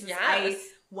 like Jesus, yes.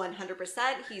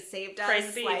 100%, he saved us.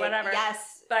 Praise be, like, whatever.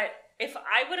 Yes. But if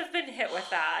I would have been hit with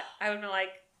that, I would have been like,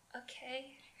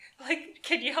 okay, like,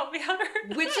 can you help me out?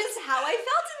 Which is how I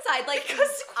felt inside. Like,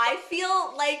 because I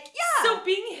feel like, yeah. So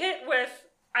being hit with,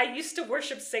 I used to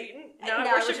worship Satan, now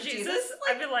I worship Jesus.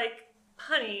 Like, I'd be like,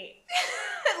 honey.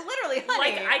 Literally,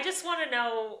 honey. Like, I just want to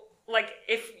know, like,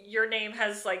 if your name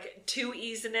has, like, 2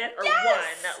 E's in it or yes.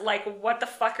 1. Like, what the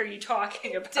fuck are you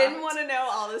talking about? Didn't want to know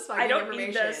all this fucking information. I don't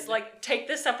need this. Like, take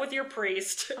this up with your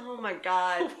priest. Oh my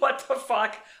God. What the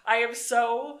fuck? I am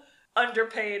so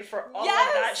underpaid for all yes.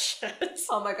 of that shit.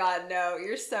 Oh my God, no.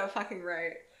 You're so fucking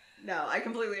right. No, I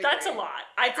completely agree. That's a lot.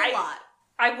 It's a lot.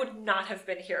 I would not have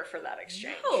been here for that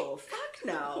exchange. No, fuck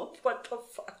no. What the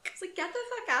fuck? It's like, get the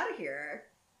fuck out of here.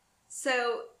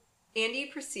 So, Andy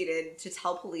proceeded to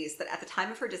tell police that at the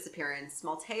time of her disappearance,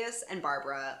 Malteus and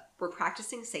Barbara were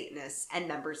practicing Satanists and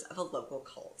members of a local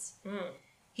cult. Mm.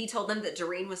 He told them that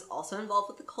Doreen was also involved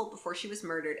with the cult before she was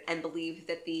murdered and believed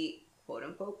that the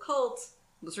quote-unquote cult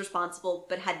was responsible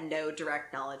but had no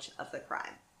direct knowledge of the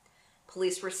crime.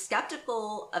 Police were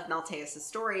skeptical of Malteus'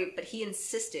 story, but he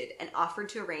insisted and offered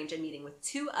to arrange a meeting with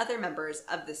 2 other members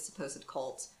of this supposed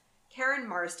cult, Karen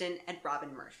Marsden and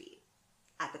Robin Murphy.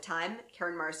 At the time,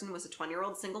 Karen Marsden was a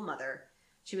 20-year-old single mother.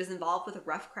 She was involved with a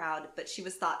rough crowd, but she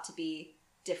was thought to be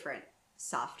different,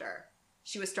 softer.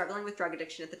 She was struggling with drug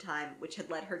addiction at the time, which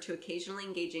had led her to occasionally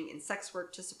engaging in sex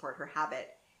work to support her habit.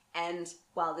 And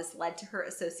while this led to her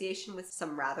association with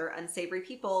some rather unsavory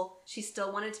people, she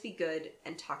still wanted to be good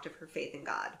and talked of her faith in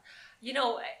God. You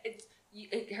know,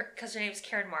 because her name's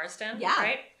Karen Marsden, yeah.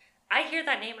 Right? I hear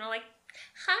that name and I'm like,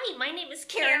 hi, my name is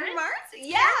Karen Marsden.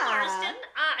 Yeah. Karen Marsden.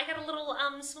 I got a little,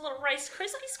 some little Rice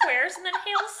Krispie squares and then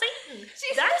hail Satan.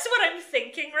 That's what I'm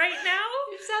thinking right now.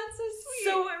 You sound so sweet.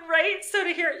 So, right? So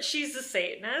to hear she's a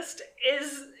Satanist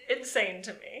is insane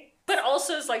to me. But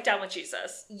also is like down with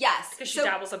Jesus. Yes. Because she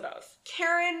dabbles in both.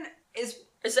 Karen is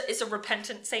a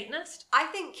repentant Satanist? I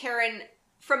think Karen,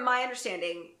 from my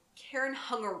understanding, Karen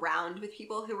hung around with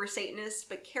people who were Satanists,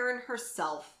 but Karen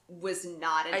herself was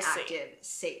not an active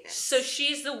Satanist. So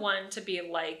she's the one to be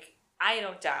like, I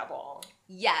don't dabble.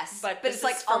 Yes. But it's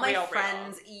like all my real,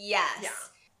 friends, yes. Yeah.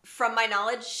 From my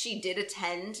knowledge, she did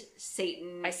attend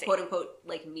Satan, quote-unquote,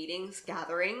 like meetings,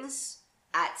 gatherings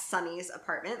at Sunny's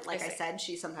apartment. Like I said,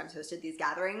 she sometimes hosted these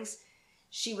gatherings.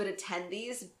 She would attend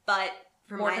these, but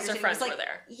from more my because her understanding, friends were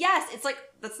there. Yes, it's like,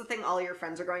 that's the thing all your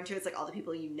friends are going to. It's like all the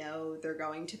people you know, they're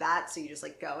going to that, so you just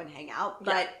like go and hang out.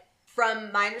 Yeah. But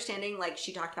from my understanding, like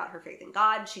she talked about her faith in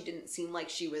God. She didn't seem like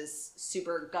she was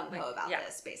super gung-ho about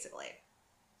this, basically.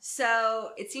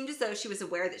 So it seemed as though she was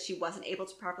aware that she wasn't able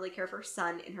to properly care for her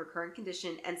son in her current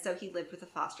condition, and so he lived with a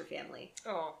foster family.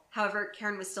 Oh. However,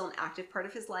 Karen was still an active part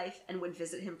of his life and would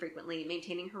visit him frequently,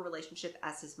 maintaining her relationship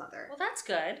as his mother. Well, that's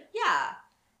good. Yeah.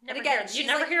 You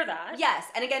never hear that. Yes.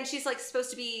 And again, she's like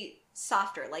supposed to be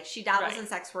softer. Like she dabbles in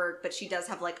sex work, but she does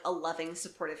have like a loving,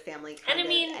 supportive family kind of.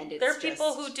 And there are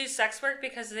people who do sex work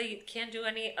because they can't do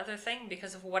any other thing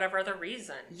because of whatever other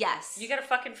reason. Yes. You get a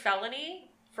fucking felony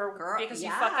because you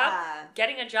fuck up.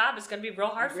 Getting a job is going to be real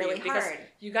hard for you because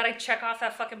you got to check off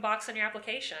that fucking box on your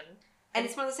application. And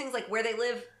it's one of those things like where they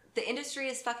live, the industry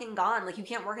is fucking gone. Like you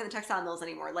can't work in the textile mills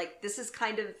anymore. Like this is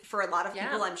kind of, for a lot of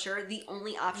people, I'm sure, the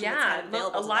only option that's kind of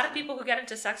available. A lot of people who get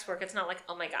into sex work, it's not like,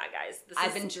 oh my God, guys,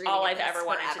 I've been dreaming all I've ever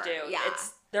wanted to do. Yeah.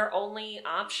 It's their only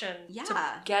option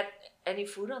to get any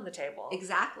food on the table.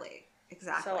 Exactly.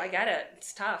 So I get it.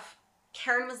 It's tough.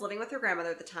 Karen was living with her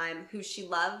grandmother at the time, who she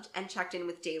loved and checked in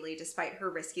with daily despite her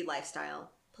risky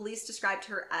lifestyle. Police described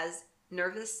her as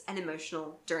nervous and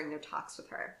emotional during their talks with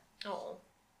her. Oh.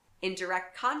 In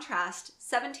direct contrast,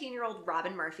 17-year-old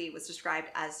Robin Murphy was described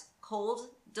as cold,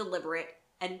 deliberate,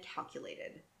 and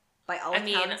calculated. By all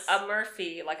accounts, I mean, a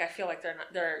Murphy, like I feel like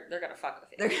they're gonna fuck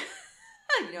with you.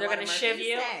 They're gonna shiv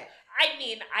you. I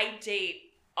mean, I date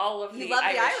all of the Irish. You love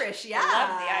the Irish, yeah. I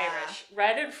love the Irish.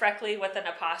 Red and freckly with an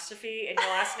apostrophe in your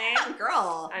last name.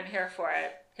 Girl. I'm here for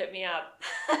it. Hit me up.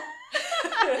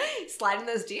 Slide in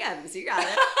those DMs. You got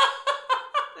it.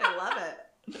 I love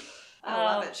it. I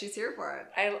love it. She's here for it.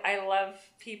 I love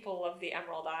people of the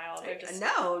Emerald Isle. They're just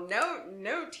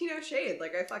no Tino shade.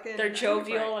 Like I fucking. They're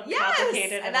jovial and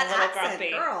complicated and a little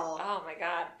grumpy. Girl. Oh my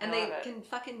god. And they can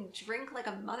fucking drink like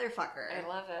a motherfucker. I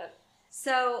love it.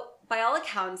 So, by all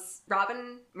accounts,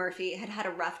 Robin Murphy had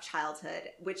a rough childhood,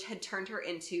 which had turned her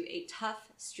into a tough,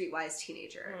 streetwise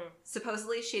teenager.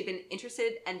 Supposedly, she had been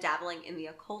interested and dabbling in the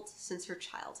occult since her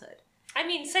childhood. I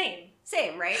mean, same.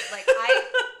 Same, right? Like,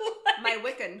 my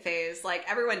Wiccan phase, like,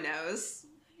 everyone knows.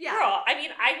 Yeah. Girl, I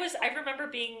mean, I remember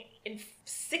being in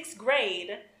 6th grade,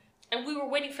 and we were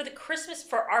waiting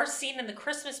for our scene in the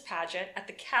Christmas pageant at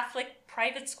the Catholic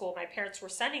private school my parents were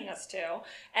sending us to,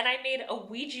 and I made a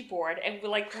Ouija board, and we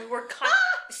were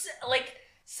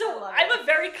so I'm a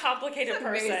very complicated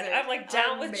person. I'm like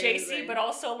down with JC, but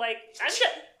also like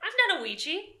I'm not a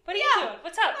Ouija. What are you doing?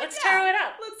 What's up? Let's tarot it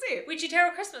up. Let's see. Ouija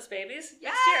tarot Christmas, babies.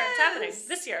 Yes! Next year, it's happening.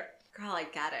 This year. Girl, I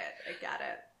get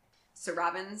it. So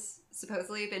Robin's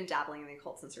supposedly been dabbling in the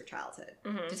occult since her childhood.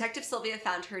 Mm-hmm. Detective Sylvia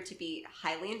found her to be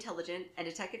highly intelligent, and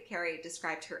Detective Carey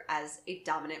described her as a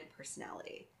dominant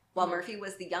personality. While Murphy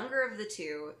was the younger of the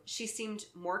two, she seemed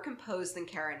more composed than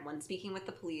Karen when speaking with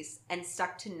the police and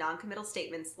stuck to non-committal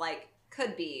statements like,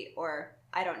 could be, or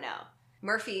I don't know.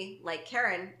 Murphy, like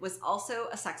Karen, was also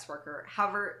a sex worker.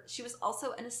 However, she was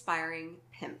also an aspiring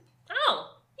pimp.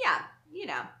 Oh. Yeah, you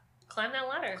know. Climb that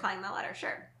ladder,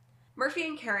 sure. Murphy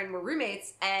and Karen were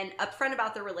roommates and upfront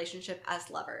about their relationship as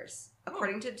lovers.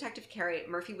 According to Detective Carey,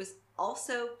 Murphy was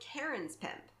also Karen's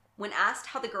pimp. When asked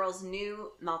how the girls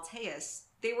knew Maltese,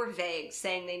 they were vague,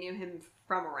 saying they knew him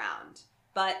from around.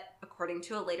 But according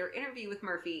to a later interview with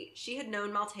Murphy, she had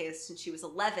known Maltese since she was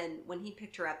 11 when he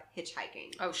picked her up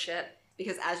hitchhiking. Oh, shit.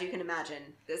 Because as you can imagine,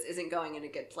 this isn't going in a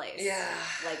good place. Yeah.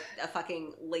 Like a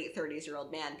fucking late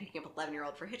 30s-year-old man picking up an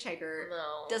 11-year-old for hitchhiker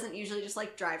doesn't usually just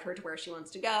like drive her to where she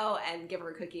wants to go and give her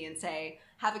a cookie and say,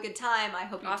 have a good time, I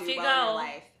hope you do well in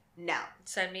your life. No.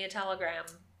 Send me a telegram.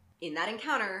 In that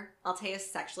encounter, Maltese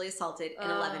sexually assaulted an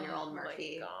 11-year-old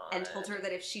Murphy and told her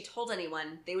that if she told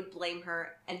anyone, they would blame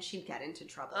her and she'd get into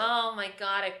trouble. Oh my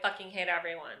god, I fucking hate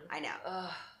everyone. I know.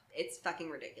 Ugh. It's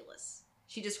fucking ridiculous.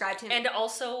 She described him... And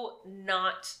also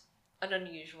not an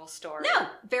unusual story. No,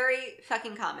 very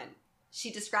fucking common.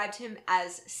 She described him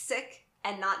as sick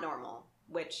and not normal,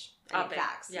 which,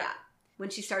 facts, yeah. When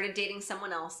she started dating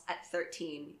someone else at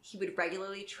 13, he would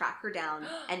regularly track her down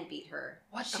and beat her.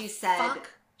 What the fuck?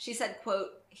 She said, quote,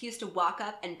 he used to walk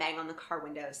up and bang on the car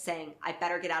window saying, I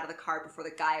better get out of the car before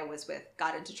the guy I was with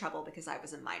got into trouble because I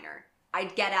was a minor.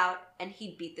 I'd get out and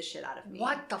he'd beat the shit out of me.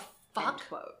 What the fuck? End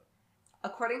quote.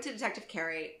 According to Detective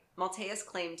Carey, Maltese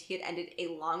claimed he had ended a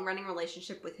long-running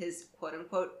relationship with his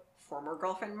quote-unquote former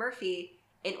girlfriend Murphy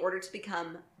in order to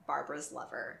become Barbara's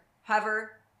lover.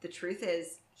 However, the truth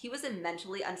is, he was a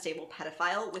mentally unstable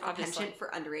pedophile with a penchant for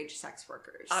underage sex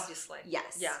workers. Obviously.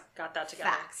 Yes. Yeah, got that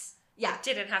together. Facts. Yeah.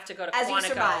 Didn't have to go to As Quantico. you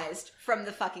surmised from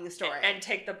the fucking story. And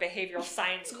take the behavioral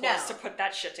science course to put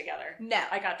that shit together. No.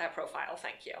 I got that profile,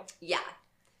 thank you. Yeah.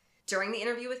 During the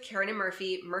interview with Karen and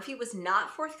Murphy, Murphy was not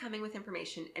forthcoming with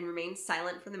information and remained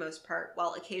silent for the most part,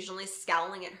 while occasionally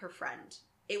scowling at her friend.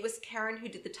 It was Karen who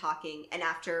did the talking, and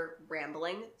after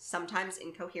rambling, sometimes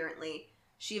incoherently,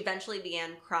 she eventually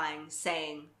began crying,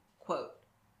 saying, quote,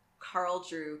 Carl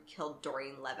Drew killed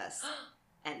Doreen Levis,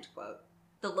 end quote.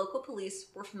 The local police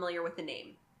were familiar with the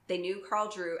name. They knew Carl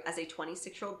Drew as a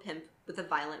 26-year-old pimp with a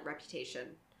violent reputation.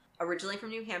 Originally from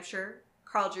New Hampshire,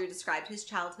 Carl Drew described his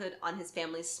childhood on his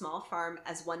family's small farm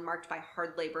as one marked by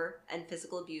hard labor and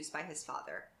physical abuse by his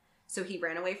father. So he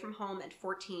ran away from home at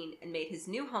 14 and made his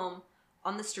new home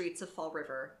on the streets of Fall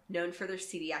River, known for their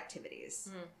seedy activities.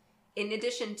 In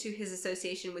addition to his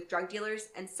association with drug dealers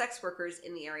and sex workers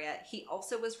in the area, he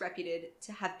also was reputed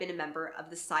to have been a member of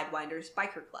the Sidewinders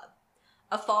Biker Club.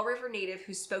 A Fall River native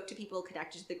who spoke to people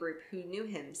connected to the group who knew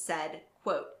him said,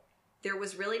 quote, there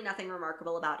was really nothing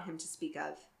remarkable about him to speak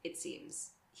of, it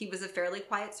seems. He was a fairly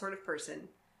quiet sort of person.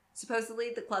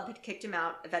 Supposedly, the club had kicked him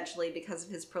out eventually because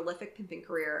of his prolific pimping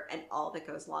career and all that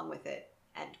goes along with it,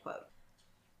 end quote.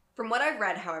 From what I've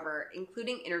read, however,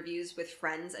 including interviews with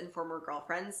friends and former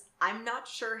girlfriends, I'm not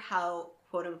sure how,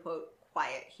 quote-unquote,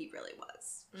 quiet he really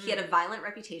was. He had a violent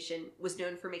reputation, was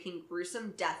known for making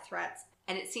gruesome death threats,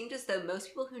 and it seemed as though most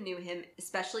people who knew him,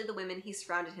 especially the women he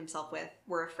surrounded himself with,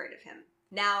 were afraid of him.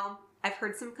 Now, I've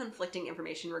heard some conflicting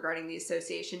information regarding the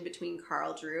association between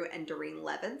Carl Drew and Doreen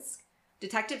Levinsk.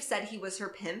 Detectives said he was her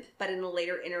pimp, but in a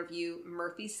later interview,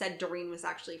 Murphy said Doreen was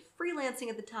actually freelancing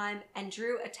at the time, and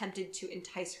Drew attempted to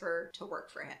entice her to work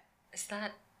for him. Is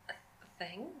that a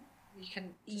thing? You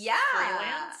can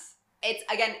freelance?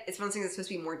 It's one thing that's supposed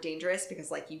to be more dangerous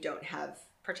because, like, you don't have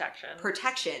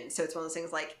protection. So it's one of those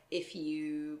things like if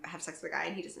you have sex with a guy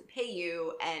and he doesn't pay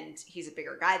you and he's a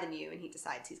bigger guy than you and he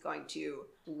decides he's going to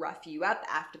rough you up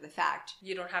after the fact.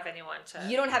 You don't have anyone.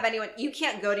 You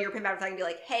can't go to your pimp after and be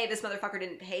like, hey, this motherfucker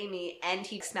didn't pay me and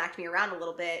he smacked me around a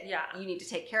little bit. Yeah. You need to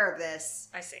take care of this.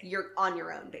 I see. You're on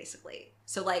your own, basically.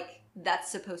 So like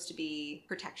that's supposed to be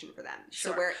protection for them.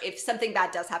 Sure. So where if something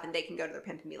bad does happen, they can go to their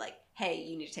pimp and be like, hey,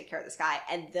 you need to take care of this guy.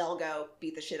 And they'll go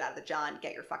beat the shit out of the John,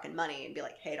 get your fucking money and be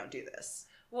like, hey, don't do this.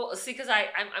 Well, see, because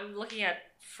I'm looking at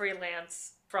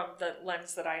freelance from the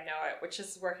lens that I know it, which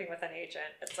is working with an agent.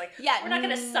 It's like, we're not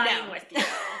going to sign with you.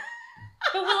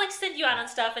 But we'll like send you out on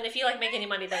stuff. And if you like make any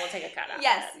money, then we'll take a cut out.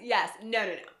 Yes.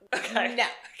 No. Okay. No.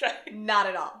 Okay. Not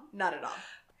at all.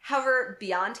 However,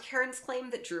 beyond Karen's claim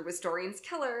that Drew was Doreen's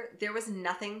killer, there was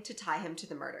nothing to tie him to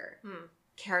the murder.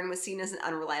 Karen was seen as an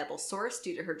unreliable source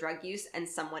due to her drug use and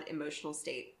somewhat emotional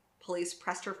state. Police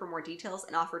pressed her for more details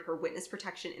and offered her witness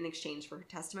protection in exchange for her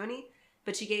testimony,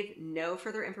 but she gave no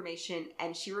further information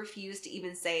and she refused to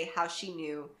even say how she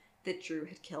knew that Drew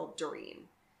had killed Doreen.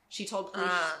 She told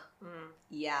police...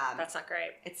 Yeah. That's not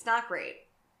great. It's not great.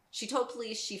 She told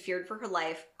police she feared for her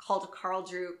life, called Carl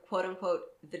Drew, quote-unquote,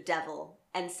 the devil,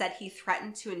 and said he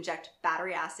threatened to inject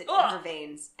battery acid in her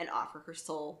veins and offer her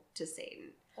soul to Satan.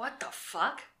 What the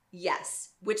fuck? Yes,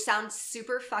 which sounds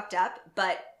super fucked up,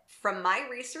 but from my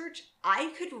research,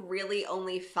 I could really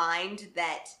only find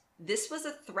that this was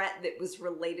a threat that was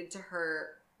related to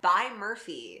her by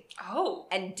Murphy. Oh.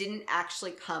 And didn't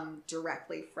actually come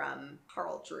directly from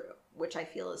Carl Drew, which I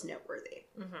feel is noteworthy.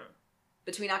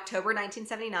 Between October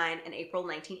 1979 and April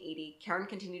 1980, Karen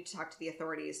continued to talk to the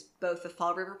authorities, both the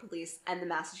Fall River Police and the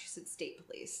Massachusetts State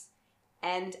Police.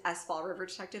 And as Fall River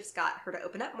detectives got her to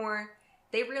open up more,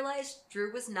 they realized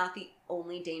Drew was not the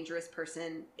only dangerous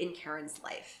person in Karen's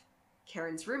life.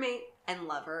 Karen's roommate and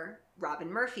lover,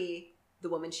 Robin Murphy, the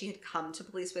woman she had come to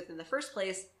police with in the first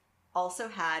place, also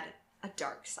had a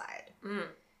dark side.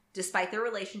 Despite their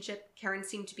relationship, Karen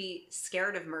seemed to be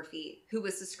scared of Murphy, who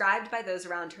was described by those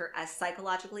around her as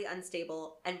psychologically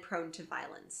unstable and prone to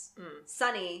violence.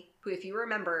 Sonny, who, if you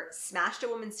remember, smashed a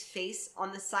woman's face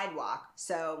on the sidewalk,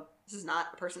 so this is not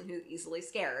a person who's easily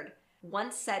scared,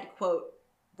 once said, quote,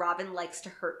 Robin likes to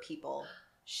hurt people.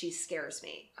 She scares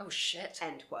me. Oh, shit.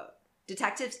 End quote.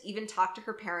 Detectives even talked to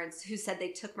her parents, who said they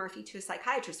took Murphy to a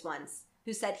psychiatrist once,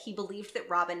 who said he believed that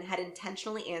Robin had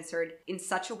intentionally answered in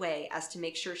such a way as to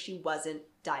make sure she wasn't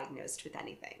diagnosed with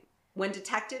anything. When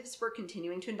detectives were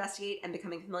continuing to investigate and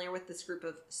becoming familiar with this group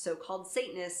of so-called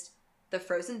Satanists, the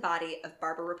frozen body of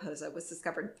Barbara Raposa was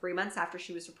discovered 3 months after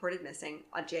she was reported missing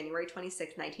on January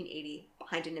 26, 1980,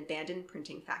 behind an abandoned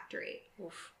printing factory.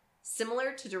 Oof.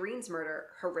 Similar to Doreen's murder,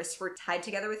 her wrists were tied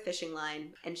together with fishing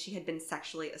line, and she had been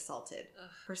sexually assaulted. Ugh.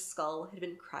 Her skull had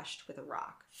been crushed with a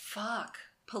rock. Fuck.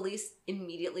 Police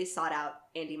immediately sought out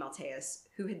Andy Maltese,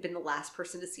 who had been the last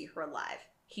person to see her alive.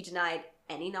 He denied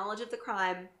any knowledge of the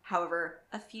crime. However,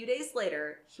 a few days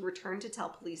later, he returned to tell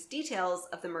police details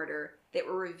of the murder that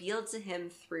were revealed to him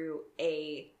through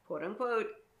a quote-unquote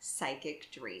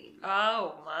psychic dream.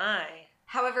 Oh my.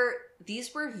 However,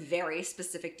 these were very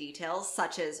specific details,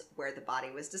 such as where the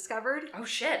body was discovered. Oh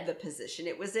shit. The position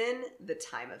it was in, the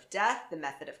time of death, the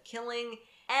method of killing,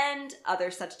 and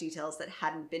other such details that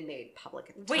hadn't been made public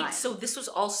at the time. Wait, so this was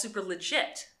all super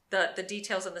legit? The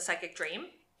details in the psychic dream?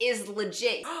 Is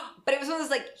legit. But it was one of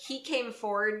those, like, he came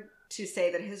forward to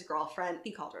say that his girlfriend,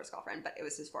 he called her his girlfriend, but it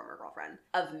was his former girlfriend,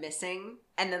 of missing.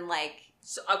 And then, like...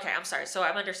 So, okay, I'm sorry. So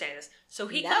I'm understanding this. So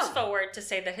he comes forward to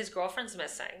say that his girlfriend's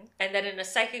missing, and that in a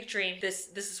psychic dream, this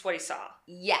is what he saw.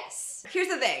 Yes. Here's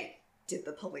the thing. Did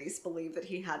the police believe that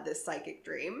he had this psychic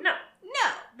dream? No.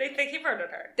 No. They think he murdered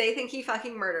her. They think he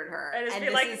fucking murdered her. And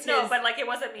it's like, no, but like, it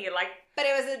wasn't me. Like, but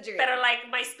it was a dream. But like,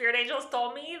 my spirit angels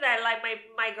told me that like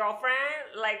my girlfriend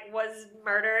like was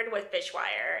murdered with fish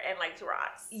wire and like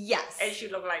rocks. Yes. And she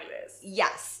looked like this.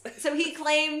 Yes. So he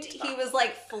claimed he was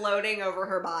like floating over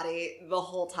her body the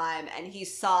whole time, and he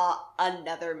saw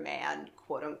another man,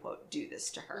 quote unquote, do this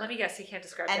to her. Let me guess, he can't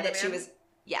describe and that man? she was.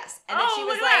 Yes. And that she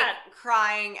was like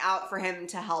crying out for him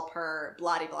to help her,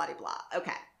 blah de blah de blah.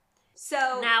 Okay.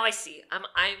 So now I see.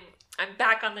 I'm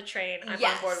back on the train. I'm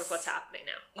on board with what's happening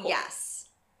now. Cool. Yes.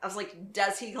 I was like,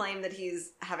 does he claim that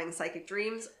he's having psychic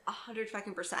dreams?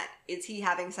 100%. Is he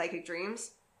having psychic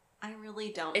dreams? I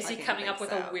really don't. Is he coming up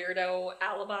with a weirdo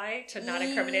alibi to not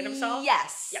incriminate himself?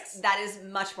 Yes. Yes. That is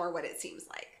much more what it seems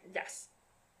like. Yes.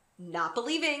 Not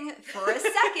believing for a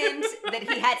second that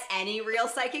he had any real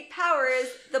psychic powers,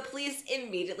 the police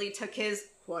immediately took his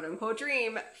quote-unquote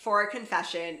dream for a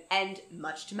confession, and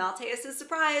much to Maltese's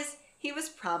surprise, He was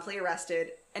promptly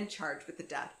arrested and charged with the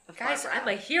death of Guys, Barbara. I'm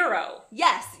a hero.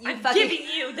 Yes, I'm giving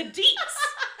you the deets.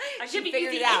 I'm giving you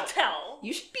the intel.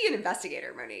 You should be an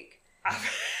investigator, Monique.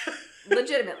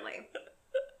 Legitimately.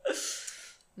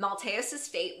 Malteus's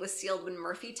fate was sealed when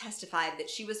Murphy testified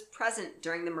that she was present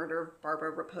during the murder of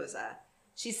Barbara Raposa.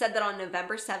 She said that on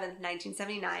November 7th,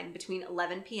 1979, between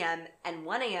 11 p.m. and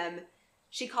 1 a.m.,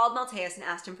 she called Malteus and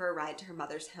asked him for a ride to her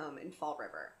mother's home in Fall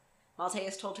River.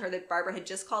 Malteus told her that Barbara had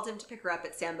just called him to pick her up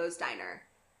at Sambo's Diner.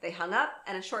 They hung up,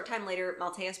 and a short time later,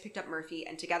 Malteus picked up Murphy,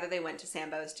 and together they went to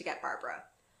Sambo's to get Barbara.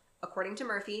 According to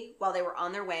Murphy, while they were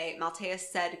on their way, Malteus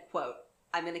said, quote,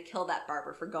 "I'm going to kill that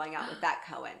Barbara for going out with that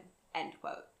Cohen," end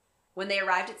quote. When they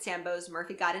arrived at Sambo's,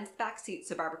 Murphy got into the back seat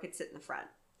so Barbara could sit in the front.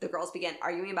 The girls began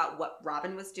arguing about what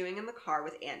Robin was doing in the car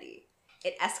with Andy.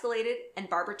 It escalated, and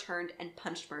Barbara turned and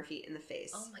punched Murphy in the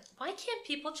face. Oh my, why can't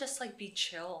people just, like, be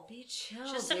chill? Be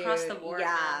chill, just dude. across the board.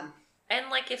 Yeah. Man. And,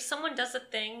 like, if someone does a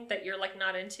thing that you're, like,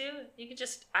 not into, you could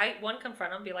just,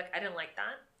 confront them, be like, I didn't like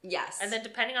that. Yes. And then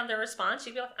depending on their response,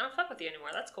 you'd be like, I don't fuck with you anymore.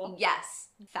 That's cool. Yes.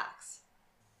 Facts.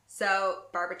 So,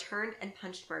 Barbara turned and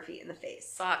punched Murphy in the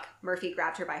face. Fuck. Murphy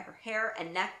grabbed her by her hair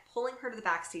and neck, pulling her to the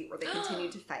backseat where they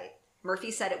continued to fight.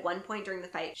 Murphy said at one point during the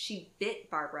fight, she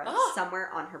bit Barbara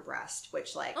somewhere on her breast,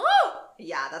 which, like,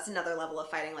 yeah, that's another level of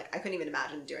fighting. Like, I couldn't even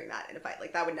imagine doing that in a fight.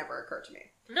 Like, that would never occur to me.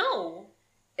 No.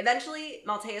 Eventually,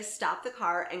 Malteus stopped the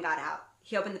car and got out.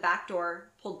 He opened the back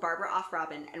door, pulled Barbara off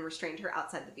Robin, and restrained her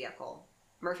outside the vehicle.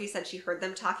 Murphy said she heard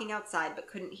them talking outside but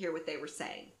couldn't hear what they were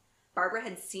saying. Barbara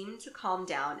had seemed to calm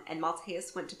down, and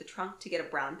Malteus went to the trunk to get a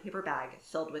brown paper bag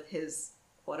filled with his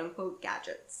quote-unquote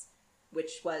gadgets,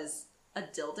 which was a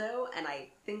dildo and I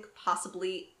think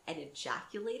possibly an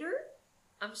ejaculator.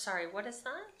 I'm sorry, what is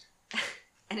that?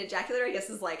 An ejaculator, I guess,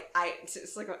 is like, I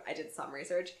did some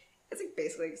research. It's like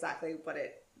basically exactly what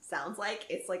it sounds like.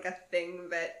 It's like a thing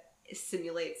that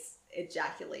simulates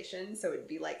ejaculation, so it'd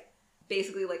be like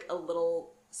basically like a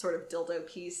little sort of dildo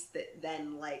piece that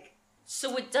then like...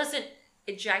 So it doesn't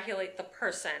ejaculate the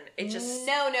person. It just...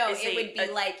 No, it would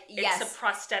be like, yes. It's a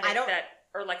prosthetic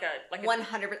or like a...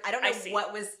 100%. I don't know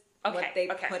what was... what they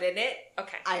put in it.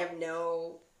 Okay. I have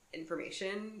no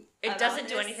information. It doesn't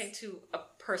do anything to a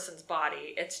person's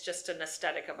body. It's just an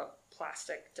aesthetic of a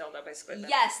plastic dildo, basically.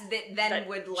 Yes, that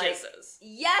would like... jizzes.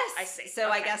 Yes! I see. So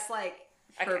I guess like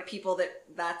for people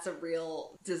that's a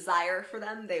real desire for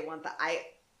them, they want that. I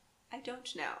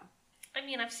don't know. I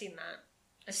mean, I've seen that.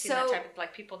 I've seen that type of,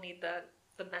 like, people need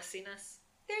the messiness.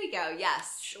 There you go,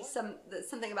 yes. Sure.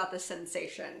 Something about the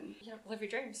sensation. Yeah, live your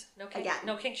dreams. No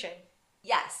kink shame.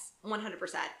 Yes,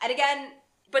 100%. And again...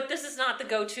 But this is not the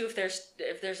go-to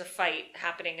if there's a fight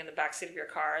happening in the backseat of your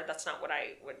car. That's not what I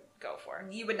would go for.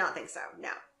 You would not think so,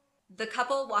 no. The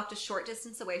couple walked a short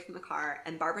distance away from the car,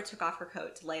 and Barbara took off her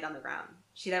coat to lay it on the ground.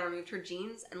 She then removed her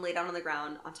jeans and laid down on the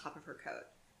ground on top of her coat.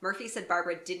 Murphy said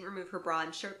Barbara didn't remove her bra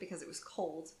and shirt because it was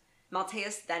cold.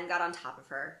 Malteus then got on top of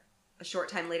her. A short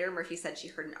time later, Murphy said she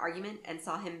heard an argument and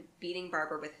saw him beating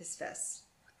Barbara with his fists.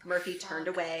 Murphy turned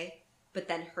away, but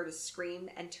then heard a scream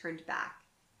and turned back.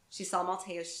 She saw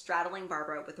Malteus straddling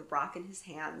Barbara with a rock in his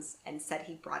hands and said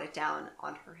he brought it down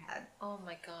on her head. Oh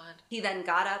my God. He then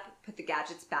got up, put the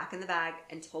gadgets back in the bag,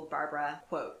 and told Barbara,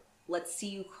 quote, "Let's see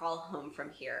you crawl home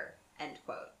from here," end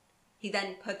quote. He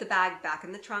then put the bag back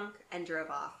in the trunk and drove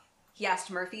off. He asked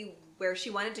Murphy where she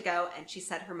wanted to go, and she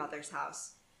said her mother's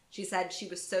house. She said she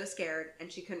was so scared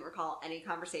and she couldn't recall any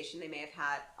conversation they may have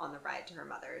had on the ride to her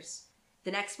mother's.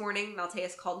 The next morning,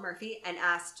 Malteus called Murphy and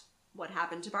asked what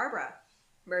happened to Barbara.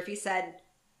 Murphy said,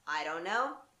 "I don't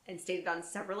know," and stated on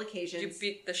several occasions... You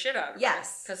beat the shit out of her?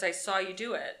 Yes. Because I saw you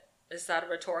do it. Is that a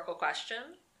rhetorical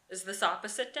question? Is this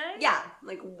opposite day? Yeah.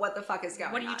 Like, what the fuck is going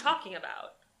on? What are you talking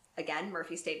about? Again,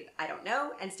 Murphy stated, "I don't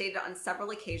know," and stated on several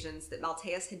occasions that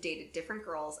Malteus had dated different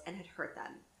girls and had hurt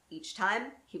them. Each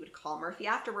time, he would call Murphy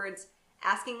afterwards,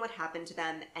 asking what happened to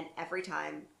them, and every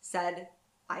time said,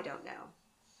 "I don't know."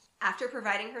 After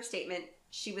providing her statement,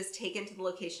 she was taken to the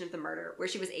location of the murder, where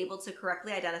she was able to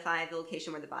correctly identify the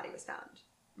location where the body was found.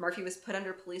 Murphy was put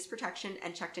under police protection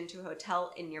and checked into a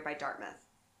hotel in nearby Dartmouth.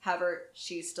 However,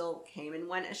 she still came and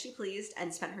went as she pleased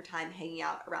and spent her time hanging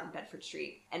out around Bedford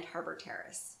Street and Harbor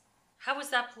Terrace. How was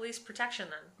that police protection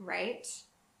then? Right?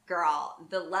 Girl,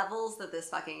 the levels that this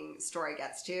fucking story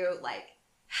gets to, like,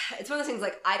 it's one of those things,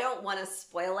 like, I don't want to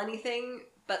spoil anything,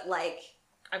 but, like...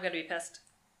 I'm gonna be pissed.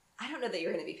 I don't know that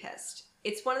you're gonna be pissed.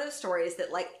 It's one of those stories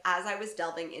that, like, as I was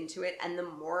delving into it, and the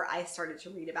more I started to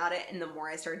read about it, and the more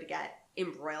I started to get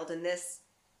embroiled in this,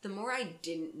 the more I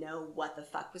didn't know what the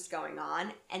fuck was going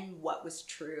on, and what was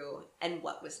true, and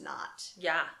what was not.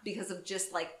 Yeah. Because of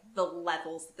just, like, the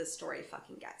levels that the story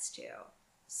fucking gets to.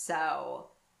 So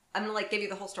I'm going to give you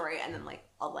the whole story and then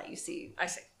I'll let you see. I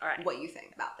see. All right. What you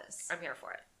think about this. I'm here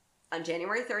for it. On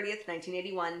January 30th,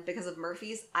 1981, because of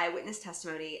Murphy's eyewitness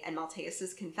testimony and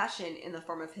Maltes's confession in the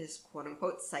form of his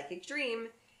quote-unquote psychic dream,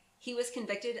 he was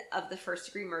convicted of the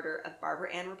first-degree murder of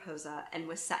Barbara Ann Raposa and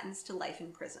was sentenced to life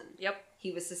in prison. Yep.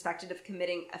 He was suspected of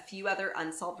committing a few other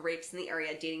unsolved rapes in the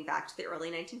area dating back to the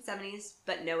early 1970s,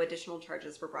 but no additional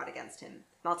charges were brought against him.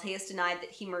 Maltes denied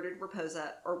that he murdered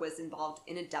Raposa or was involved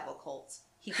in a devil cult.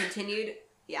 He continued...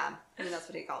 Yeah, that's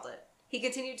what he called it. He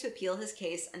continued to appeal his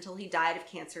case until he died of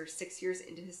cancer 6 years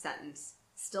into his sentence,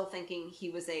 still thinking he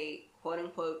was a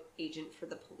quote-unquote agent for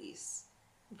the police.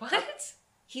 What?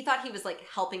 He thought he was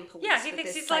helping police. Yeah, he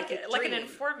thinks he's like an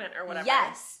informant or whatever.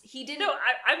 Yes, he didn't. No,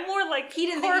 I'm more he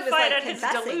didn't horrified think he was,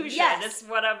 at his delusion. Yes. Is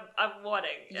what I'm wanting.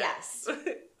 Yes.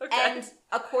 Okay. And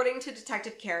according to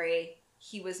Detective Carey,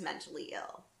 he was mentally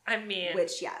ill. I mean,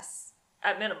 which yes,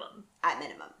 at minimum. At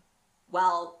minimum.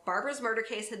 While Barbara's murder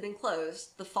case had been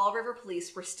closed, the Fall River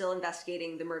police were still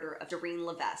investigating the murder of Doreen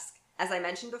Levesque. As I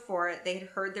mentioned before, they had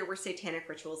heard there were satanic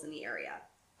rituals in the area.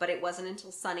 But it wasn't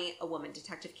until Sunny, a woman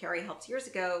Detective Carey helped years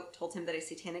ago, told him that a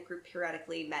satanic group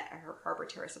periodically met at her Harbor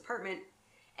Terrace apartment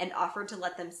and offered to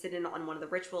let them sit in on one of the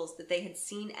rituals that they had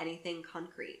seen anything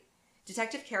concrete.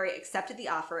 Detective Carey accepted the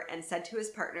offer and said to his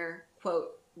partner,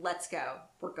 quote, "Let's go.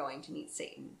 We're going to meet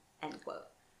Satan," end quote.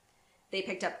 They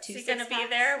picked up 2 Is he going to be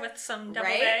there with some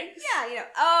deviled eggs? Yeah,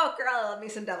 oh, girl, I love me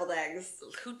some deviled eggs.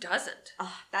 Who doesn't?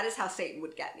 That is how Satan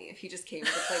would get me. If he just came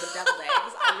with a plate of deviled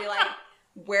eggs, I'd be like,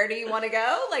 where do you want to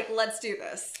go? Let's do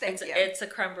this. Thank you. It's a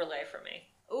creme brulee for me.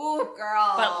 Ooh,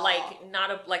 girl. But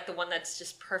not the one that's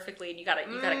just perfectly, and you gotta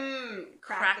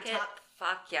crack it. Top.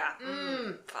 Fuck yeah.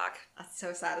 Fuck. That's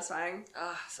so satisfying.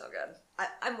 Oh, so good.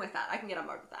 I'm with that. I can get on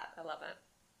board with that. I love it.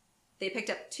 They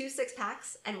picked up 2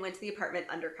 6-packs and went to the apartment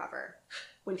undercover.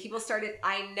 When people started,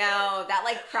 I know,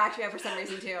 that cracked me up for some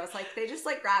reason too. It's they just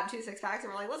grabbed 2 6-packs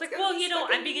and we're let's go. Well,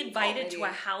 I'm being invited to a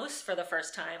house for the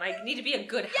first time. I need to be a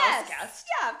good house guest.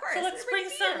 Yeah, of course. So let's bring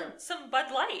some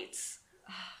Bud Lights.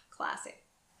 Classy.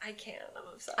 I can't.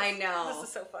 I'm obsessed. I know. This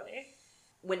is so funny.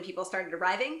 When people started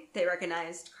arriving, they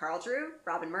recognized Carl Drew,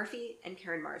 Robin Murphy, and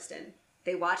Karen Marsden.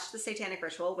 They watched the satanic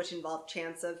ritual, which involved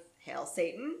chants of "Hail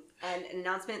Satan," and an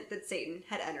announcement that Satan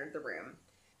had entered the room.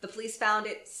 The police found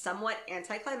it somewhat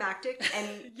anticlimactic,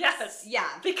 and yes, yeah,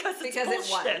 because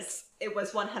it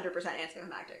was 100%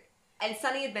 anticlimactic. And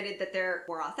Sunny admitted that their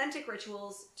more authentic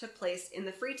rituals took place in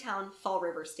the Freetown Fall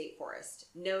River State Forest,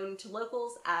 known to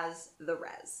locals as the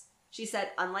Res. She said,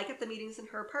 unlike at the meetings in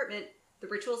her apartment, the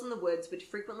rituals in the woods would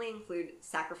frequently include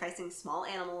sacrificing small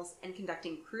animals and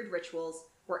conducting crude rituals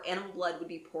where animal blood would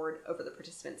be poured over the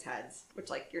participants' heads. Which,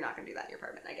 you're not going to do that in your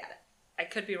apartment. I get it. I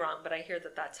could be wrong, but I hear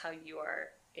that that's how you are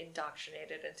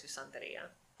indoctrinated into Santeria.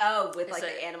 Oh, with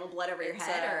the animal blood over your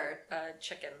head? Or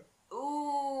chicken.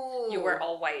 Ooh. You wear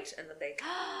all white, and then they...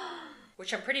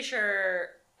 which I'm pretty sure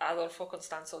Adolfo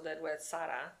Constanzo did with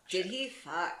Sara. Did he?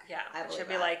 Fuck. Yeah. I should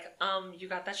be you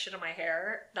got that shit in my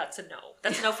hair? That's a no.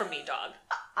 That's a no for me, dog.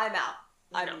 I'm out.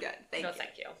 I'm good. Thank you. No,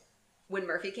 thank you. When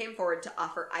Murphy came forward to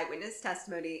offer eyewitness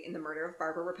testimony in the murder of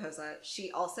Barbara Raposa, she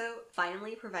also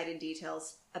finally provided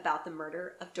details about the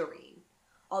murder of Doreen.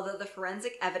 Although the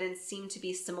forensic evidence seemed to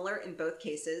be similar in both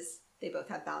cases, they both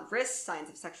had bound wrists, signs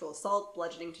of sexual assault,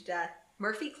 bludgeoning to death,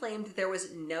 Murphy claimed there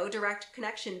was no direct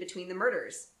connection between the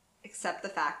murders, except the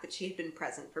fact that she had been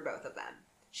present for both of them.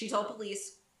 She told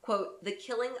police, quote, "The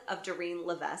killing of Doreen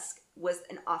Levesque was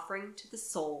an offering to the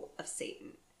soul of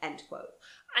Satan," end quote.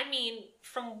 I mean,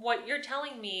 from what you're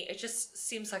telling me, it just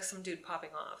seems like some dude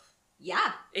popping off.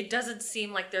 Yeah. It doesn't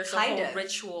seem like there's a whole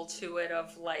ritual to it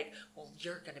of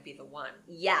you're going to be the one.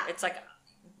 Yeah. It's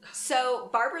So,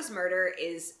 Barbara's murder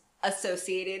is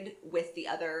associated with the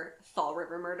other Fall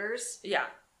River murders. Yeah.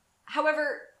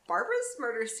 However, Barbara's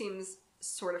murder seems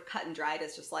sort of cut and dried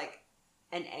as just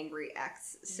an angry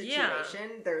ex situation.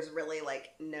 Yeah. There's really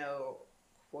no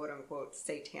quote-unquote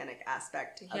satanic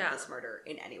aspect of this murder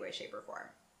in any way, shape, or form.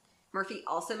 Murphy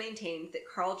also maintained that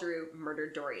Carl Drew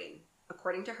murdered Doreen.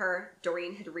 According to her,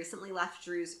 Doreen had recently left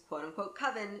Drew's quote-unquote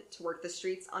coven to work the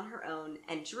streets on her own,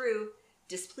 and Drew,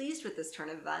 displeased with this turn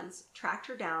of events, tracked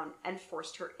her down and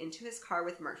forced her into his car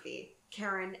with Murphy,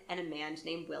 Karen, and a man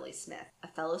named Willie Smith, a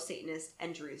fellow Satanist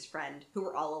and Drew's friend, who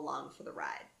were all along for the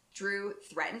ride. Drew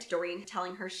threatened Doreen,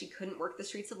 telling her she couldn't work the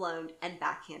streets alone, and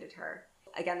backhanded her.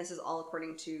 Again, this is all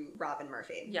according to Robin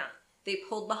Murphy. Yeah. They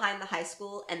pulled behind the high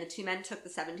school, and the two men took the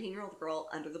 17-year-old girl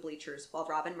under the bleachers while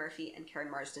Robin Murphy and Karen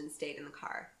Marsden stayed in the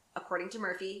car. According to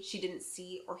Murphy, she didn't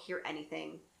see or hear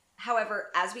anything. However,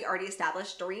 as we already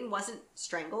established, Doreen wasn't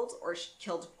strangled or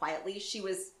killed quietly. She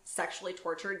was sexually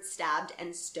tortured, stabbed,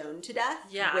 and stoned to death.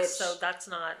 Yeah, so that's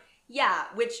not... Yeah,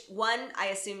 which, one, I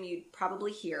assume you'd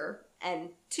probably hear, and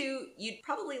two, you'd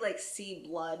probably, like, see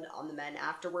blood on the men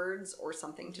afterwards or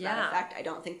something to that effect. I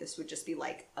don't think this would just be,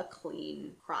 like, a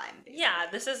clean crime. Basically. Yeah,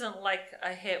 this isn't, like,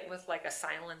 a hit with, like, a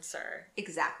silencer.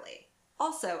 Exactly.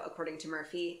 Also, according to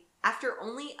Murphy, after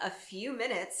only a few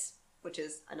minutes, which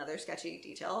is another sketchy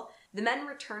detail, the men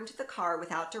returned to the car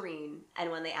without Doreen,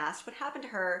 and when they asked what happened to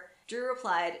her, Drew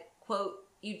replied, quote,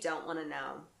 "You don't want to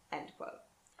know," end quote.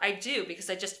 I do, because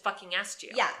I just fucking asked you.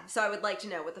 Yeah, so I would like to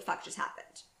know what the fuck just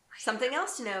happened. Something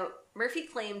else to note, Murphy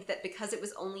claimed that because it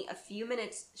was only a few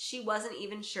minutes, she wasn't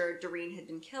even sure Doreen had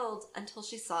been killed until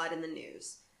she saw it in the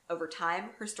news. Over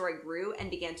time, her story grew and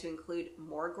began to include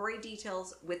more gory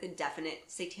details with a definite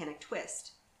satanic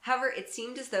twist. However, it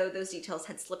seemed as though those details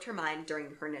had slipped her mind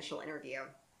during her initial interview.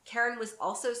 Karen was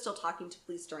also still talking to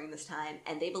police during this time,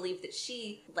 and they believed that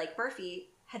she, like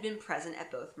Murphy, had been present at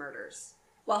both murders.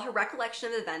 While her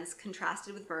recollection of events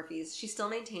contrasted with Murphy's, she still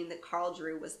maintained that Carl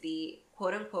Drew was the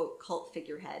quote-unquote cult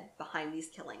figurehead behind these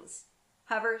killings.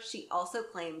 However, she also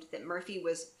claimed that Murphy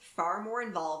was far more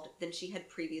involved than she had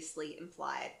previously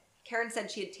implied. Karen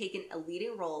said she had taken a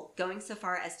leading role, going so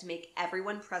far as to make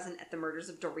everyone present at the murders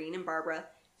of Doreen and Barbara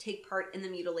take part in the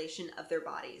mutilation of their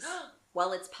bodies.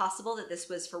 While it's possible that this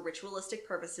was for ritualistic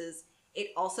purposes,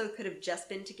 it also could have just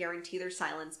been to guarantee their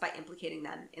silence by implicating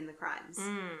them in the crimes.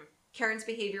 Karen's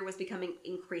behavior was becoming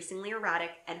increasingly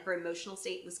erratic, and her emotional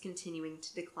state was continuing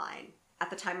to decline. At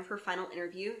the time of her final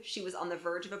interview, she was on the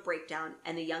verge of a breakdown,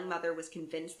 and the young mother was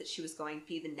convinced that she was going to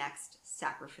be the next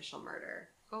sacrificial murder.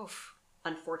 Oof.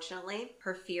 Unfortunately,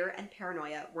 her fear and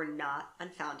paranoia were not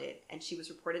unfounded, and she was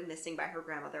reported missing by her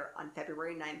grandmother on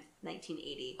February 9th,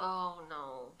 1980. Oh,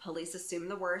 no. Police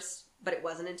assumed the worst, but it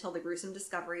wasn't until the gruesome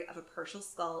discovery of a partial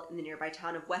skull in the nearby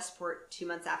town of Westport 2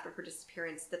 months after her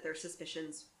disappearance that their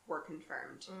suspicions were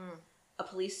confirmed. A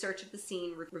police search of the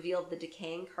scene revealed the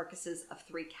decaying carcasses of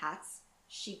 3 cats,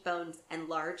 sheep bones, and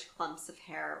large clumps of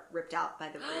hair ripped out by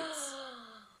the roots.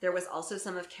 There was also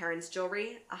some of Karen's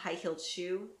jewelry, a high-heeled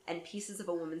shoe, and pieces of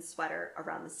a woman's sweater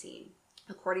around the scene.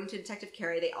 According to Detective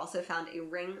Carey, they also found a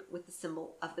ring with the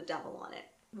symbol of the devil on it.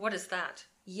 What is that?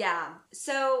 Yeah.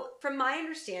 So, from my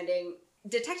understanding,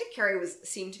 Detective Carey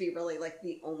seemed to be really, like,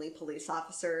 the only police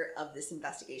officer of this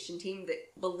investigation team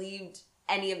that believed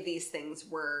any of these things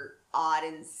were odd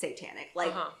and satanic.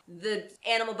 Like, the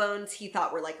animal bones he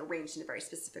thought were, like, arranged in a very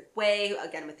specific way,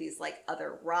 again, with these, like,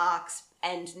 other rocks.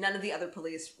 And none of the other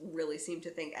police really seemed to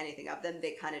think anything of them.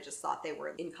 They kind of just thought they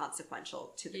were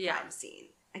inconsequential to the crime scene.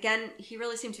 Again, he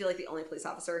really seemed to be, like, the only police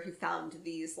officer who found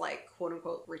these, like,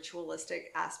 quote-unquote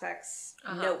ritualistic aspects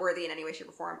noteworthy in any way, shape,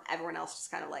 or form. Everyone else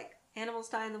just kind of, like, animals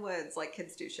die in the woods, like,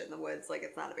 kids do shit in the woods, like,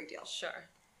 it's not a big deal. Sure.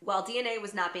 While DNA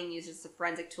was not being used as a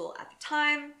forensic tool at the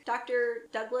time, Dr.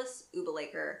 Douglas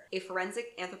Ubelaker, a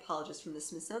forensic anthropologist from the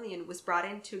Smithsonian, was brought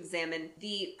in to examine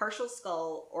the partial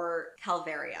skull, or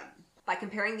calvarium. By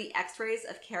comparing the x-rays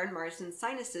of Karen Marsden's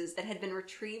sinuses that had been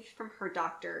retrieved from her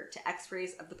doctor to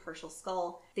x-rays of the partial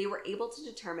skull, they were able to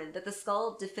determine that the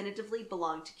skull definitively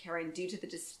belonged to Karen due to the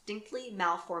distinctly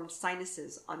malformed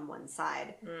sinuses on one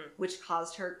side, which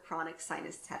caused her chronic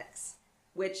sinus headaches.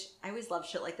 Which, I always love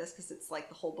shit like this because it's like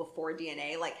the whole before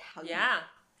DNA, like how you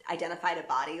identified a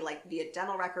body, like via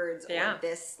dental records or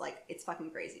this, like, it's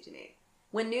fucking crazy to me.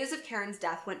 When news of Karen's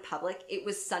death went public, it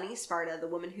was Sunny Sparta, the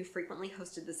woman who frequently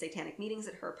hosted the satanic meetings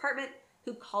at her apartment,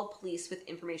 who called police with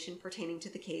information pertaining to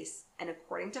the case, and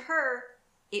according to her,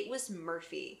 it was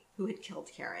Murphy who had killed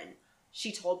Karen.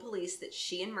 She told police that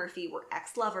she and Murphy were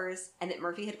ex-lovers, and that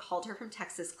Murphy had called her from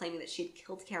Texas claiming that she had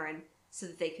killed Karen so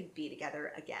that they could be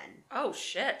together again. Oh,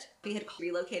 shit. Murphy had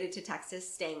relocated to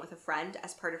Texas, staying with a friend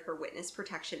as part of her witness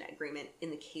protection agreement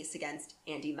in the case against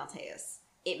Andy Malteus.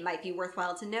 It might be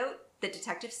worthwhile to note that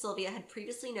Detective Sylvia had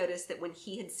previously noticed that when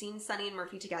he had seen Sunny and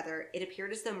Murphy together, it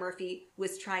appeared as though Murphy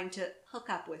was trying to hook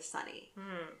up with Sunny.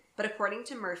 But according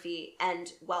to Murphy,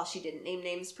 and while she didn't name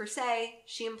names per se,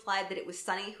 she implied that it was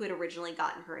Sunny who had originally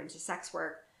gotten her into sex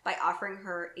work by offering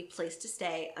her a place to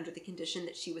stay under the condition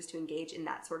that she was to engage in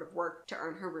that sort of work to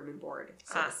earn her room and board,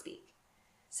 so to speak.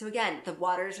 So again, the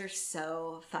waters are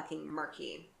so fucking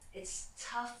murky. It's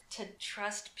tough to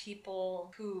trust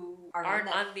people who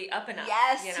aren't on the up and up.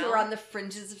 Yes, you know? Who are on the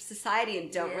fringes of society and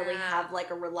don't really have, like,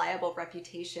 a reliable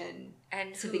reputation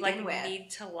and to who, begin with. Need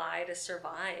to lie to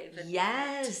survive and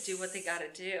to do what they gotta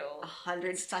do.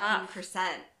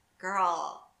 100%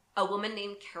 Girl. A woman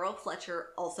named Carol Fletcher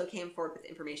also came forward with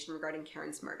information regarding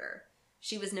Karen's murder.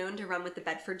 She was known to run with the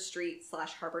Bedford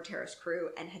Street/Harbor Terrace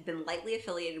crew and had been lightly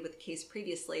affiliated with the case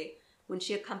previously when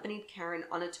she accompanied Karen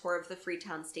on a tour of the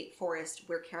Freetown State Forest,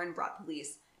 where Karen brought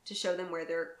police to show them where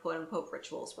their quote-unquote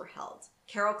rituals were held.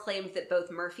 Carol claimed that both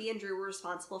Murphy and Drew were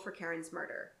responsible for Karen's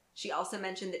murder. She also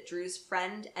mentioned that Drew's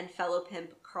friend and fellow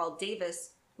pimp, Carl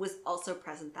Davis, was also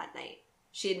present that night.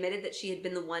 She admitted that she had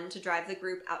been the one to drive the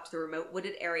group out to the remote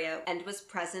wooded area and was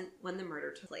present when the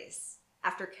murder took place.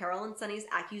 After Carol and Sonny's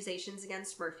accusations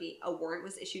against Murphy, a warrant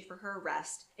was issued for her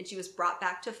arrest, and she was brought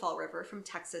back to Fall River from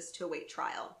Texas to await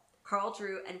trial. Carl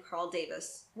Drew and Carl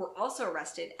Davis were also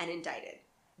arrested and indicted.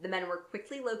 The men were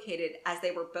quickly located as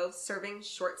they were both serving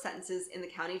short sentences in the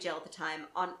county jail at the time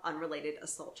on unrelated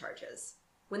assault charges.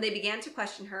 When they began to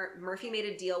question her, Murphy made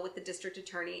a deal with the district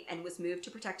attorney and was moved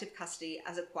to protective custody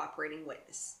as a cooperating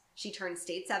witness. She turned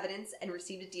state's evidence and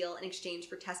received a deal in exchange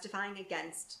for testifying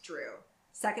against Drew.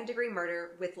 Second-degree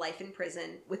murder with life in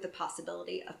prison with the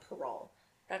possibility of parole.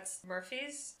 That's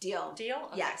Murphy's deal? Okay.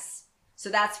 Yes. So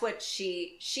that's what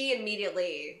she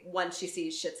immediately, once she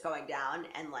sees shit's going down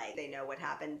and, like, they know what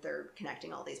happened, they're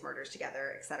connecting all these murders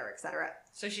together, et cetera, et cetera.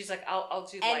 So she's like, I'll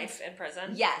do life in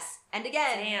prison? Yes. And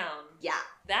again... Damn. Yeah.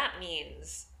 That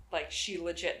means, like, she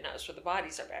legit knows where the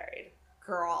bodies are buried.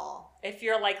 Girl. If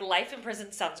you're like, life in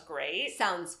prison sounds great.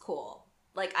 Sounds cool.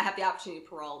 Like, I have the opportunity to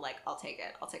parole, like, I'll take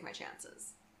it. I'll take my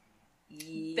chances.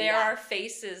 Yeah. There are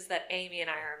faces that Amy and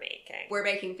I are making. We're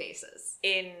making faces.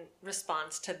 In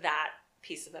response to that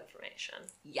piece of information.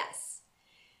 Yes.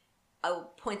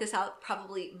 I'll point this out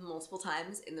probably multiple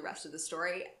times in the rest of the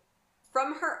story.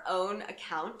 From her own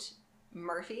account,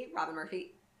 Robin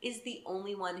Murphy, is the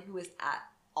only one who is at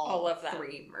all of them.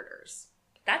 3 murders.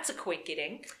 That's a quinky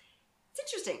dink. It's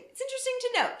interesting. It's interesting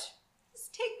to note.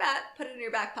 Just take that, put it in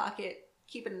your back pocket,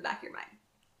 keep it in the back of your mind.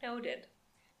 Noted.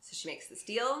 So she makes this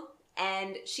deal,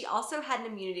 and she also had an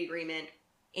immunity agreement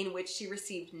in which she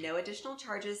received no additional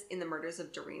charges in the murders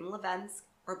of Doreen Levensk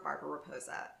or Barbara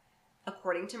Raposa.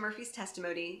 According to Murphy's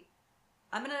testimony,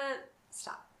 I'm going to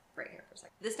stop right here for a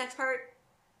second. This next part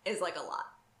is like a lot.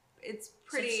 It's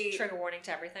pretty... So trigger warning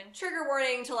to everything? Trigger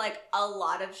warning to like a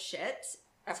lot of shit.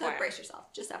 FYI. So brace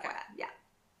yourself. Just FYI. Yeah.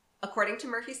 According to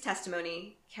Murphy's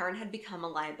testimony, Karen had become a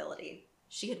liability.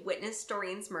 She had witnessed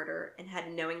Doreen's murder and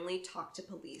had knowingly talked to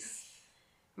police.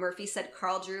 Murphy said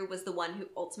Carl Drew was the one who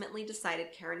ultimately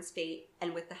decided Karen's fate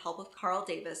and, with the help of Carl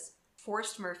Davis,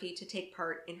 forced Murphy to take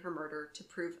part in her murder to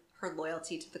prove her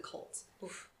loyalty to the cult.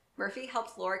 Oof. Murphy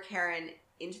helped lure Karen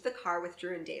into the car with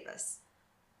Drew and Davis.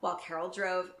 While Carol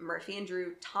drove, Murphy and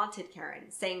Drew taunted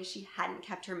Karen, saying she hadn't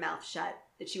kept her mouth shut,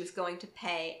 that she was going to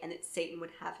pay, and that Satan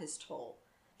would have his toll.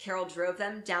 Carol drove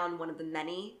them down one of the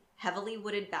many heavily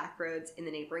wooded back roads in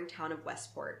the neighboring town of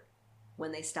Westport.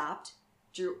 When they stopped,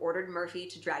 Drew ordered Murphy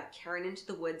to drag Karen into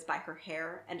the woods by her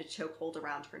hair and a chokehold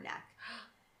around her neck.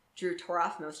 Drew tore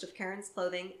off most of Karen's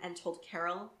clothing and told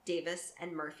Carol, Davis,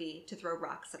 and Murphy to throw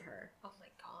rocks at her. Oh my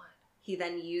God. He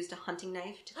then used a hunting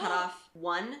knife to cut off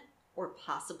one or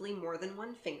possibly more than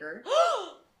one finger.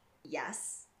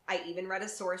 Yes. I even read a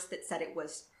source that said it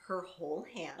was her whole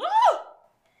hand.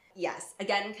 Yes.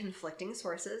 Again, conflicting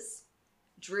sources.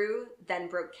 Drew then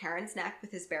broke Karen's neck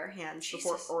with his bare hands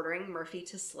before ordering Murphy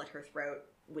to slit her throat,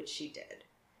 which she did.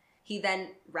 He then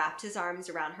wrapped his arms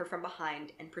around her from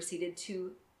behind and proceeded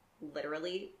to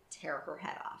literally tear her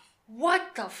head off.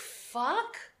 What the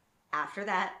fuck? After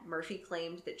that, Murphy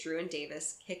claimed that Drew and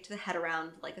Davis kicked the head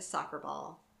around like a soccer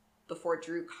ball before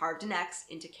Drew carved an X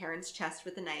into Karen's chest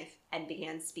with a knife and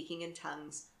began speaking in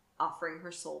tongues, offering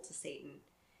her soul to Satan.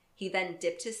 He then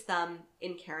dipped his thumb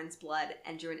in Karen's blood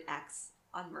and drew an X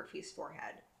on Murphy's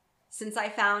forehead. Since I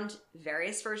found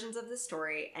various versions of this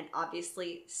story, and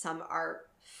obviously some are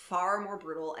far more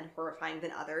brutal and horrifying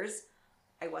than others,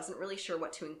 I wasn't really sure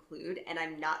what to include, and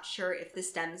I'm not sure if this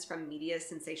stems from media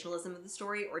sensationalism of the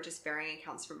story or just varying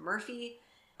accounts from Murphy,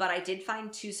 but I did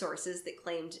find 2 sources that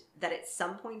claimed that at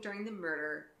some point during the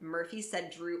murder, Murphy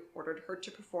said Drew ordered her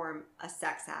to perform a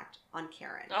sex act on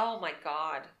Karen. Oh my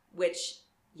God. Which,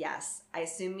 yes, I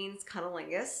assume means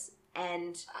cunnilingus,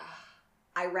 and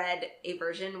I read a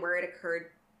version where it occurred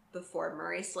before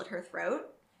Murray slit her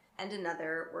throat, and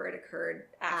another where it occurred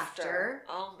after.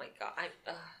 Oh my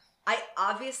God. I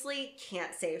obviously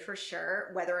can't say for sure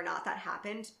whether or not that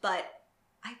happened, but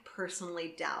I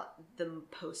personally doubt the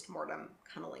post-mortem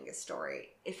cunnilingus story,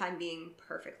 if I'm being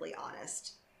perfectly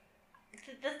honest.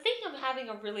 The thing I'm having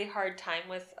a really hard time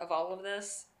with of all of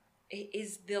this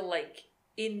is the, like,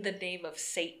 in the name of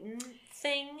Satan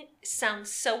thing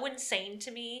sounds so insane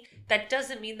to me. That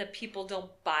doesn't mean that people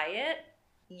don't buy it.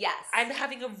 Yes. I'm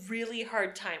having a really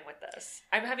hard time with this.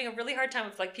 I'm having a really hard time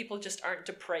with, like, people just aren't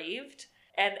depraved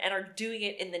and are doing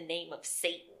it in the name of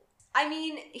Satan. I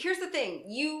mean, here's the thing.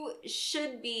 You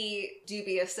should be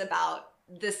dubious about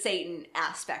the Satan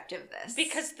aspect of this.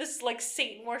 Because this, like,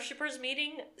 Satan worshippers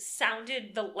meeting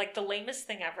sounded the lamest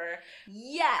thing ever.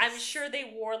 Yes. I'm sure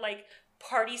they wore, like,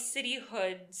 Party City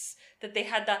hoods, that they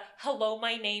had the "Hello,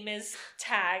 my name is"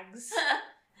 tags.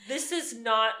 This is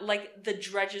not, like, the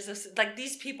dredges of... Like,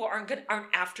 these people aren't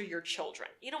after your children.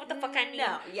 You know what the fuck I mean?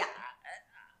 No, yeah.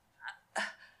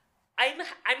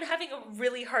 I'm having a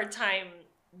really hard time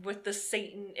with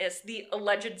the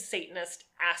alleged Satanist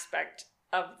aspect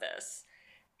of this.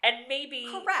 And maybe...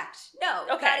 Correct. No,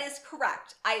 okay. That is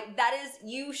correct.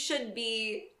 You should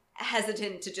be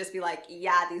hesitant to just be like,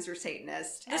 yeah, these are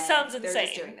Satanists. This sounds insane. They're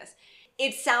just doing this.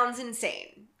 It sounds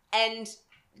insane. And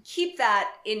keep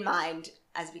that in mind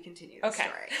as we continue the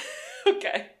story.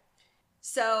 Okay.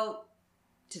 So,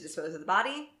 to dispose of the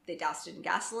body, they doused it in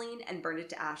gasoline and burned it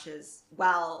to ashes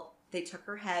while they took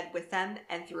her head with them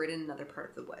and threw it in another part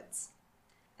of the woods.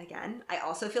 Again, I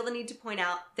also feel the need to point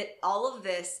out that all of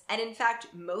this, and in fact,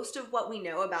 most of what we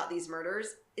know about these murders,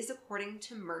 is according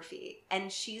to Murphy.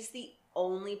 And she's the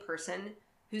only person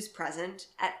who's present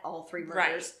at all three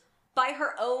murders by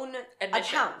her own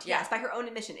account. Yeah. Yes, by her own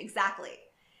admission, exactly.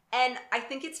 And I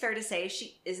think it's fair to say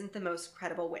she isn't the most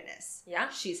credible witness. Yeah.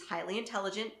 She's highly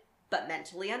intelligent, but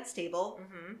mentally unstable.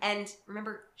 Mm-hmm. And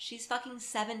remember, she's fucking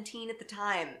 17 at the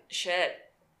time. Shit.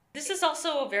 This is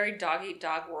also a very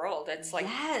dog-eat-dog world. It's like,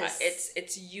 yes.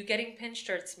 It's you getting pinched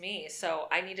or it's me. So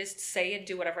I need to say and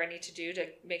do whatever I need to do to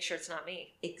make sure it's not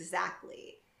me.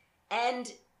 Exactly.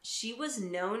 And she was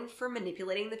known for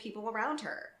manipulating the people around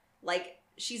her. Like,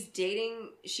 she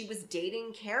was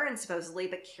dating Karen supposedly,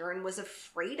 but Karen was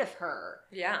afraid of her.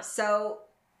 Yeah. So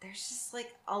there's just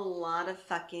like a lot of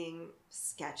fucking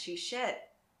sketchy shit.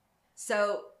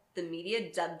 So the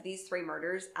media dubbed these three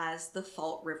murders as the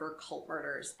Fault River cult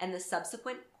murders, and the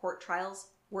subsequent court trials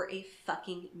were a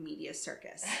fucking media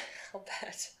circus. I'll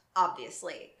bet.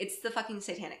 Obviously. It's the fucking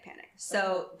satanic panic.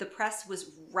 So the press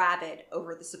was rabid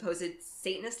over the supposed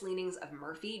Satanist leanings of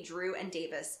Murphy, Drew, and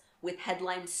Davis, with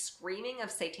headlines screaming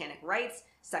of satanic rites,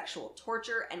 sexual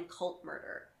torture, and cult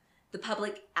murder. The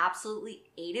public absolutely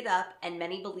ate it up, and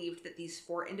many believed that these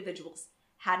four individuals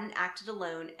hadn't acted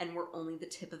alone and were only the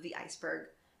tip of the iceberg,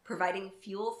 providing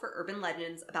fuel for urban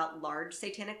legends about large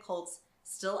satanic cults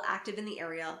still active in the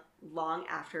area long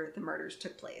after the murders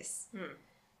took place.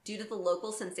 Due to the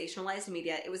local sensationalized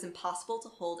media, it was impossible to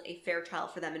hold a fair trial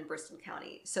for them in Bristol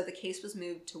County, so the case was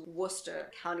moved to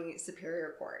Worcester County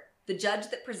Superior Court. The judge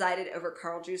that presided over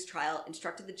Carl Drew's trial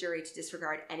instructed the jury to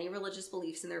disregard any religious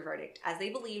beliefs in their verdict, as they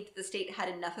believed the state had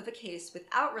enough of a case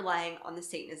without relying on the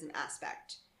Satanism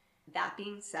aspect. That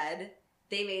being said,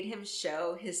 they made him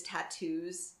show his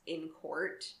tattoos in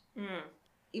court,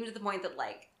 even to the point that,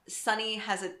 like, Sonny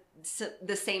has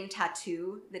the same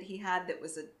tattoo that he had that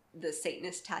was the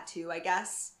Satanist tattoo, I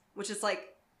guess, which is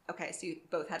like, okay, so you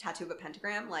both had a tattoo of a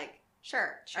pentagram? Like,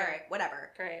 sure. All right,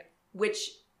 whatever. Great. Which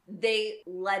they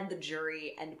led the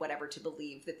jury and whatever to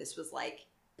believe that this was like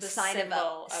the sign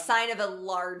of a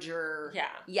larger,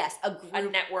 a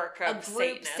network of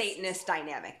Satanist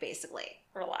dynamic, basically.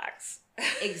 Relax.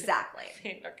 Exactly.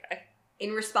 Okay.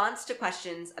 In response to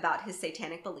questions about his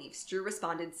satanic beliefs, Drew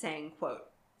responded saying, quote,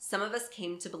 "Some of us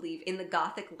came to believe in the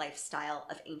Gothic lifestyle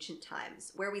of ancient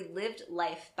times, where we lived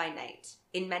life by night.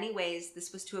 In many ways,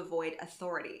 this was to avoid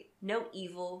authority. No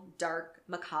evil, dark,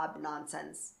 macabre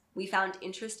nonsense. We found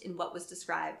interest in what was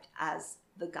described as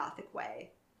the Gothic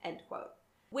way." End quote.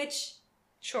 Which,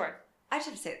 sure, I just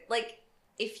have to say, like,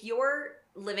 if you're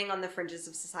living on the fringes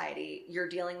of society, you're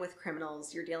dealing with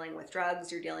criminals, you're dealing with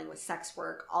drugs, you're dealing with sex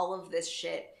work, all of this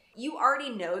shit, you already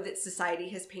know that society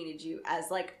has painted you as,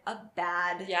 like, a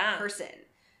bad person.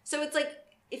 So it's like,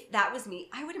 if that was me,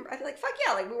 I'd be like, fuck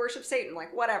yeah, like, we worship Satan,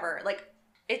 like, whatever. Like,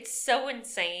 it's so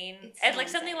insane.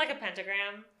 Something like a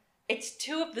pentagram, it's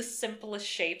two of the simplest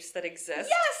shapes that exist.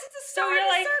 Yes, it's a star and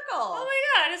a circle. Oh my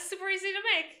god, it's super easy to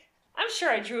make. I'm sure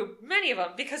I drew many of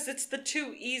them because it's the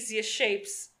two easiest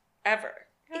shapes ever.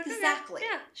 Exactly.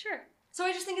 Yeah, sure. So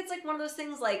I just think it's like one of those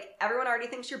things, like, everyone already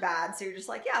thinks you're bad, so you're just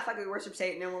like, yeah, fuck it, we worship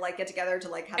Satan, and we'll, like, get together to,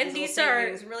 like, have these little Satan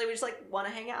meetings, and really we just, like, want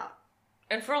to hang out.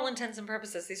 And for all intents and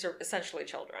purposes, these are essentially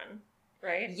children,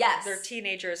 right? Yes. They're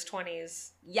teenagers,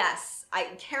 20s. Yes.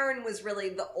 Karen was really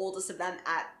the oldest of them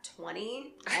at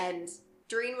 20, and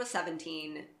Doreen was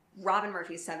 17, Robin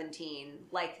Murphy's 17.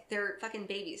 Like, they're fucking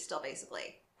babies still,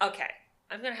 basically. Okay.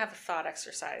 I'm going to have a thought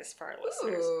exercise for our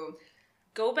listeners. Ooh.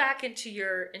 Go back into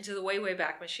the way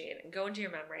back machine and go into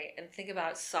your memory and think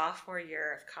about sophomore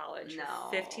year of college. No.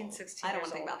 15, 16 I don't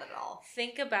years want to think old. about that at all.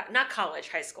 Think about, not college,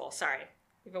 high school, sorry.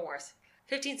 Even worse.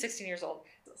 15, 16 years old.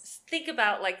 Think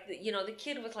about, like, the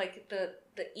kid with, like, the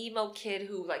emo kid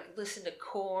who, like, listened to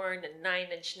Korn and Nine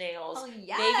Inch Nails. Oh,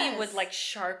 yes. Maybe would, like,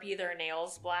 Sharpie their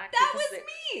nails black. That was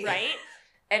me! Right?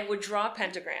 And would draw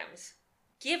pentagrams.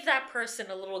 Give that person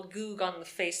a little goog on the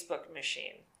Facebook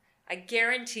machine. I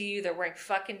guarantee you they're wearing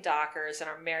fucking Dockers and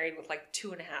are married with, like,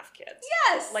 2.5 kids.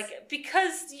 Yes! Like,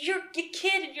 because you're a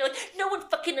kid and you're like, no one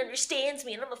fucking understands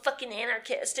me and I'm a fucking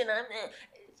anarchist and I'm...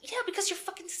 Yeah, because you're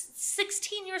fucking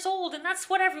 16 years old and that's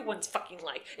what everyone's fucking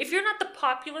like. If you're not the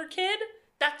popular kid,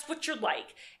 that's what you're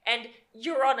like. And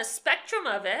you're on a spectrum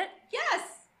of it. Yes!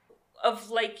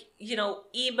 Of, like,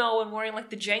 emo and wearing,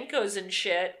 like, the Jenkos and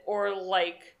shit. Or,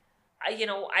 like,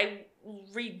 I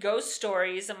read ghost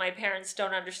stories and my parents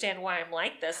don't understand why I'm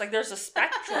like this. Like, there's a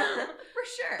spectrum. For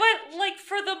sure. But, like,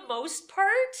 for the most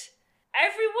part,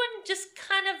 everyone just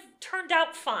kind of turned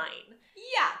out fine.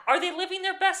 Yeah. Are they living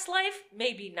their best life?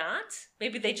 Maybe not.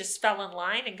 Maybe they just fell in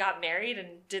line and got married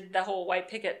and did the whole white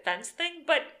picket fence thing.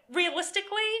 But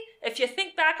realistically, if you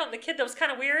think back on the kid that was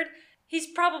kind of weird, he's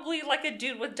probably like a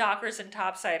dude with Dockers and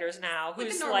topsiders now.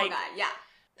 Who's like a normal guy, yeah.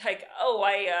 Like, oh,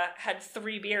 I had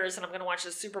 3 beers and I'm going to watch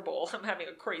the Super Bowl. I'm having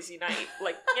a crazy night.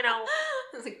 Like,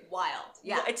 It's like wild.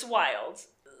 Yeah. It's wild.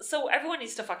 So everyone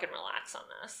needs to fucking relax on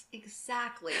this.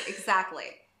 Exactly.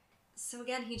 So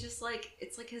again, he just, like,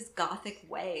 it's like his gothic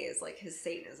ways, like his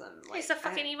Satanism. Like, he's a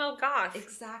fucking emo goth.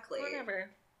 Exactly.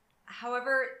 Whatever.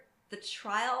 However, the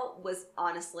trial was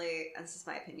honestly, and this is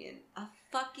my opinion, a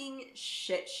fucking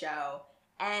shit show.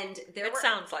 And it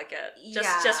sounds like it.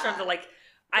 Just from the, like,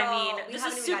 this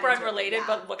is super unrelated,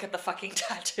 but look at the fucking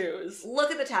tattoos.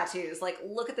 Look at the tattoos. Like,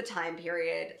 look at the time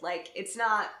period. Like, it's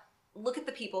not, look at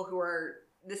the people who are,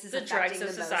 this is the affecting dregs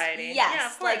of the society. Most. Yes. Yeah,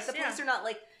 of course, like, the police are not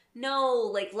like, no,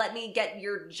 like, let me get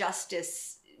your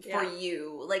justice for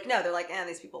you. Like, no, they're like,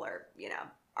 these people are,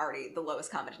 already the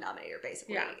lowest common denominator,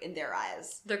 basically, in their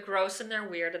eyes. They're gross and they're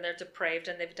weird and they're depraved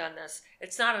and they've done this.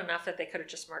 It's not enough that they could have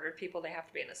just murdered people. They have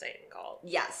to be in a Satan cult.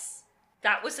 Yes.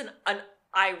 That was an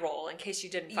eye roll, in case you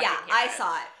didn't fucking hear I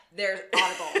saw it. There's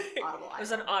audible eye It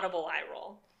was an audible eye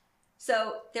roll.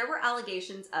 So, there were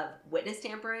allegations of witness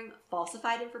tampering,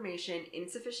 falsified information,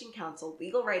 insufficient counsel,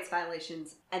 legal rights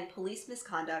violations, and police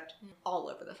misconduct all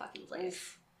over the fucking place.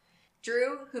 Oof.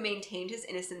 Drew, who maintained his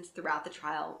innocence throughout the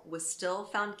trial, was still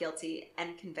found guilty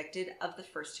and convicted of the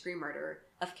first-degree murder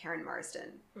of Karen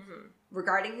Marsden. Mm-hmm.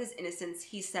 Regarding his innocence,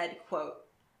 he said, quote,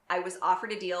 I was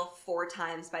offered a deal 4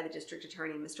 times by the district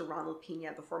attorney, Mr. Ronald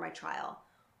Pena, before my trial.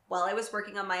 While I was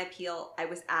working on my appeal, I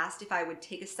was asked if I would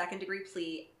take a second-degree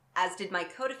plea, as did my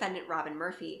co-defendant, Robin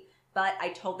Murphy, but I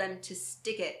told them to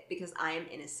stick it because I am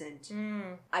innocent.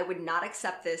 I would not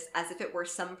accept this as if it were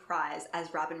some prize,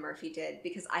 as Robin Murphy did,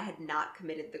 because I had not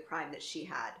committed the crime that she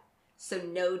had. So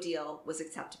no deal was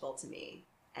acceptable to me.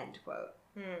 End quote.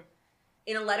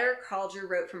 In a letter Carl Drew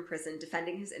wrote from prison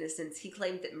defending his innocence, he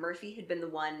claimed that Murphy had been the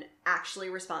one actually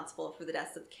responsible for the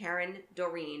deaths of Karen,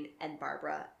 Doreen, and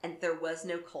Barbara, and there was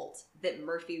no cult, that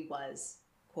Murphy was,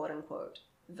 quote-unquote,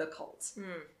 the cult.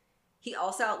 He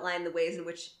also outlined the ways in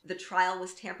which the trial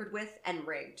was tampered with and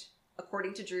rigged.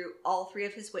 According to Drew, all 3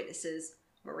 of his witnesses,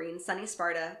 Maureen Sunny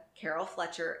Sparta, Carol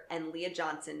Fletcher, and Leah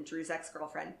Johnson, Drew's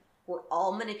ex-girlfriend, were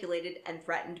all manipulated and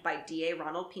threatened by DA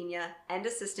Ronald Pena and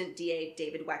Assistant DA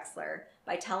David Wexler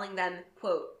by telling them,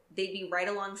 quote, they'd be right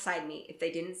alongside me if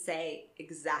they didn't say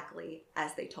exactly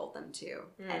as they told them to,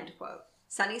 end quote.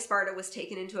 Sunny Sparta was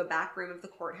taken into a back room of the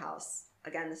courthouse.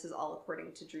 Again, this is all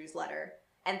according to Drew's letter.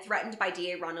 And threatened by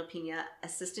DA Ronald Pena,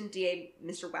 Assistant DA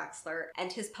Mr. Wexler,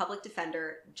 and his public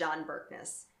defender, John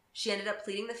Berkness. She ended up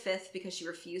pleading the 5th because she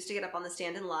refused to get up on the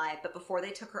stand and lie, but before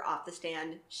they took her off the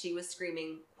stand, she was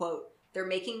screaming, quote, they're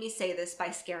making me say this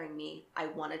by scaring me. I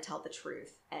want to tell the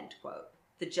truth, end quote.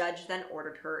 The judge then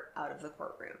ordered her out of the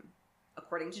courtroom.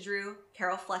 According to Drew,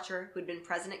 Carol Fletcher, who had been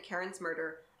present at Karen's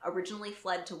murder, originally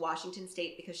fled to Washington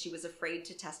State because she was afraid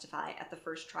to testify at the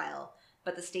first trial,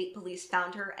 but the state police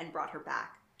found her and brought her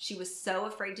back. She was so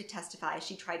afraid to testify,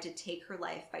 she tried to take her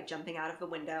life by jumping out of the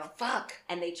window. Fuck!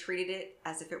 And they treated it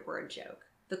as if it were a joke.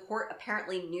 The court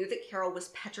apparently knew that Carol was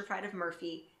petrified of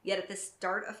Murphy, yet at the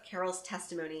start of Carol's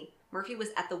testimony, Murphy was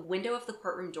at the window of the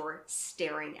courtroom door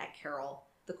staring at Carol.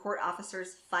 The court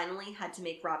officers finally had to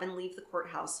make Robin leave the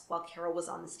courthouse while Carol was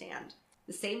on the stand.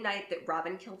 The same night that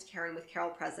Robin killed Karen with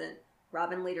Carol present,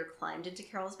 Robin later climbed into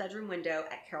Carol's bedroom window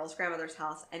at Carol's grandmother's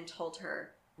house and told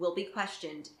her, "We'll be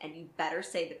questioned, and you better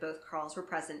say that both Carls were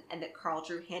present and that Carl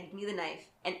Drew handed me the knife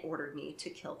and ordered me to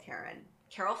kill Karen."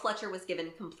 Carol Fletcher was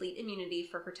given complete immunity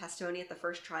for her testimony at the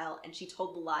first trial, and she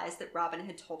told the lies that Robin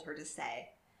had told her to say.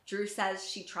 Drew says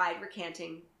she tried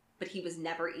recanting, but he was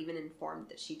never even informed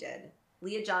that she did.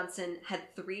 Leah Johnson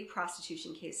had 3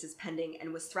 prostitution cases pending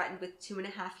and was threatened with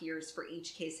 2.5 years for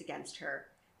each case against her.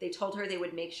 They told her they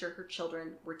would make sure her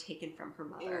children were taken from her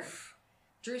mother. Oof.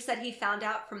 Drew said he found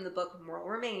out from the book Moral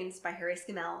Remains by Harry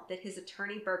Scammell that his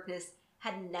attorney Berkness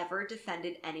had never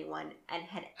defended anyone and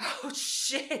had... Oh,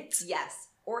 shit! Yes.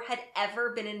 Or had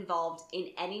ever been involved in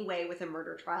any way with a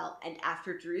murder trial, and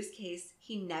after Drew's case,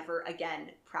 he never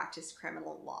again practiced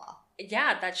criminal law.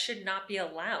 Yeah, that should not be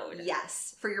allowed.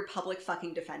 Yes. For your public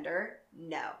fucking defender,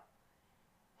 no.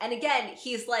 And again,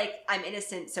 he's like, I'm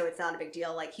innocent, so it's not a big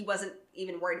deal. Like, he wasn't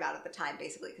even worried about it at the time,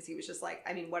 basically, because he was just like,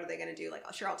 I mean, what are they going to do? Like,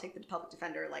 oh, sure, I'll take the public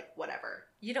defender, like, whatever.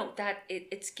 You know, that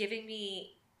it's giving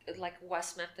me, like,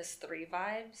 West Memphis 3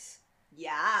 vibes.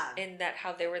 Yeah. In that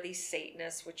how they were these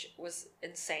Satanists, which was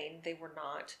insane. They were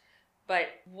not. But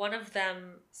one of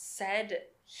them said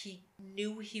he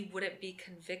knew he wouldn't be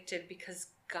convicted because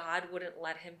God wouldn't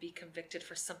let him be convicted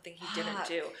for something he didn't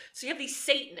do. So you have these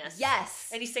Satanists. Yes.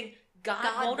 And he's saying, God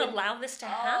won't allow this to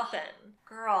happen.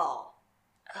 Girl.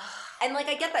 And, like,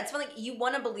 I get that. It's like, you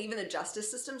want to believe in the justice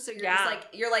system, so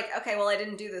you're like, okay, well, I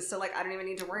didn't do this, so, like, I don't even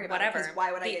need to worry about it. Because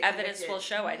why would I get convicted? The evidence will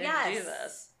show I didn't do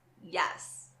this.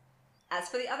 Yes. As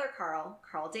for the other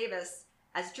Carl Davis,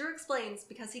 as Drew explains,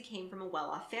 because he came from a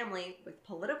well-off family with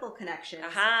political connections...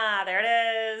 Aha, there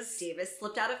it is! Davis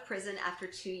slipped out of prison after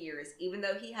 2 years, even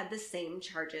though he had the same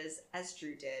charges as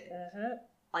Drew did. Uh-huh.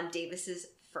 On Davis's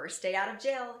first day out of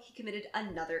jail, he committed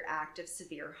another act of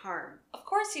severe harm. Of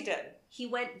course he did. He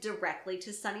went directly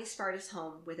to Sonny Sparta's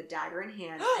home with a dagger in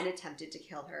hand and attempted to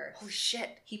kill her. Oh,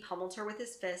 shit. He pummeled her with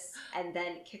his fists and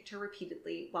then kicked her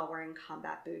repeatedly while wearing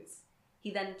combat boots.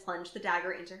 He then plunged the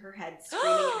dagger into her head, screaming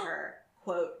at her,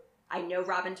 quote, I know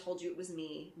Robin told you it was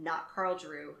me, not Carl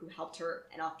Drew, who helped her,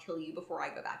 and I'll kill you before I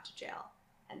go back to jail,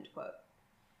 end quote.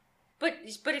 But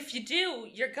if you do,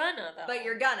 you're gonna, though. But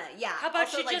you're gonna, yeah. How about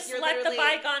also, you just let the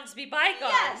bygones be bygones?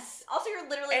 Yes. Also, you're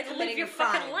literally and committing live your a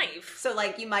crime. Fucking life. So,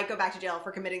 like, you might go back to jail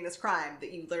for committing this crime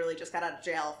that you literally just got out of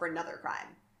jail for another crime.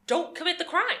 Don't commit the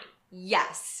crime.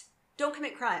 Yes. Don't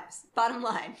commit crimes. Bottom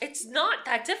line. It's not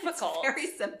that difficult. It's very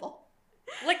simple.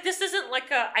 Like, this isn't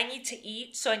like I need to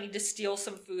eat, so I need to steal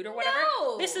some food or whatever.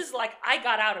 No. This is like, I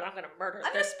got out and I'm going to murder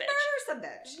this bitch. I'm going to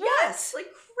murder some bitch. What? Yes. Like,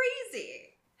 crazy.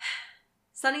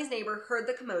 Sonny's neighbor heard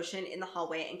the commotion in the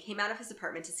hallway and came out of his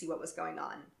apartment to see what was going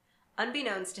on.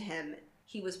 Unbeknownst to him,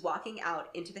 he was walking out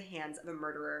into the hands of a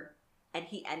murderer, and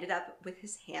he ended up with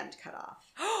his hand cut off.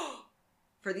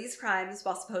 For these crimes,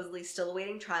 while supposedly still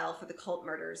awaiting trial for the cult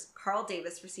murders, Carl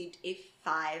Davis received a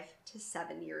 5 to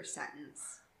 7 year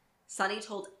sentence. Sonny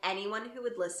told anyone who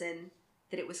would listen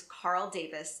that it was Carl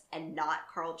Davis and not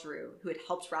Carl Drew who had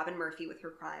helped Robin Murphy with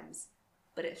her crimes,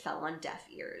 but it fell on deaf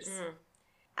ears.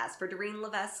 As for Doreen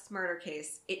Levesque's murder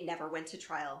case, it never went to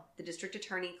trial. The district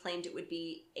attorney claimed it would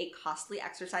be a costly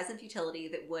exercise in futility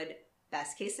that would,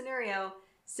 best case scenario,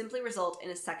 simply result in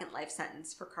a second life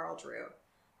sentence for Carl Drew.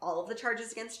 All of the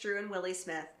charges against Drew and Willie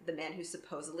Smith, the man who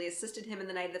supposedly assisted him in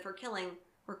the night of her killing,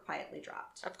 were quietly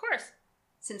dropped. Of course.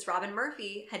 Since Robin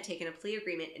Murphy had taken a plea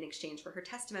agreement in exchange for her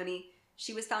testimony,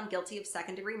 she was found guilty of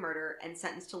second-degree murder and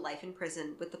sentenced to life in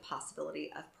prison with the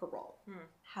possibility of parole.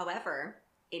 However,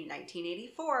 in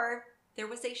 1984, there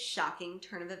was a shocking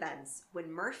turn of events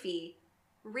when Murphy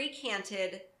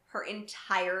recanted her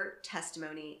entire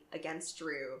testimony against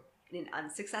Drew in an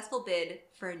unsuccessful bid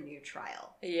for a new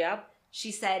trial. Yep.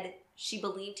 She said she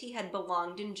believed he had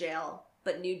belonged in jail,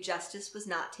 but knew justice was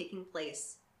not taking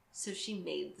place, so she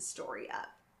made the story up.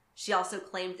 She also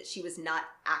claimed that she was not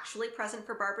actually present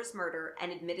for Barbara's murder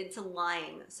and admitted to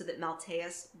lying so that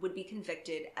Maltese would be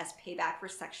convicted as payback for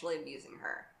sexually abusing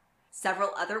her. Several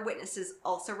other witnesses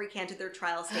also recanted their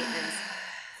trial statements,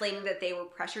 claiming that they were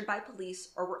pressured by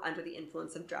police or were under the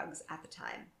influence of drugs at the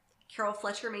time. Carol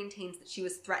Fletcher maintains that she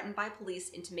was threatened by police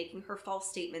into making her false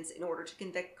statements in order to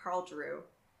convict Carl Drew.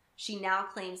 She now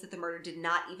claims that the murder did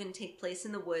not even take place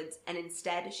in the woods, and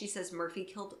instead she says Murphy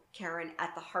killed Karen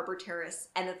at the Harbor Terrace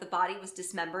and that the body was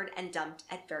dismembered and dumped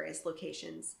at various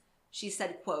locations. She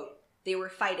said, quote, they were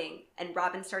fighting, and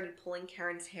Robin started pulling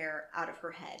Karen's hair out of her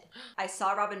head. I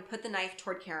saw Robin put the knife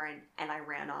toward Karen, and I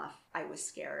ran off. I was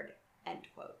scared, end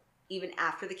quote. Even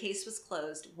after the case was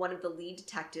closed, one of the lead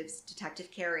detectives,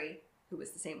 Detective Carey, who was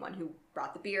the same one who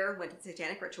brought the beer, went to the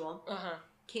satanic ritual,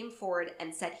 came forward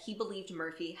and said he believed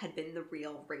Murphy had been the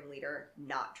real ringleader,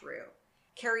 not Drew.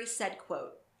 Carey said,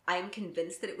 quote, I am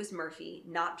convinced that it was Murphy,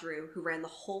 not Drew, who ran the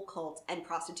whole cult and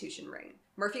prostitution ring.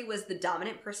 Murphy was the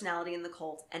dominant personality in the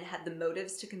cult and had the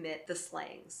motives to commit the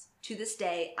slayings. To this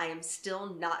day, I am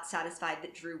still not satisfied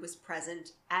that Drew was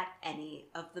present at any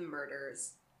of the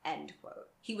murders, End quote.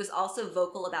 He was also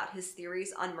vocal about his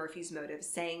theories on Murphy's motives,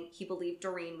 saying he believed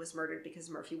Doreen was murdered because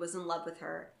Murphy was in love with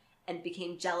her and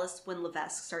became jealous when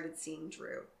Levesque started seeing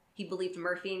Drew. He believed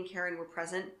Murphy and Karen were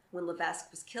present when Levesque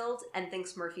was killed and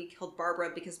thinks Murphy killed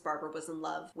Barbara because Barbara was in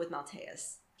love with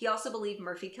Maltese. He also believed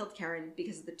Murphy killed Karen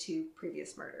because of the 2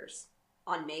 previous murders.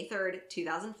 On May 3rd,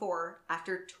 2004,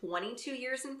 after 22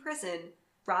 years in prison,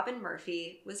 Robin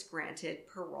Murphy was granted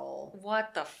parole.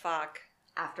 What the fuck?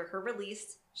 After her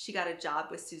release, she got a job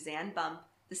with Suzanne Bump,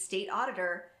 the state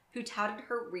auditor, who touted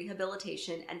her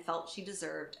rehabilitation and felt she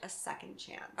deserved a second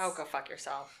chance. Oh, go fuck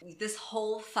yourself. This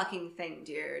whole fucking thing,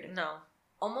 dude. No.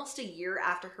 Almost a year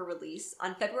after her release,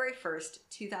 on February 1st,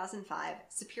 2005,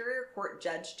 Superior Court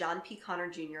Judge John P. Connor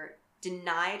Jr.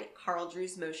 denied Carl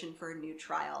Drew's motion for a new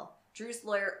trial. Drew's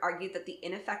lawyer argued that the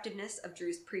ineffectiveness of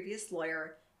Drew's previous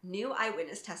lawyer, new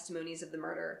eyewitness testimonies of the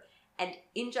murder, and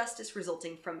injustice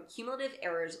resulting from cumulative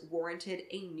errors warranted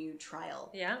a new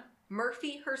trial. Yeah.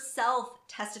 Murphy herself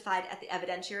testified at the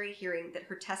evidentiary hearing that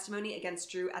her testimony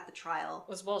against Drew at the trial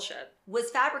was bullshit. Was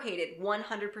fabricated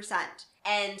 100%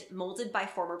 and molded by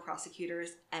former prosecutors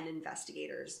and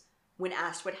investigators. When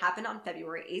asked what happened on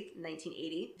February 8th,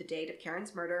 1980, the date of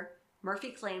Karen's murder, Murphy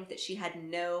claimed that she had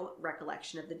no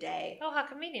recollection of the day. Oh, how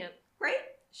convenient. Right?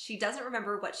 She doesn't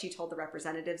remember what she told the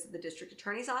representatives of the district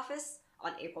attorney's office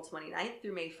on April 29th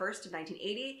through May 1st of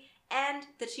 1980, and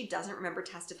that she doesn't remember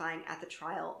testifying at the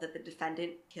trial that the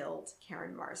defendant killed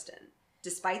Karen Marsden.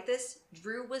 Despite this,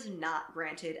 Drew was not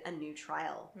granted a new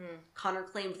trial. Connor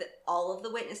claimed that all of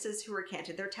the witnesses who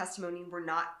recanted their testimony were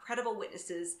not credible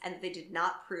witnesses and that they did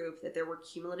not prove that there were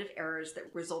cumulative errors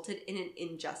that resulted in an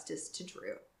injustice to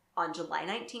Drew. On July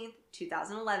 19th,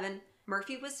 2011,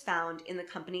 Murphy was found in the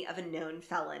company of a known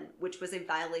felon, which was a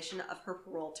violation of her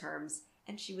parole terms,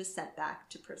 and she was sent back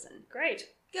to prison. Great.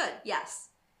 Good, yes.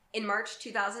 In March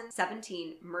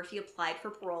 2017, Murphy applied for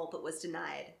parole but was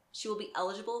denied. She will be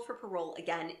eligible for parole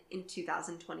again in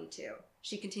 2022.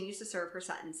 She continues to serve her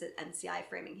sentence at MCI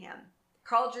Framingham.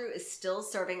 Carl Drew is still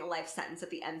serving a life sentence at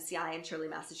the MCI in Shirley,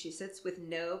 Massachusetts, with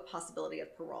no possibility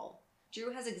of parole.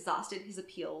 Drew has exhausted his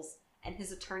appeals, and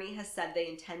his attorney has said they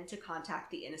intend to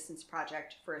contact the Innocence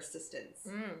Project for assistance.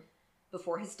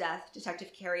 Before his death,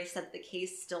 Detective Carey said that the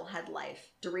case still had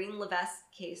life. Doreen Levesque's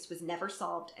case was never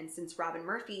solved, and since Robin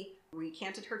Murphy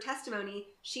recanted her testimony,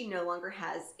 she no longer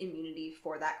has immunity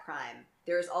for that crime.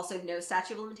 There is also no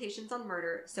statute of limitations on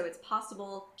murder, so it's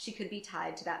possible she could be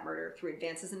tied to that murder through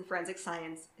advances in forensic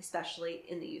science, especially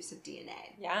in the use of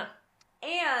DNA. Yeah.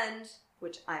 And,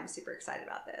 which I'm super excited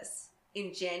about this,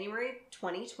 in January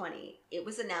 2020, it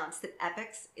was announced that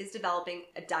Epix is developing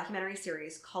a documentary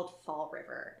series called Fall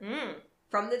River.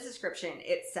 From the description,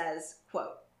 it says,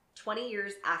 quote, 20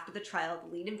 years after the trial,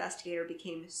 the lead investigator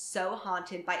became so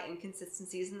haunted by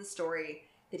inconsistencies in the story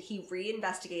that he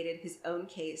reinvestigated his own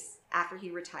case after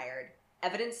he retired.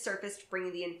 Evidence surfaced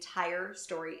bringing the entire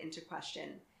story into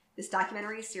question. This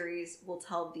documentary series will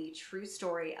tell the true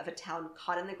story of a town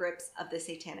caught in the grips of the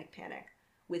Satanic Panic,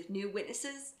 with new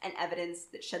witnesses and evidence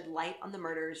that shed light on the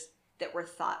murders that were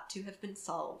thought to have been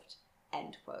solved.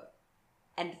 End quote.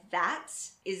 And that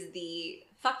is the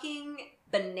fucking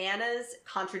bananas,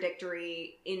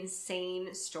 contradictory,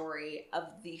 insane story of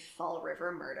the Fall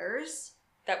River murders.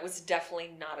 That was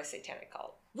definitely not a satanic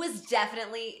cult. Was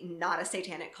definitely not a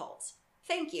satanic cult.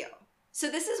 Thank you. So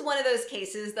this is one of those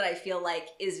cases that I feel like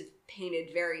is painted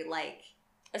very like...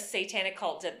 a satanic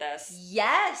cult did this.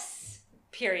 Yes!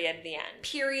 Period, the end.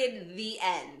 Period, the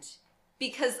end.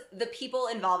 Because the people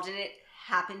involved in it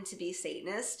happen to be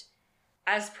Satanist.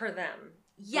 As per them.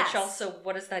 Yes. Which also,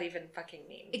 what does that even fucking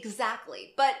mean?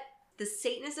 Exactly. But the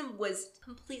Satanism was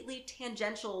completely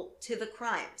tangential to the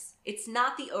crimes. It's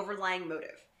not the overlying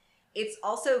motive. It's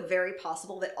also very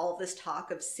possible that all this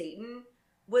talk of Satan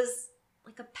was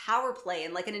like a power play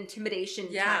and like an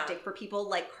intimidation tactic for people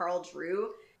like Carl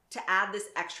Drew to add this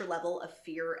extra level of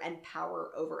fear and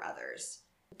power over others.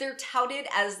 They're touted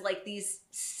as like these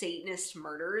Satanist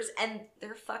murders, and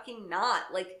they're fucking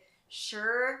not. Like,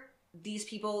 sure, these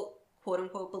people quote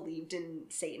unquote believed in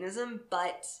Satanism,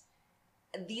 but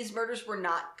these murders were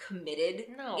not committed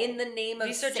in the name of Satan.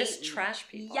 These are just trash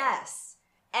people. Yes.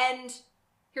 And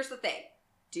here's the thing.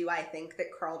 Do I think that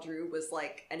Carl Drew was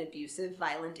like an abusive,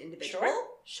 violent individual?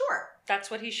 Sure.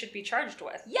 That's what he should be charged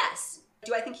with. Yes.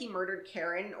 Do I think he murdered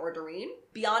Karen or Doreen?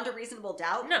 Beyond a reasonable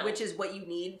doubt? No. Which is what you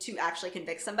need to actually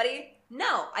convict somebody?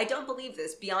 No, I don't believe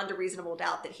this beyond a reasonable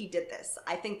doubt that he did this.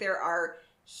 I think there are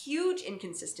huge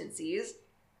inconsistencies.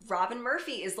 Robin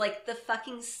Murphy is like the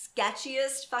fucking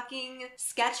sketchiest fucking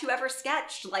sketch who ever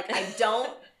sketched. Like, I don't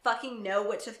fucking know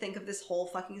what to think of this whole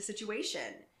fucking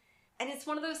situation. And it's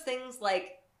one of those things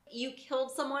like, you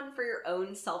killed someone for your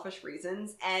own selfish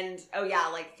reasons, and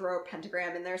like throw a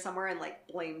pentagram in there somewhere and like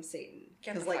blame Satan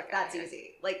because like that's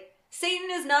easy. Like Satan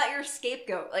is not your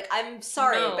scapegoat. Like I'm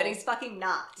sorry, but he's fucking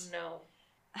not. No.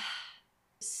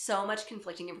 So much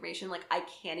conflicting information. Like I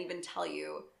can't even tell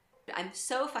you. I'm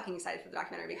so fucking excited for the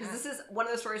documentary because this is one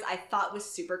of those stories I thought was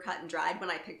super cut and dried when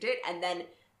I picked it, and then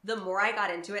the more I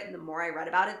got into it and the more I read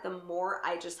about it, the more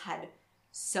I just had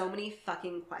so many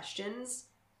fucking questions.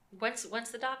 When's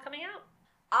the doc coming out?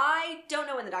 I don't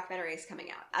know when the documentary is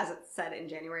coming out. As it said in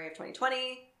January of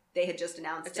 2020, they had just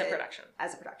announced it's a production.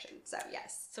 As a production. So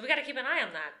yes. So we got to keep an eye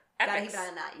on that. Got to keep an eye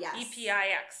on that. Yes.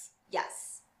 EPIX.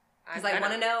 Yes. Because I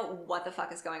want to know what the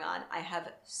fuck is going on. I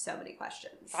have so many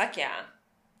questions. Fuck yeah.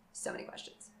 So many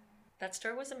questions. That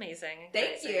story was amazing.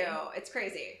 Thank you. It's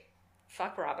crazy.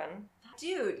 Fuck Robin.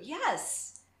 Dude,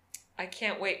 yes. I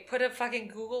can't wait. Put a fucking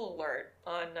Google alert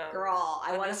on Girl,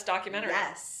 I want this documentary.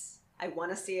 Yes. I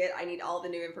want to see it. I need all the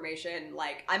new information.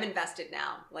 Like, I'm invested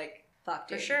now. Like, fuck,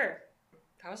 dude. For sure.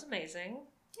 That was amazing.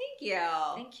 Thank you.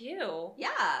 Thank you.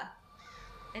 Yeah.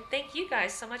 And thank you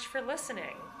guys so much for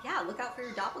listening. Yeah, look out for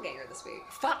your doppelganger this week.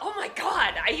 Oh my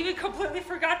god, I even completely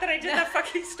forgot that I did that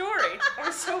fucking story. I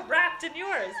was so wrapped in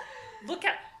yours. Look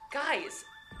at, guys,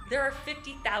 there are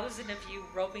 50,000 of you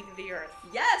roaming the earth.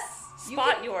 Yes.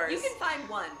 Spot yours. You can find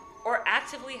one. Or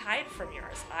actively hide from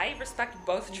yours. I respect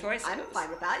both choices. I'm fine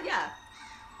with that, yeah.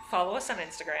 Follow us on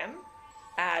Instagram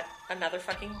at Another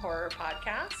Fucking Horror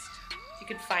Podcast. You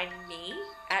can find me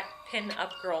at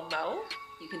PinUpGirlMo.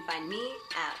 You can find me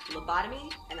at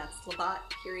Lobotomy, and that's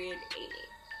Lobot.Amy.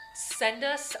 Send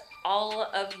us all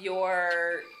of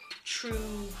your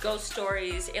true ghost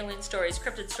stories, alien stories,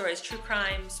 cryptid stories, true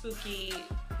crime, spooky,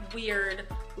 weird.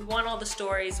 We want all the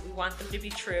stories. We want them to be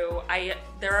true.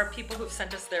 There are people who've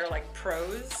sent us their like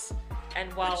prose,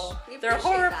 and while their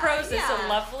horror prose is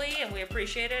lovely and we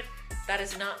appreciate it, that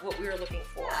is not what we were looking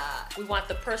for. Yeah. We want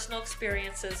the personal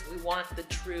experiences. We want the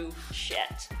true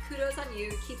shit. Kudos on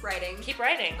you. Keep writing. Keep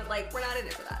writing. But like, we're not in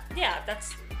it for that. Yeah,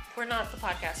 we're not the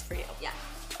podcast for you. Yeah.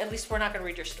 At least we're not going to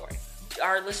read your story.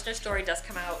 Our listener story does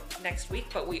come out next week,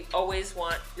 but we always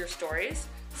want your stories.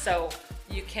 So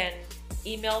you can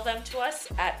email them to us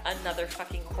at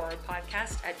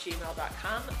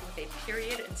anotherfuckinghorrorpodcast@gmail.com with a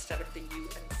period instead of the you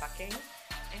and fucking.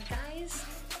 And guys,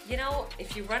 you know,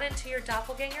 if you run into your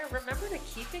doppelganger, remember to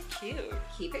keep it cute.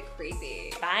 Keep it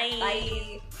creepy. Bye.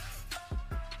 Bye.